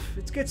stuff.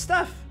 It's good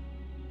stuff.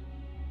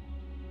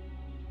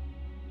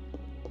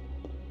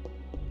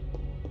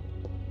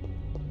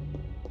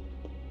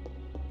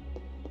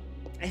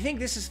 I think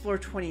this is floor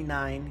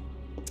 29.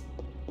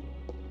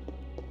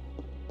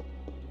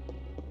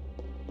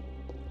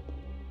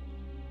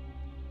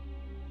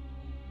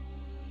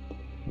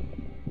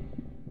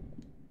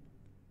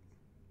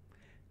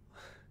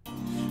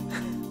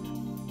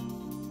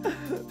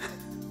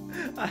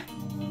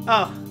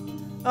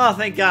 Oh,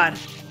 thank God.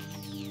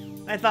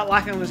 I thought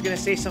Lachlan was going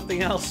to say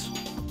something else.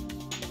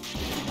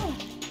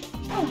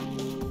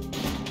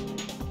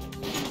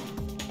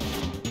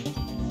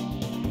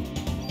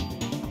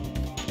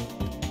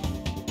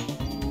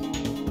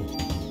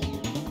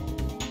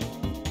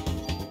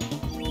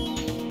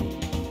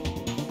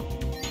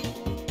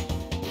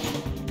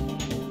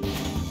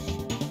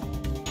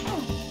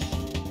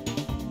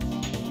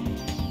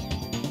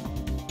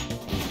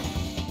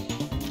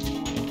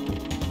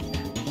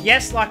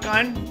 Yes,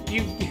 Lachlan,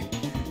 you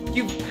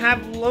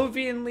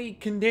Pavlovianly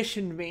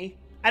conditioned me.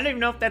 I don't even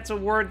know if that's a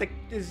word that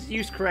is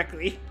used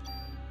correctly.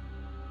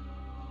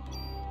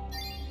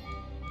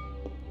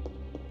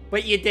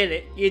 But you did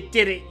it. You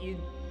did it, you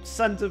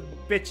sons of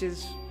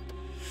bitches.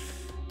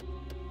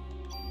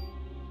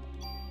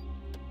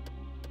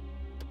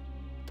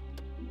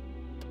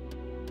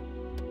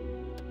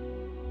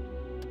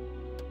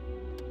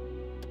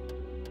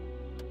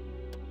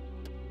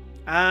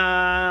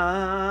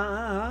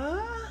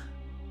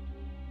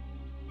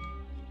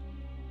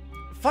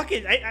 Fuck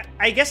it,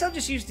 I guess I'll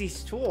just use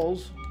these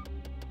tools.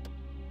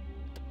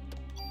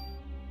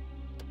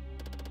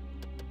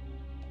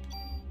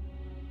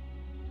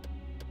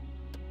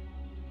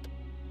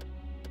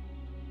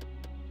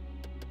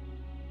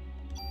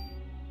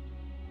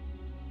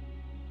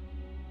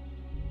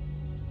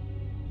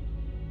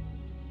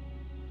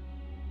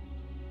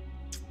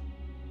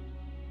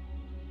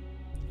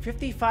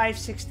 $55,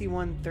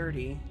 $61,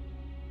 $30.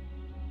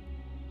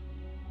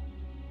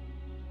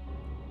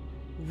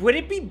 Would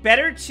it be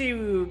better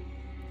to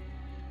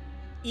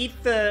eat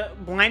the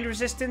blind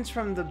resistance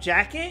from the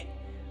jacket,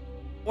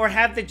 or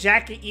have the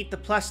jacket eat the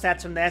plus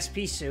stats from the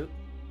SP suit?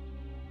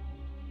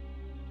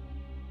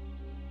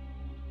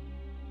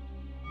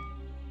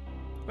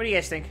 What do you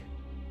guys think?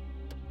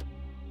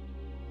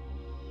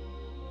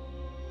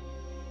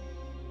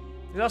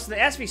 There's also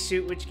the SP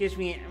suit, which gives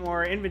me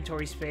more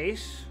inventory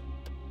space.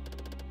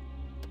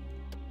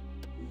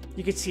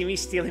 You can see me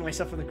stealing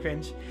myself from the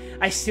cringe.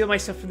 I steal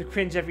myself from the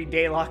cringe every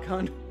day,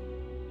 Lock-On.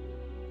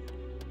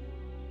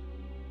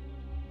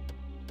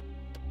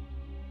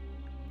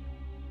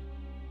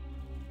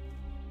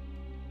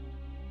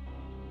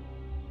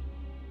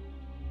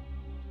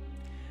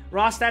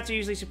 Raw stats are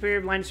usually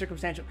superior, blind and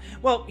circumstantial.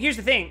 Well, here's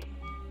the thing.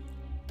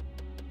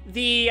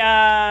 The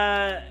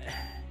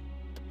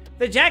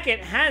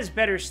jacket has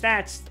better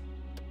stats,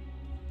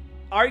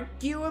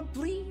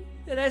 arguably,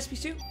 than the SP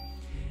suit.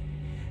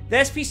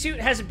 The SP suit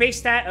has a base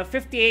stat of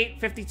 58,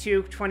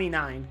 52,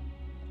 29.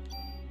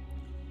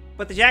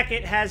 But the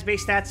jacket has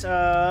base stats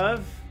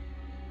of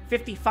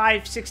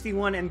 55,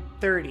 61, and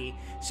 30.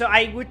 So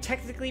I would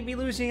technically be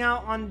losing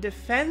out on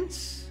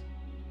defense.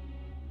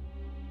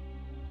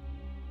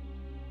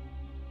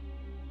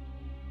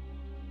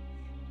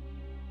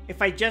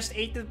 If I just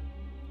ate the...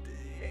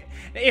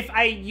 If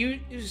I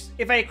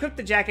equip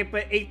the jacket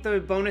but ate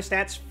the bonus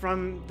stats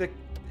from the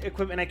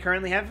equipment I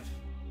currently have,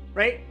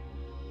 right?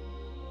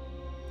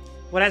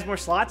 What has more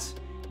slots?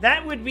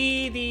 That would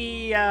be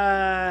the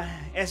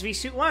SV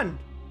Suit 1.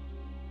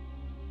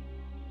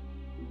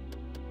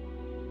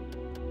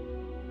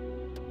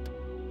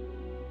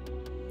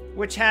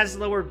 Which has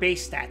lower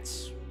base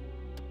stats.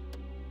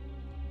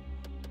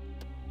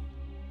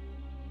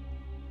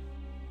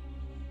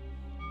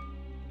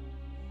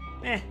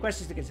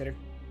 Questions to consider.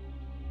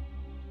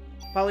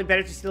 Probably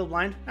better to steal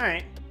blind.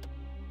 Alright.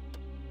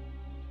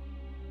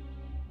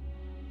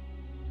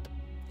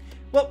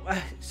 Well,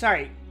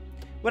 sorry.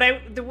 What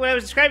I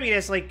was describing it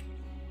as, like,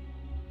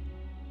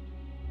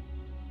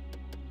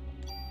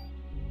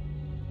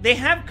 they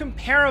have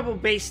comparable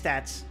base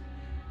stats.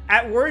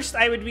 At worst,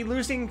 I would be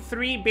losing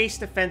 3 base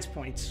defense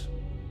points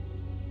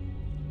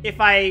if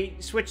I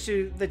switch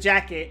to the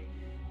jacket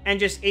and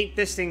just ate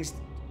this thing's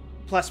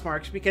plus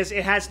marks, because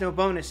it has no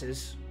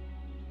bonuses.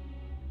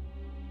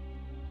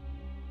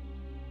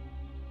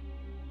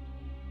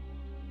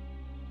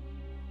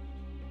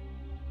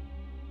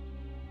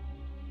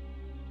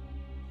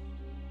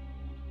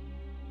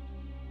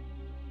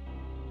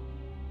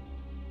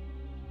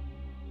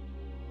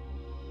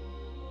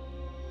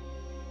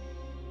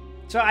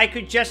 So I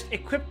could just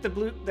equip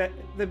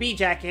the B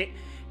jacket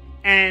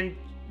and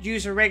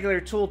use a regular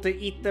tool to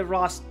eat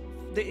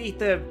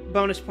the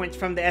bonus points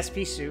from the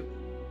SP suit.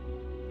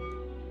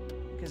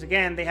 Because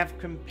again, they have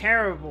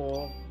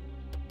comparable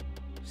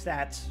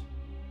stats.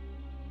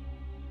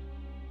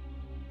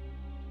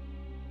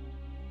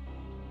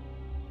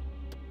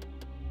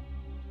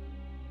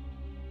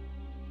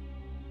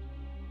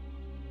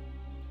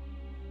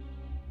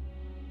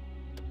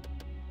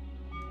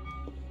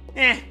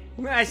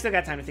 I still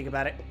got time to think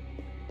about it.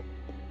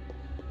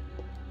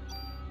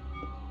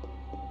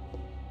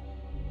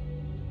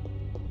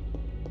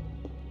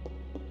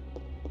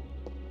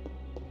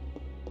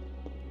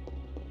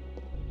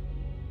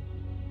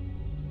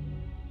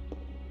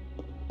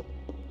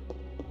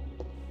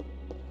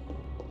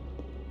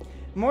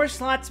 More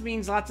slots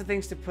means lots of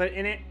things to put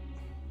in it.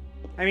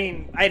 I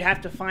mean, I'd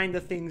have to find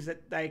the things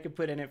that I could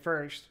put in it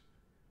first.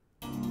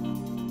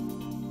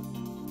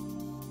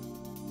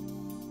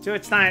 So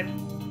it's not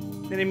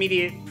an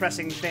immediate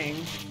pressing thing.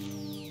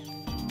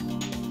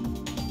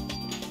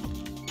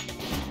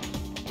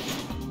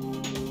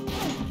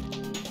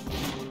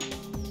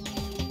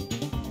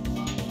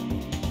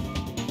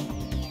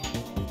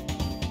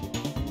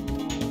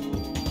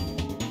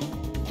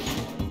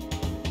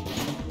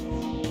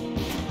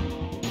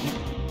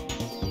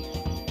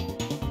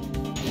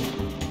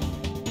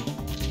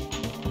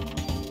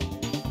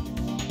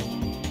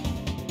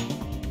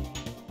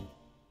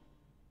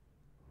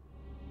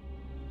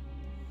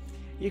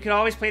 You can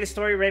always play the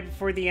story right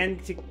before the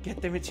end to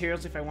get the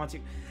materials if I want to.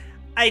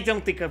 I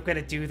don't think I'm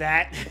gonna do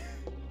that.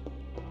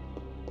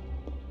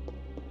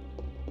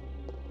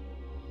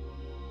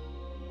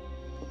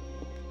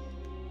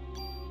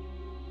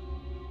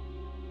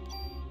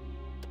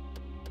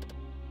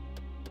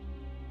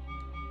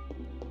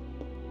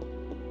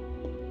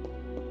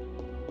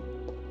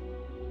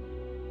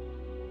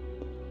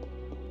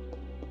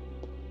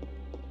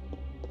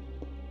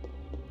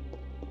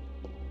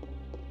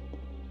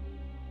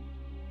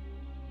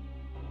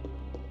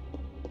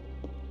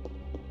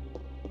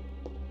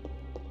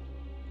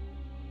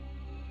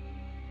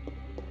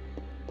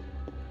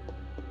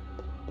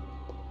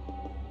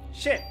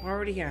 Shit, we're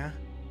already here.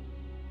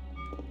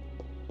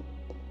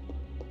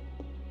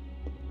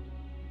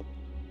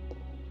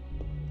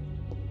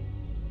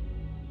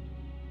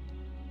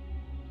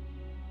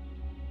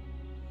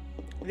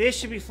 This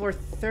should be floor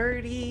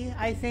 30,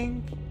 I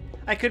think.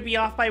 I could be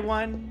off by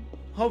 1.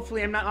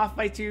 Hopefully I'm not off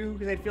by 2,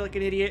 because I'd feel like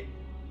an idiot.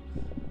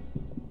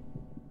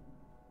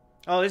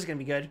 Oh, this is gonna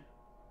be good.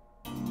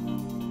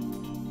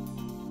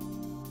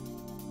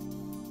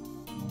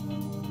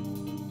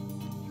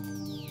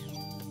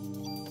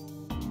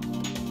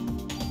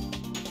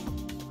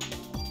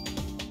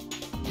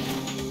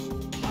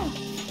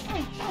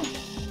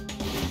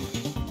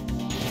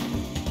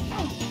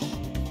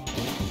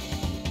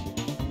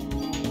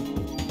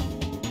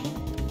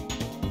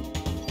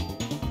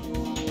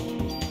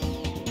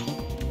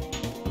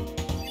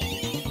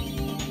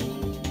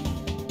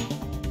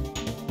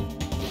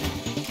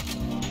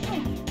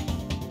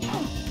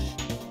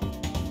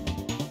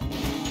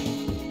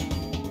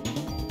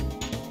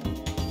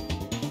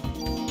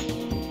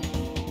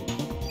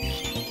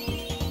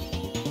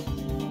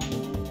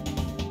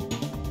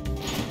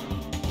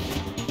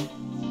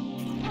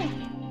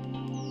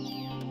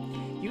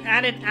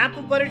 Added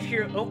apple butter to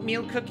your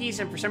oatmeal cookies,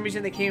 and for some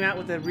reason they came out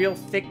with a real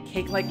thick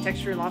cake-like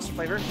texture and lost the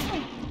flavor.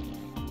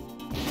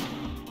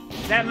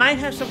 That might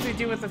have something to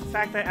do with the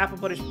fact that apple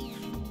butter is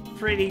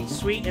pretty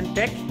sweet and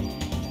thick.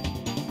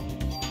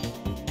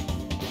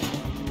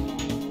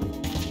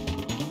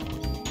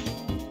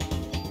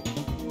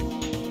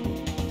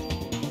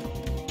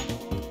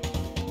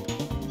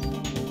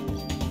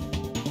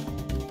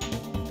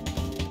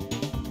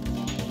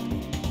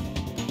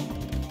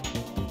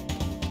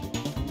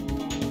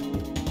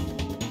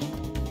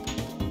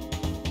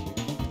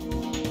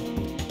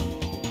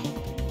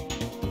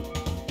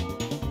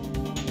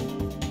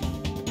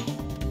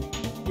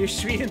 You're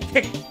sweet and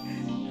thick.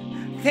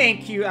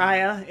 Thank you,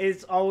 Aya.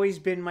 It's always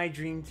been my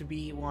dream to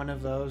be one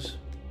of those.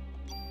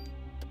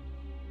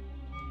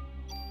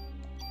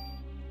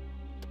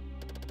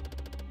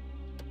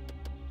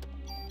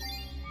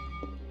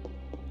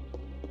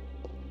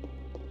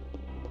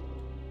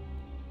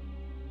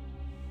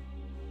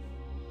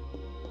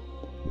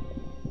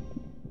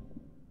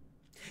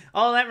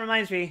 Oh, that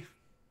reminds me.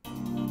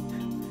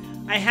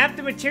 I have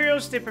the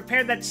materials to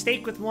prepare that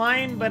steak with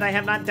wine, but I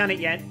have not done it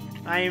yet.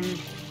 I am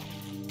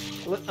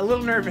a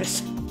little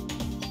nervous.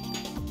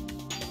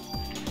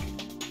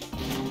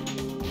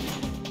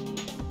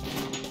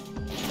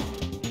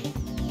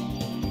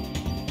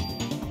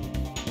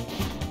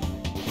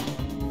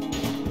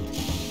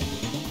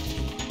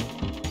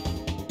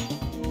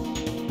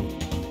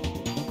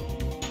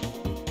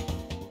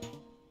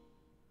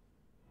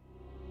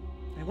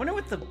 I wonder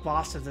what the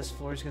boss of this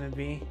floor is going to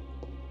be.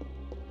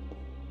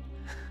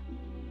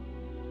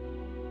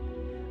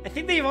 I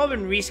think they've all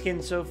been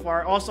reskinned so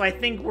far. Also, I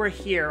think we're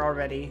here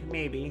already.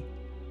 Maybe.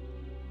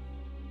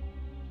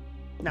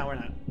 No, we're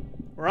not.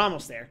 We're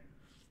almost there.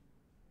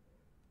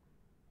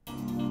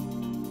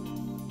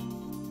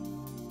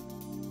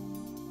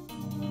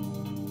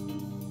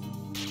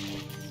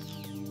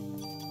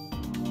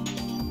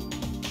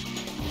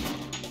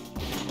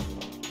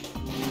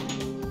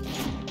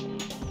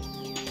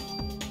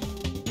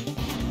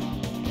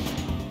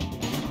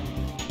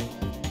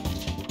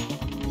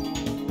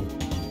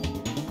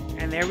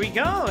 There we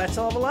go. That's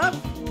a level up.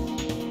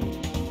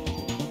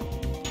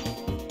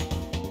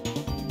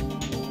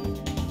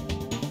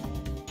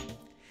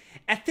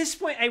 At this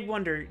point, I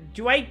wonder,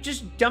 do I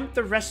just dump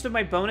the rest of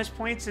my bonus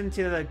points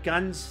into the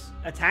gun's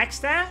attack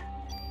stat?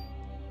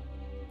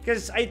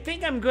 Because I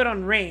think I'm good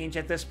on range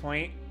at this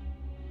point.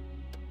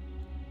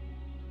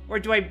 Or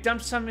do I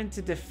dump some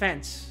into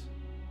defense?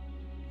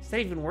 Is that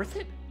even worth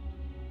it?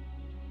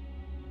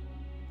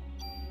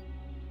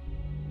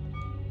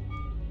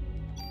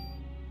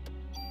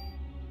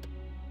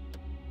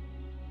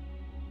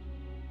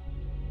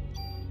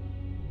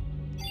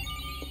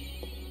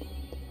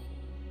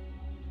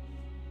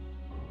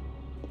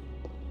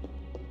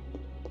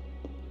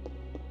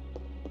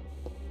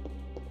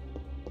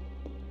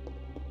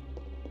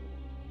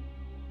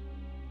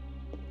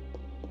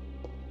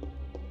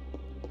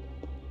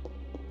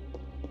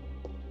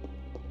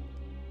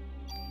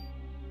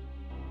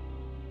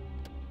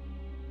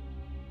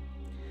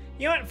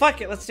 You know what? Fuck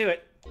it. Let's do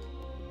it.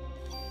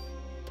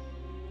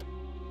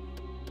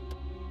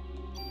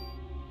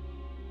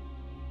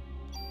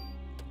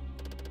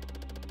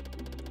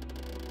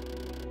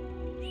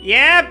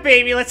 Yeah,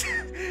 baby. Let's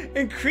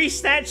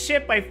increase that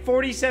ship by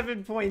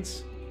 47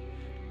 points.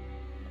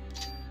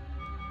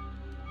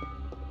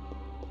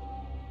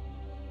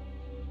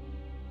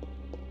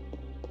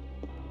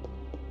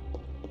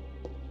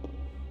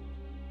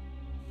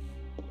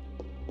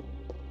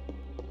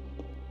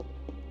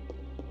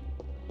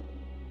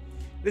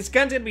 This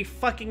gun's gonna be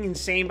fucking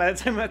insane by the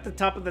time I'm at the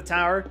top of the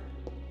tower.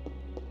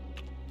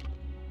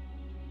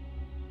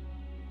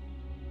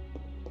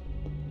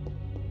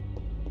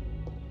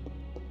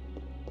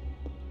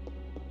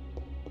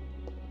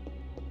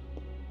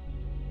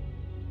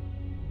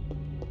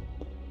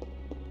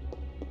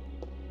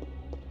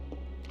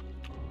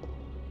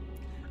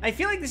 I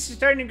feel like this is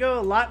starting to go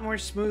a lot more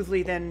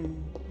smoothly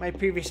than my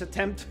previous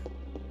attempt.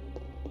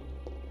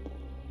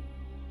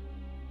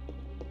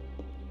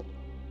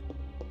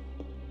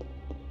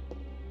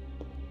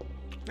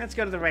 Let's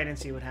go to the right and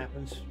see what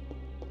happens.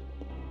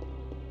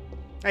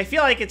 I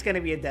feel like it's going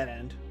to be a dead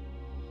end.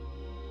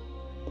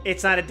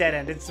 It's not a dead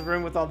end. It's the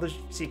room with all the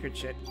secret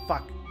shit.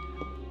 Fuck.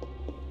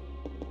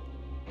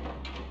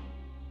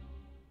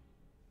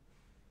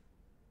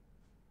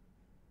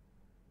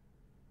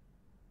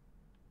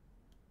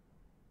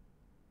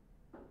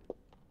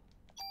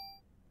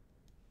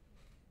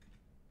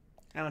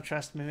 I don't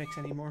trust mimics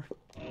anymore.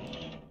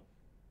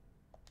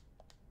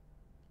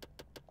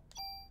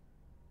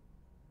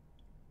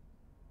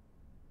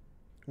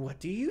 What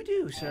do you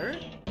do, sir?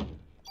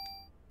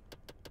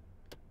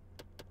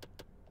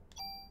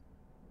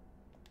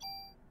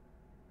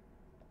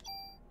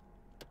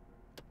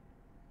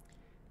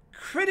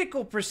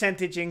 Critical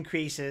percentage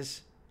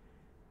increases.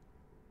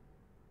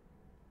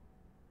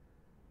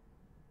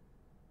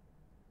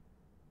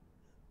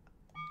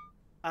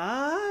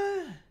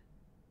 Huh.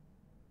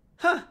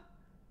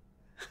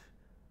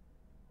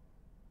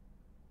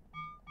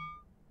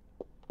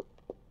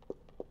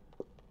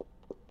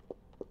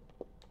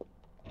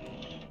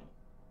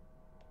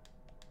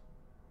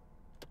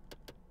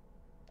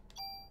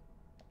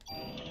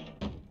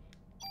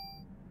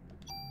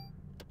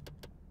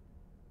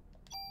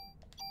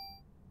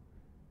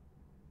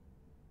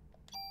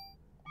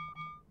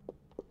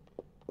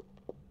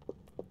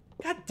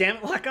 God damn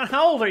it, Lachlan,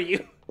 how old are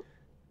you?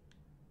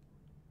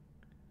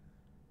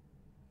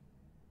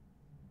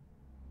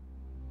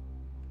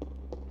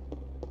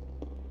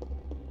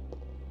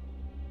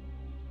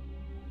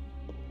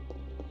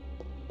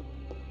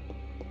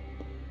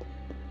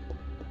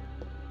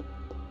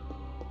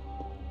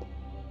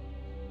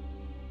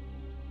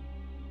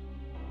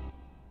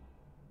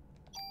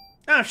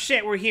 Oh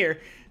shit, we're here.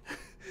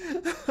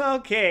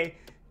 Okay.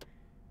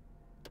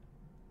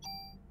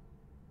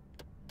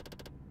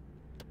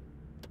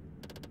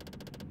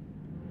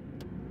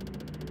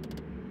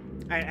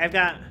 Alright, I've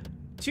got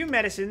 2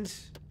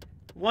 medicines,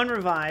 1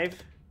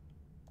 revive,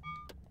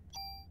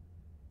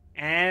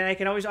 and I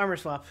can always armor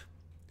swap.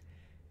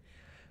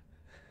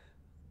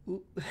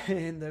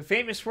 In the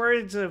famous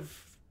words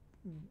of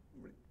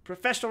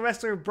professional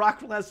wrestler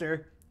Brock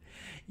Lesnar,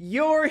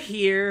 you're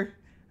here,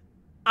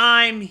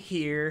 I'm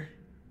here,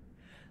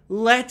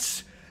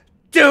 let's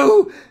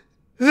do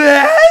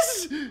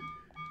this!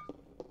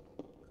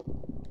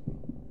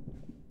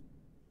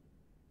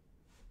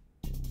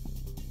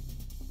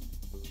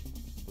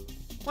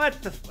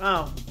 What the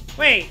oh,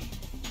 wait.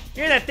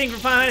 You're that thing from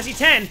Final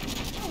Fantasy X.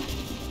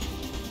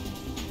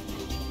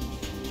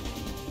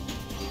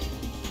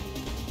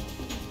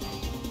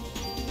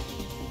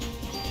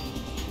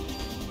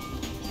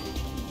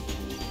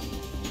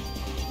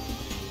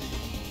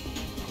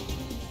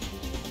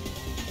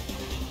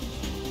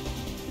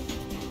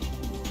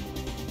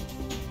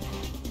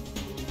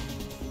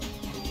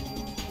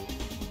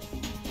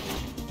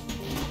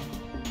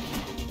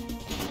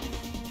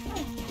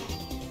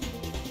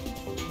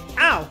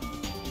 Ow!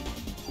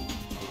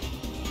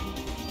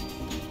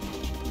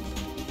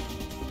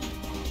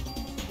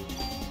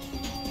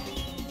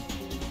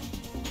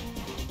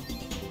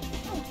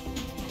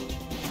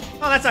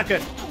 Oh, that's not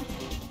good.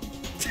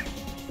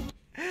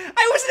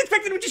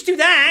 gonna just do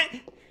that.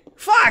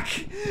 Fuck.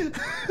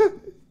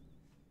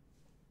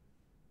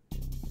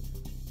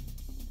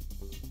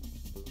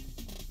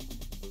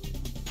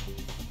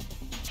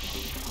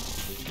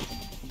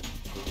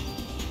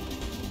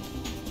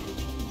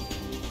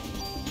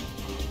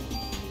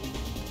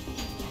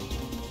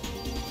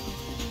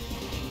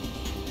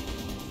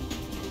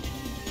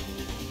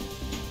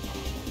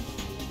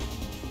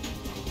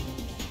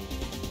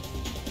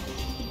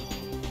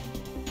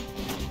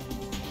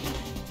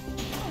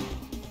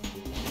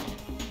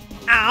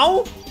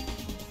 Ow!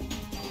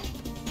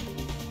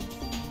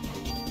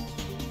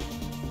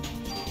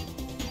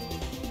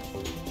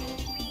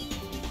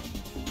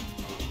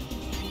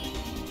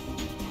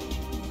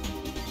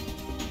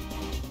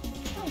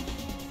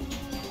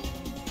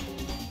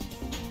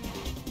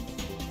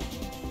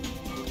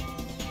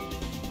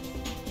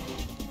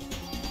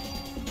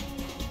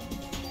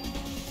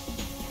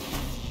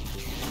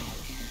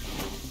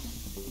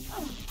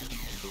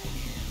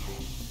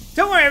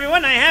 Don't worry,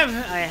 everyone. I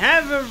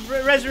have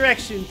a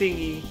resurrection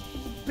thingy.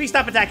 Please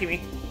stop attacking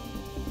me.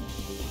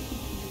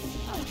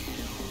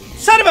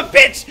 Son of a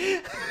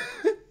bitch!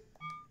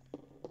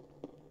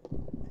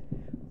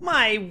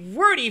 My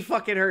wordy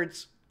fucking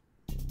hurts.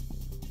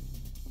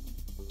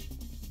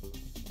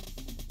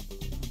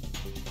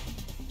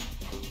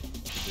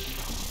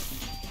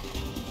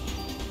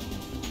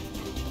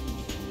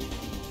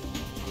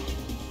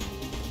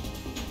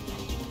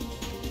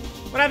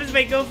 What happens if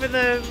I go for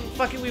the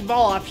fucking wee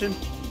ball option?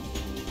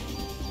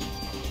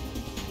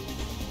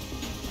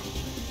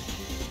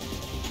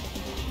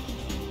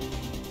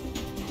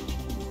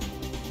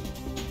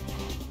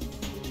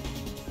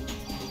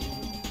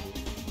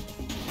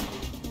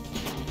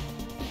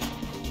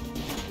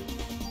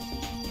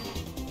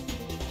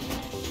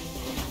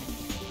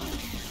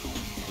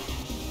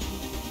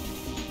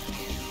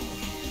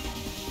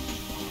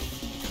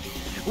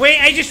 Wait,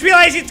 I just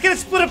realized it's gonna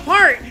split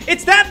apart!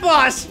 It's that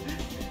boss!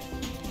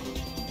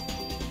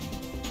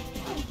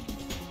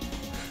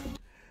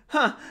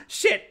 Huh,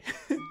 shit.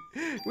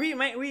 we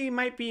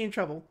might be in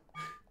trouble.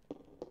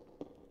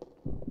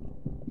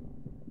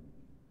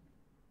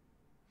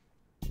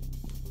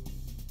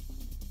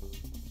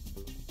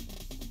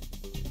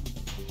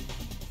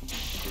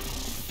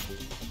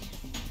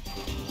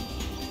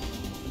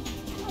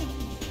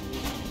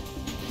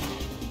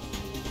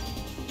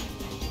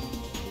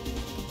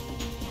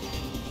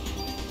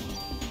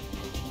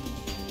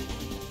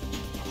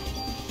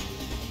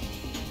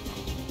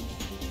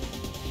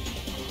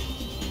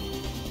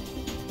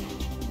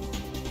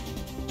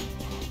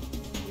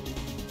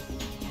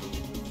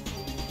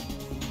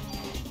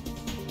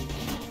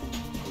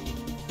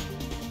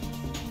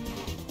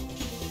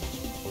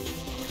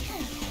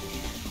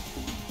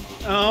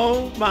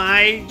 Oh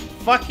my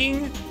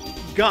fucking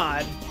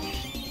god.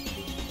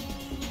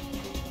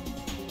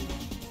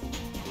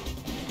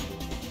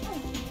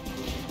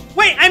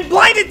 Wait, I'm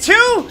blinded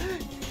too?!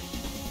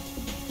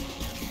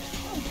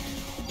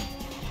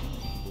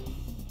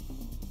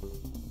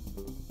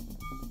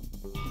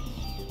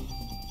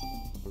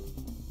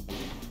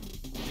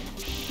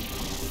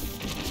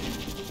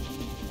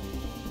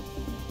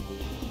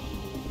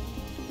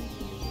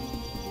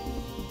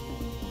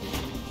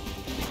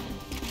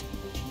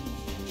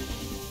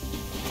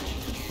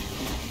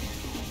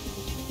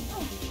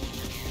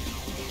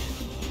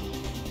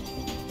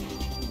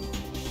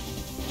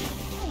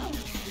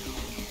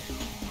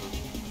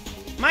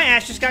 My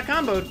ass just got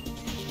comboed.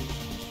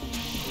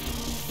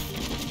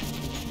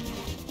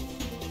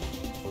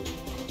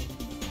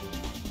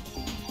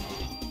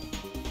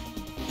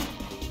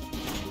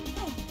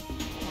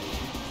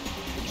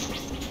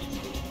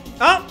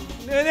 Oh,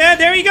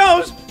 there he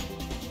goes.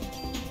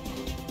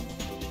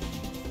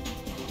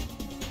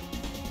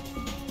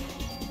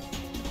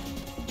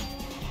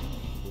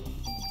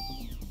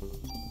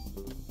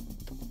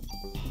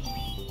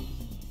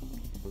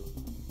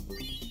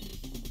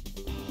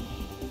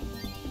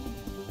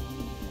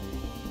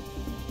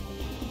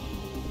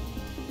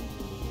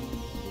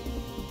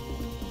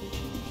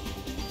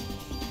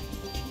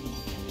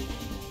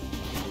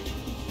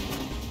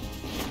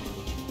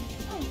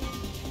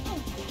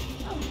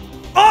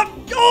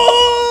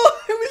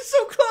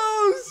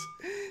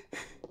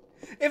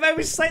 If I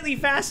was slightly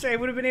faster, I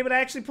would have been able to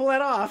actually pull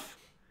that off.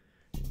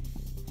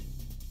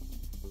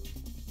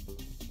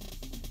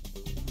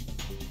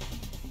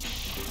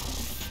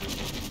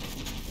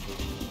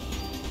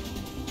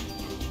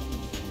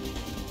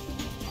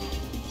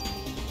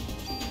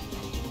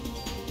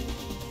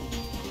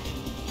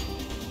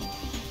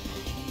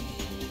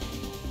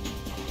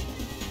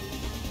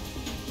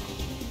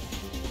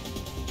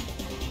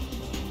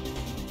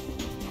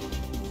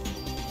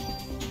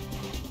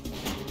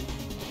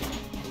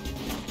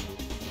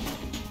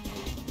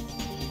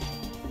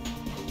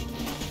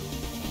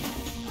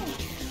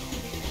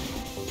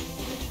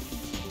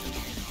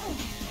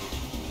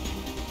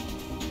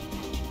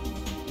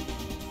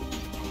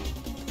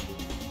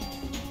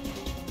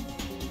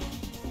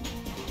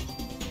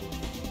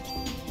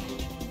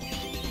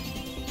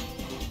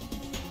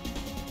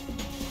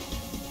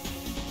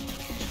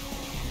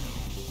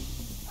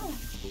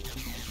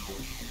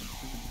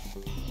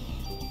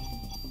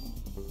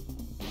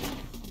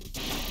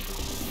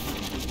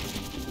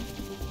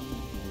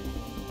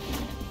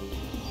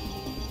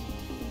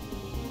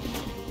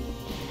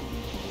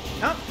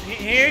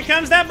 Here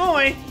comes that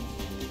boy.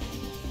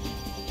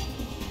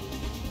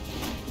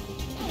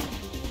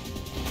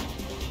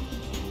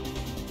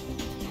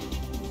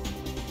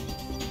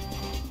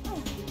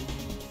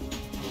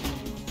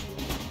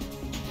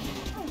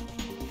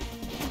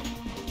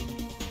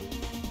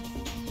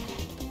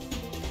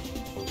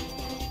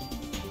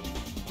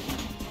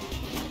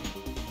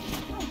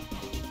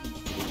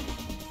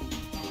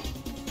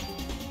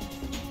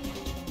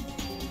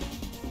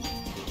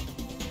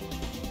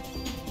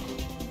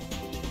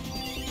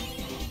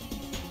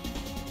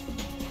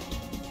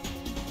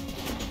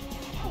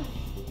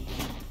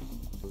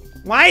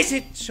 Why is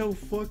it so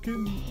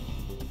fucking...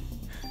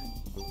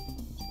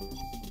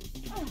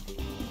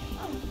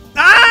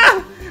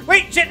 Ah!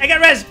 Wait, shit, I got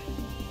res!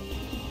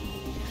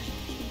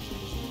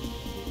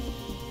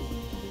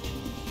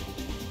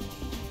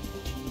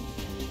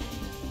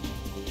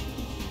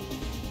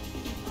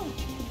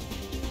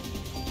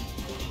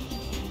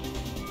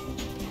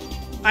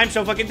 I'm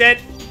so fucking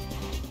dead.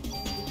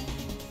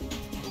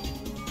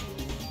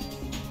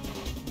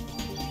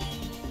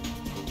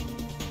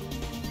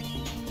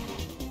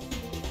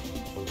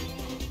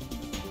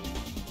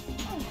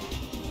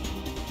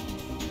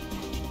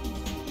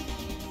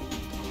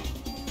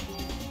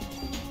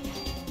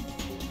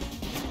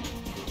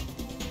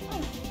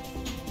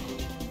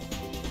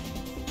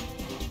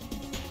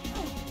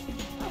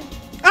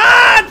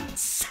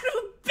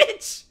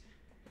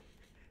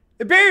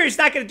 The barrier is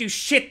not going to do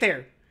shit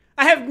there.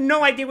 I have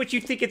no idea what you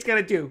think it's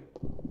going to do.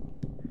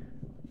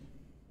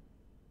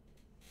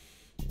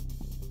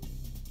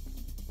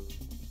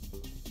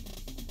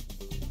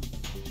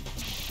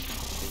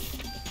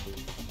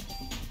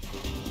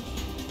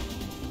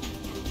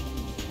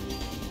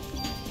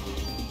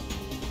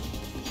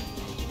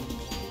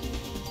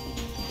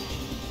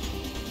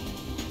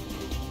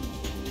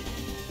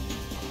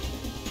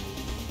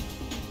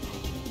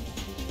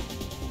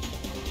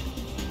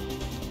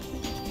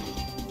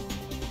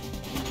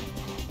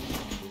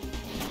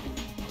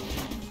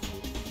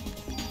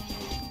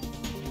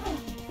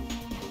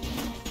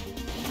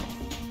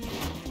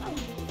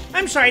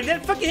 I'm sorry,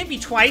 that fucking hit me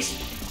twice.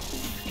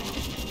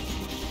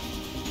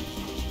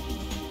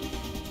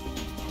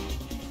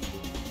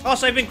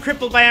 Also, I've been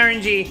crippled by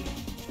RNG.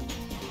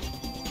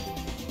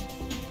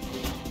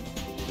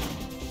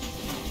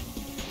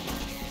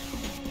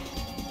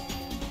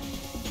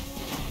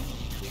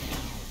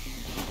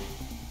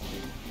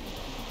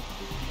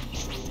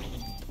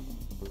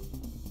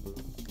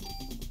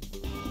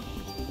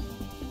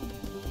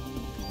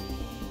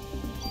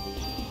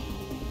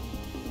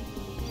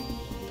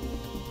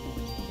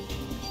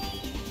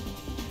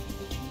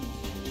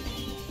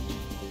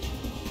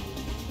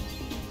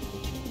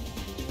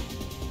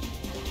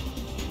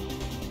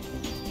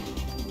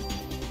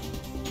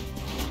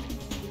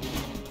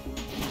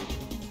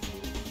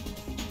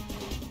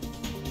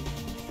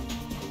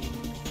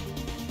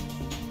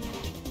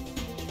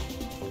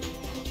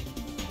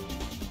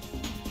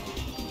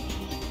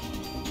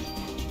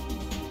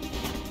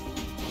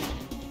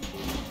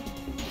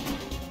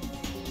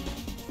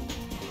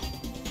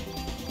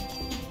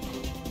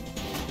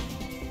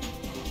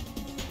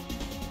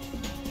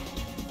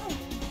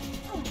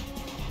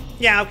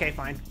 Yeah, okay,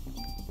 fine.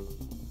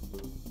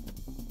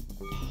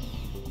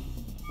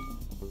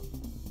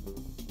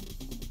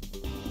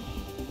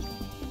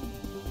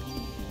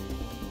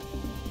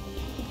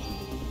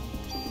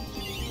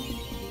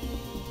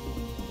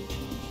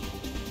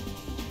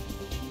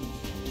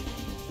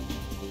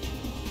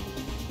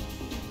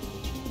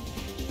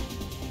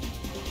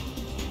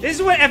 This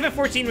is what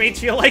FF14 raids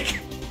feel like.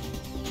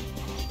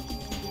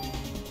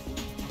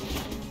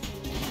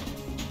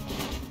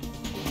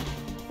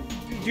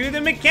 Do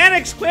the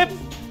mechanics, Quip!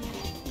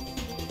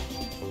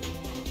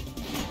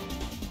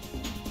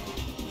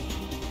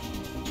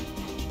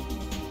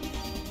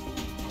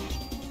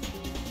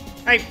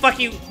 Alright, fuck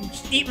you.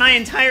 Just eat my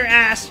entire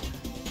ass.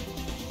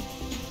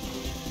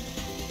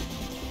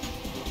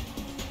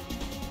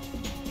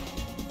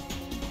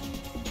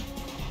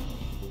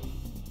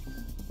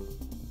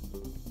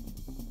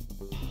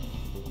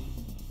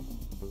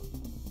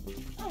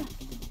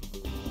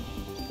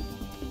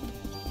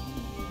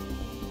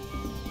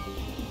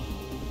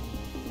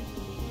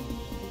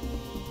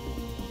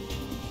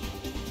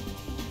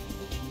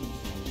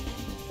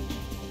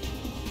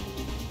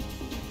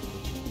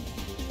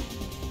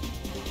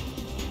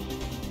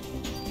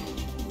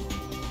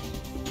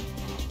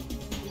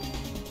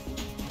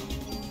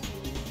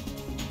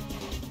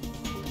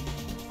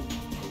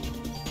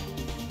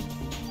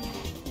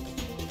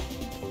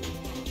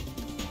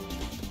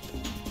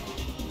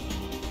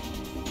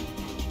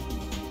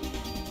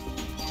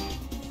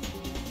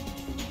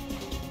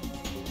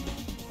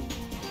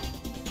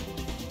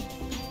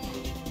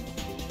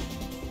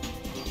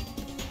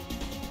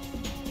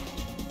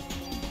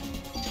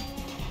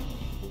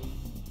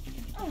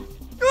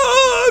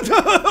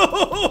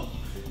 No!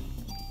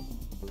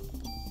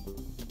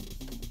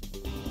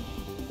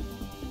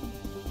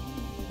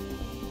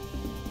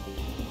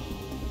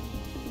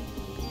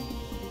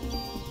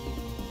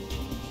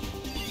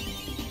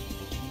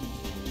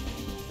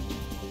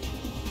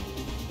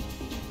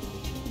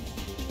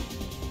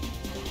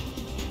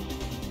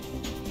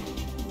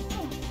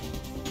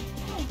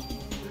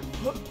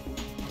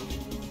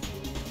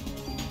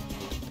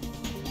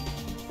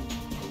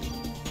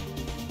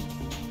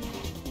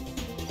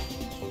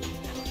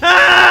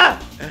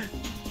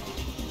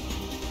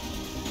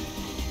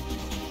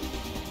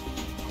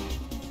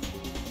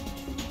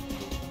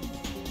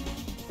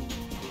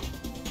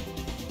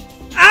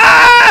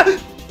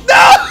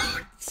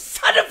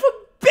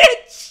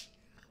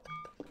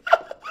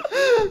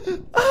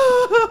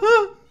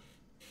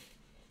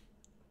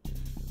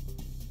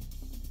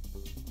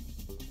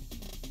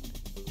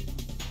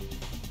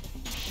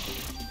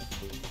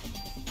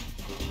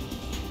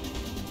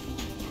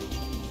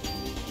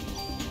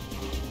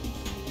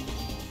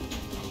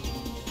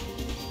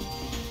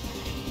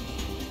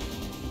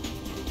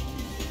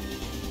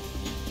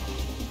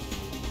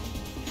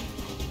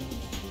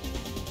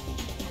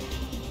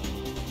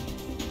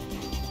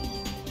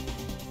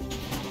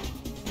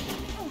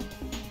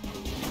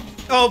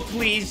 Oh,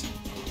 please.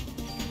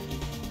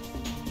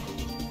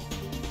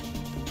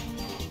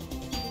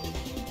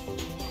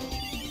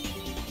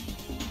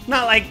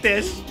 Not like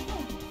this.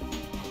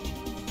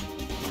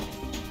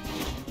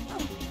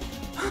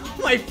 Oh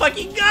my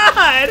fucking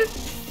god!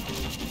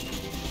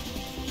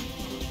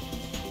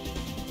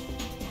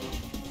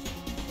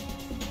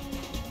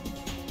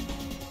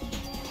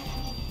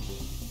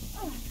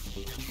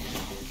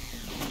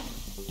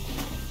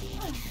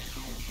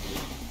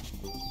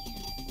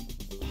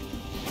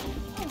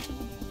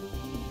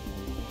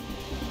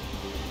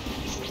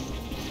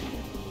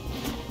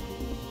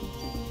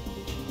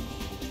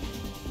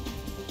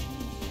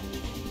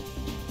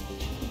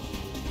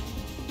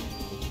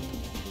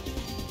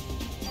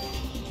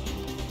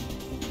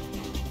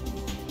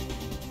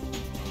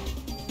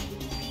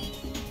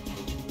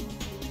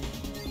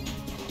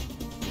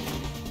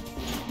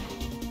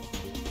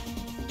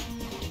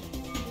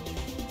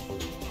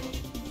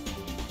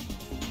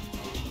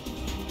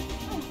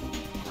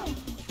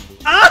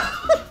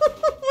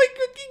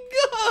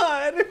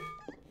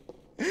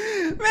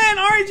 Man,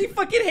 RNG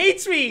fucking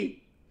hates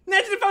me!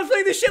 Imagine if I was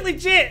playing this shit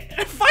legit!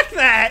 Fuck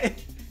that!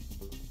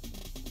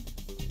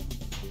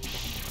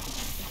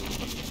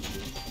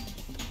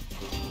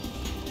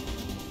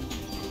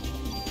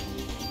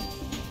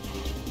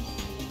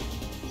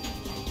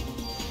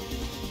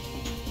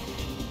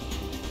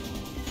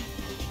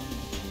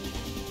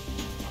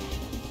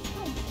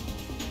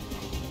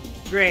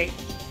 Great.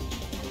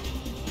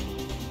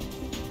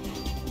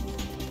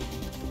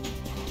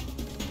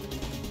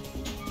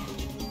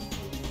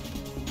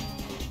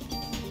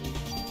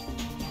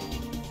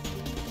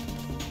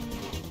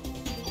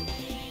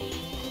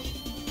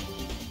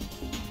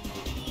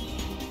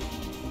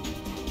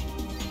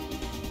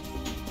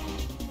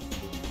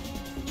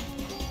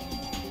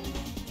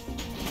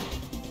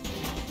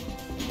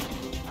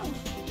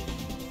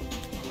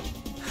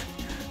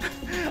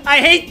 I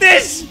hate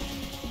this!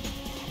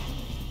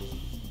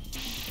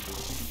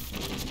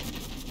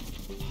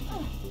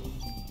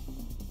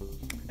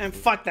 And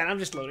fuck that, I'm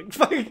just loading.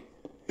 Fuck.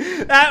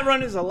 That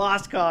run is a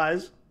lost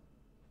cause.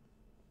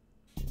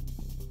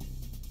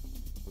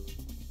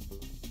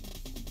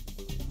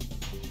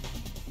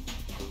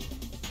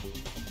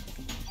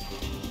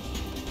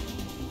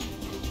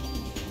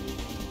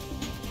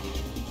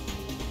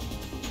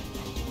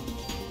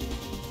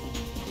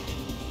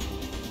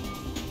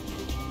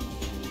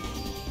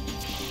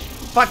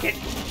 Fuck it.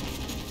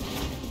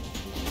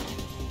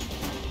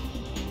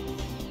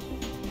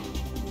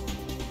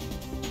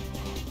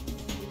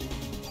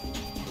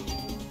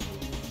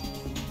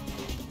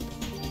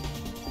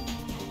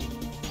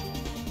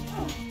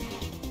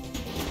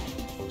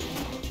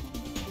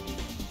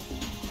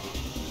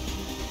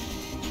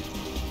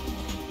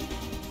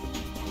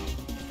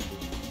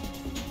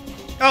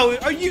 Oh,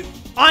 are you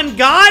on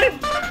God?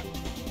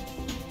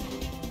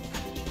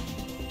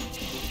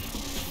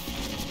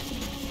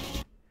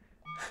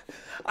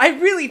 I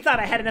really thought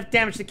I had enough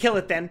damage to kill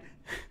it then.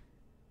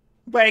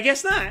 But I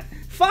guess not.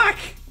 Fuck!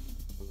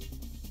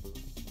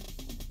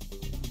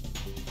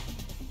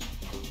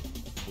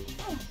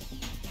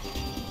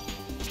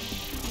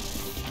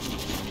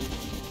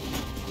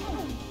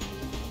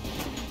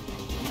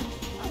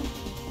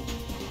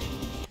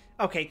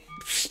 Okay.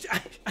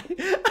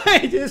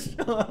 I just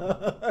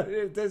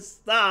wanted to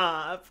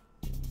stop.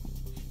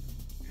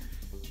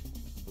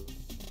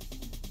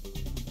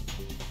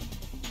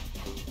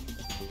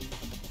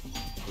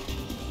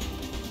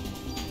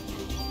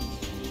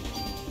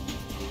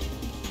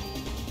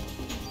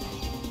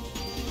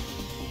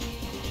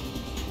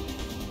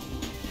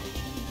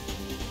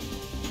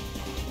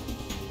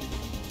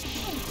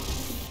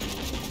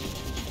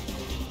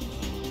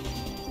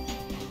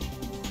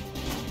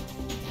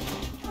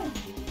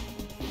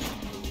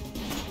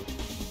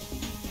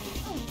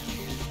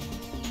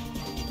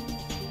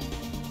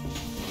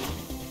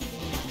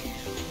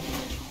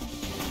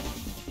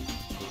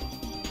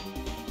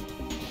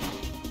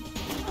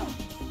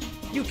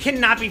 You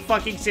cannot be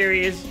fucking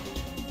serious.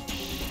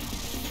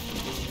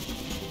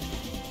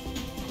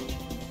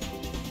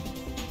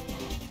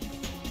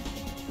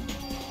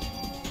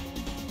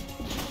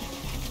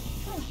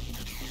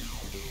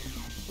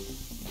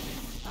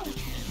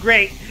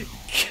 Great.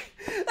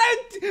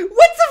 What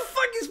the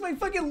fuck is my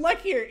fucking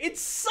luck here? It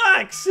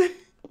sucks.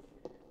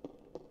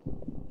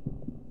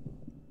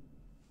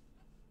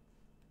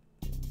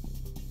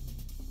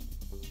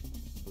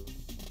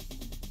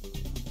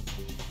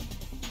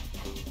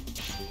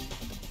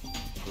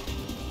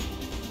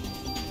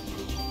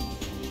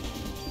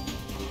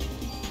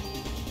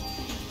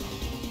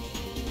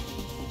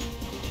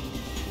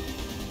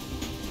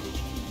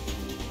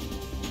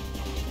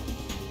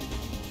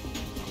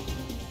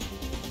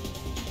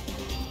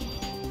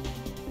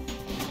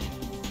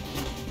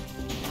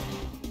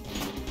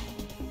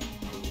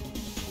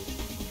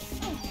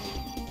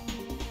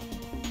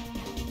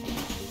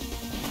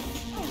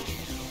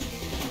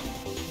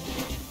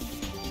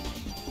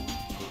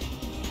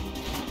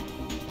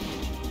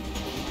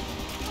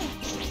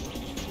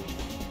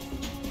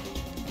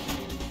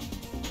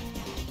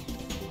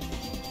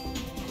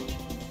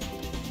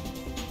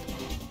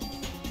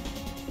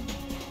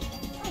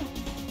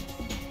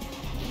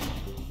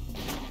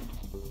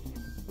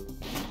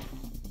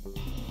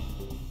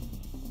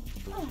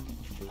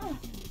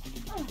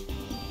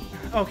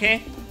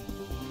 Okay.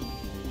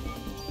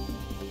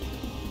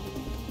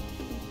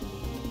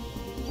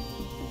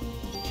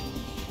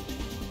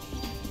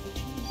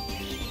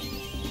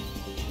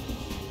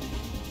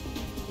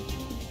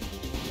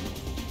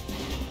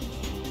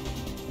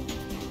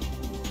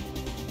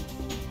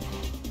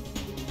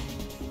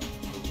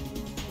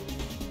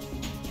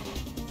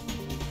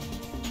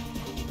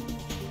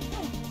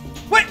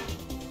 What?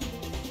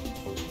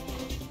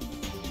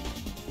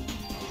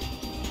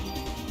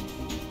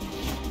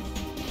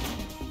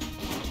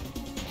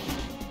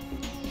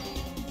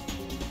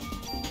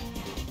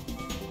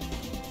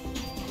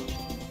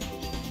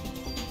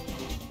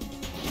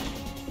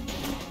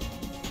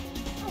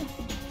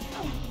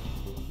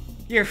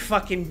 You're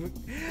fucking...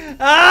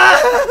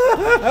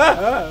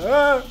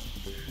 Ah!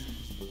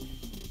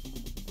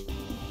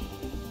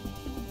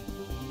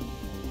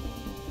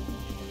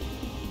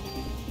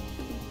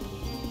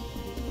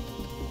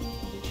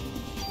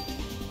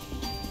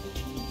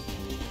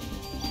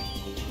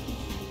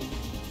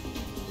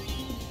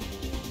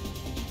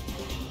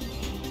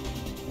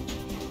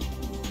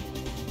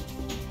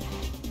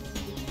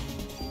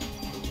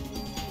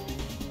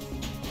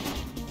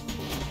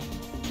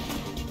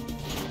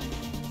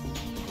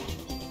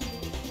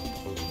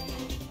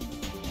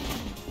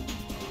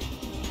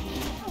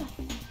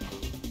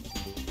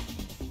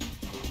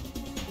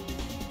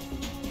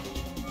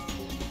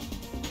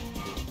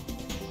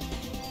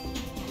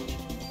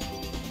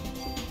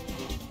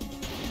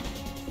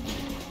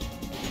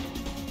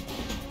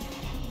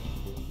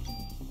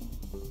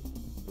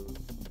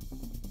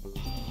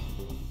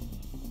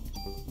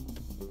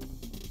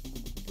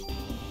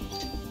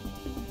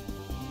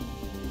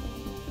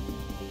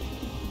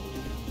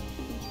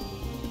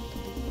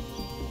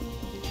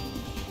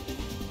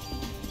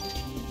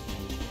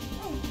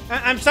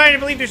 I'm sorry to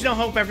believe there's no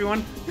hope,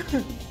 everyone.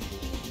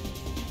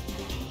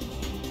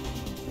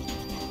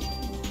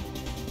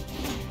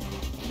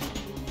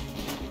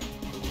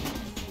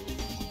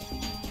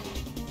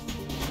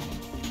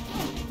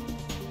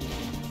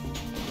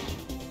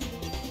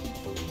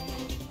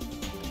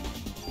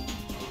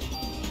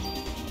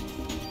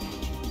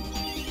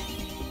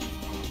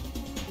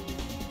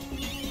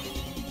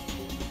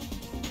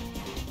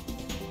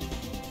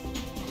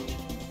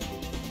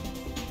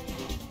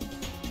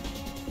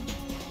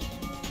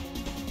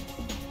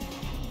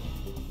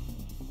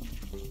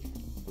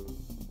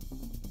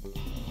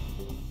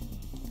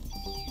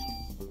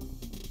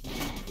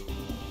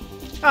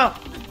 Oh,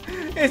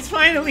 it's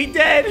finally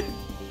dead.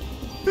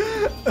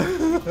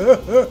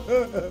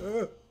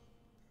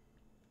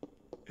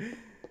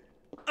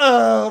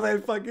 Oh,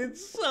 that fucking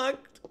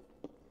sucked.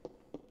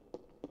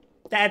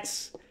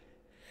 That's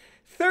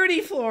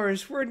 30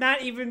 floors. We're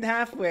not even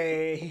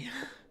halfway.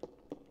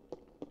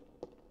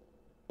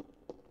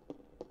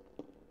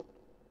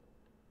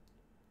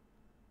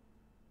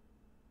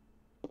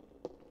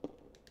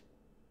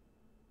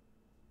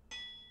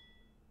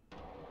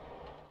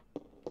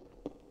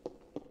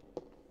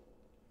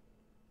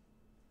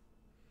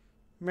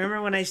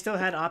 Remember when I still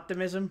had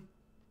optimism?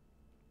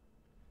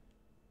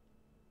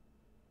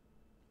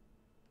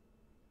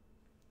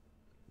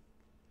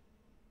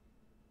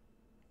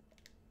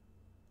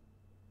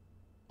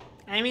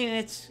 I mean,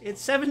 it's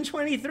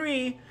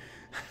 7:23.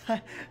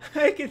 I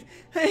could.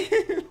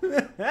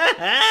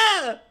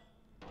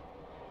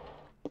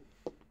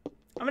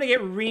 I'm gonna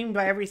get reamed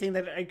by everything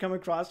that I come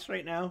across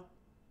right now.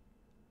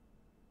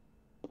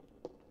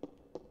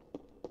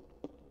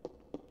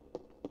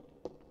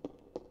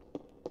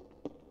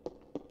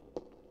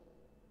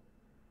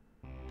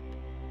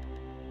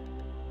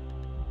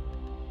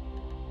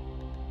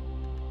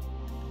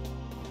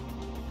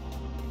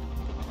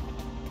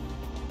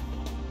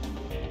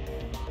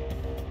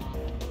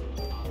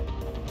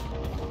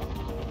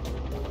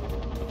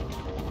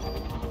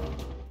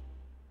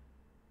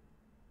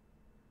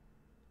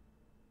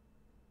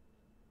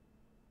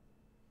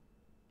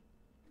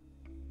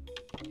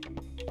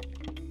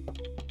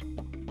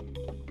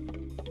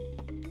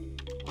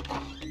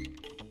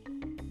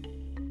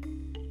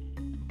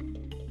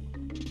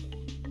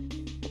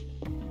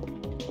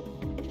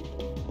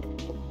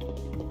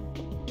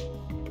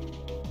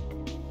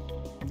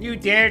 You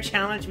dare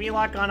challenge me,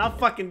 lock on? I'll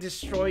fucking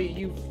destroy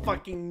you, you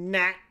fucking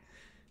gnat.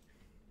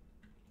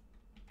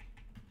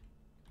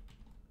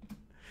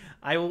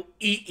 I will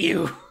eat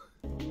you.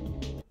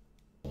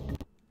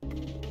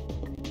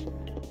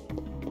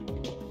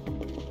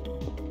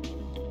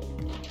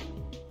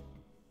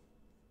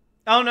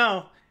 Oh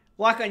no.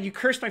 Lock on, you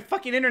cursed my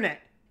fucking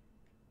internet.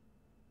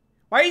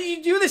 Why did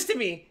you do this to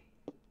me?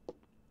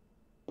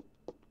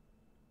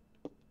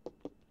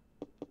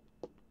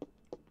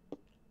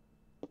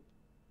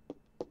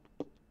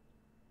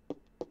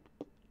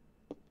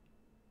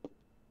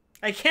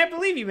 I can't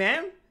believe you,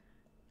 man.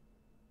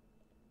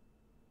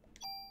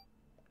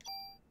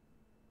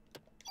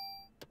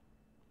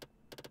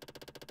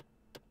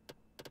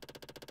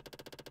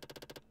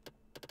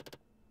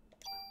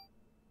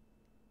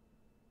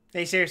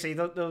 Hey, seriously,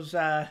 those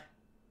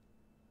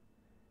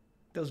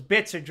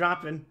bits are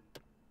dropping.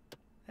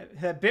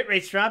 That bit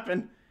rate's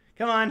dropping.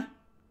 Come on.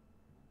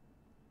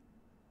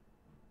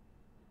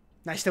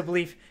 I still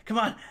believe. Come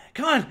on,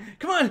 come on,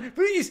 come on,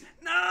 please,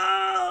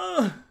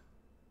 no!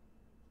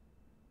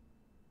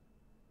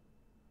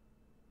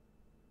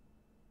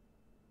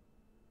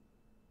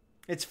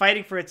 It's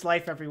fighting for its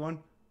life, everyone.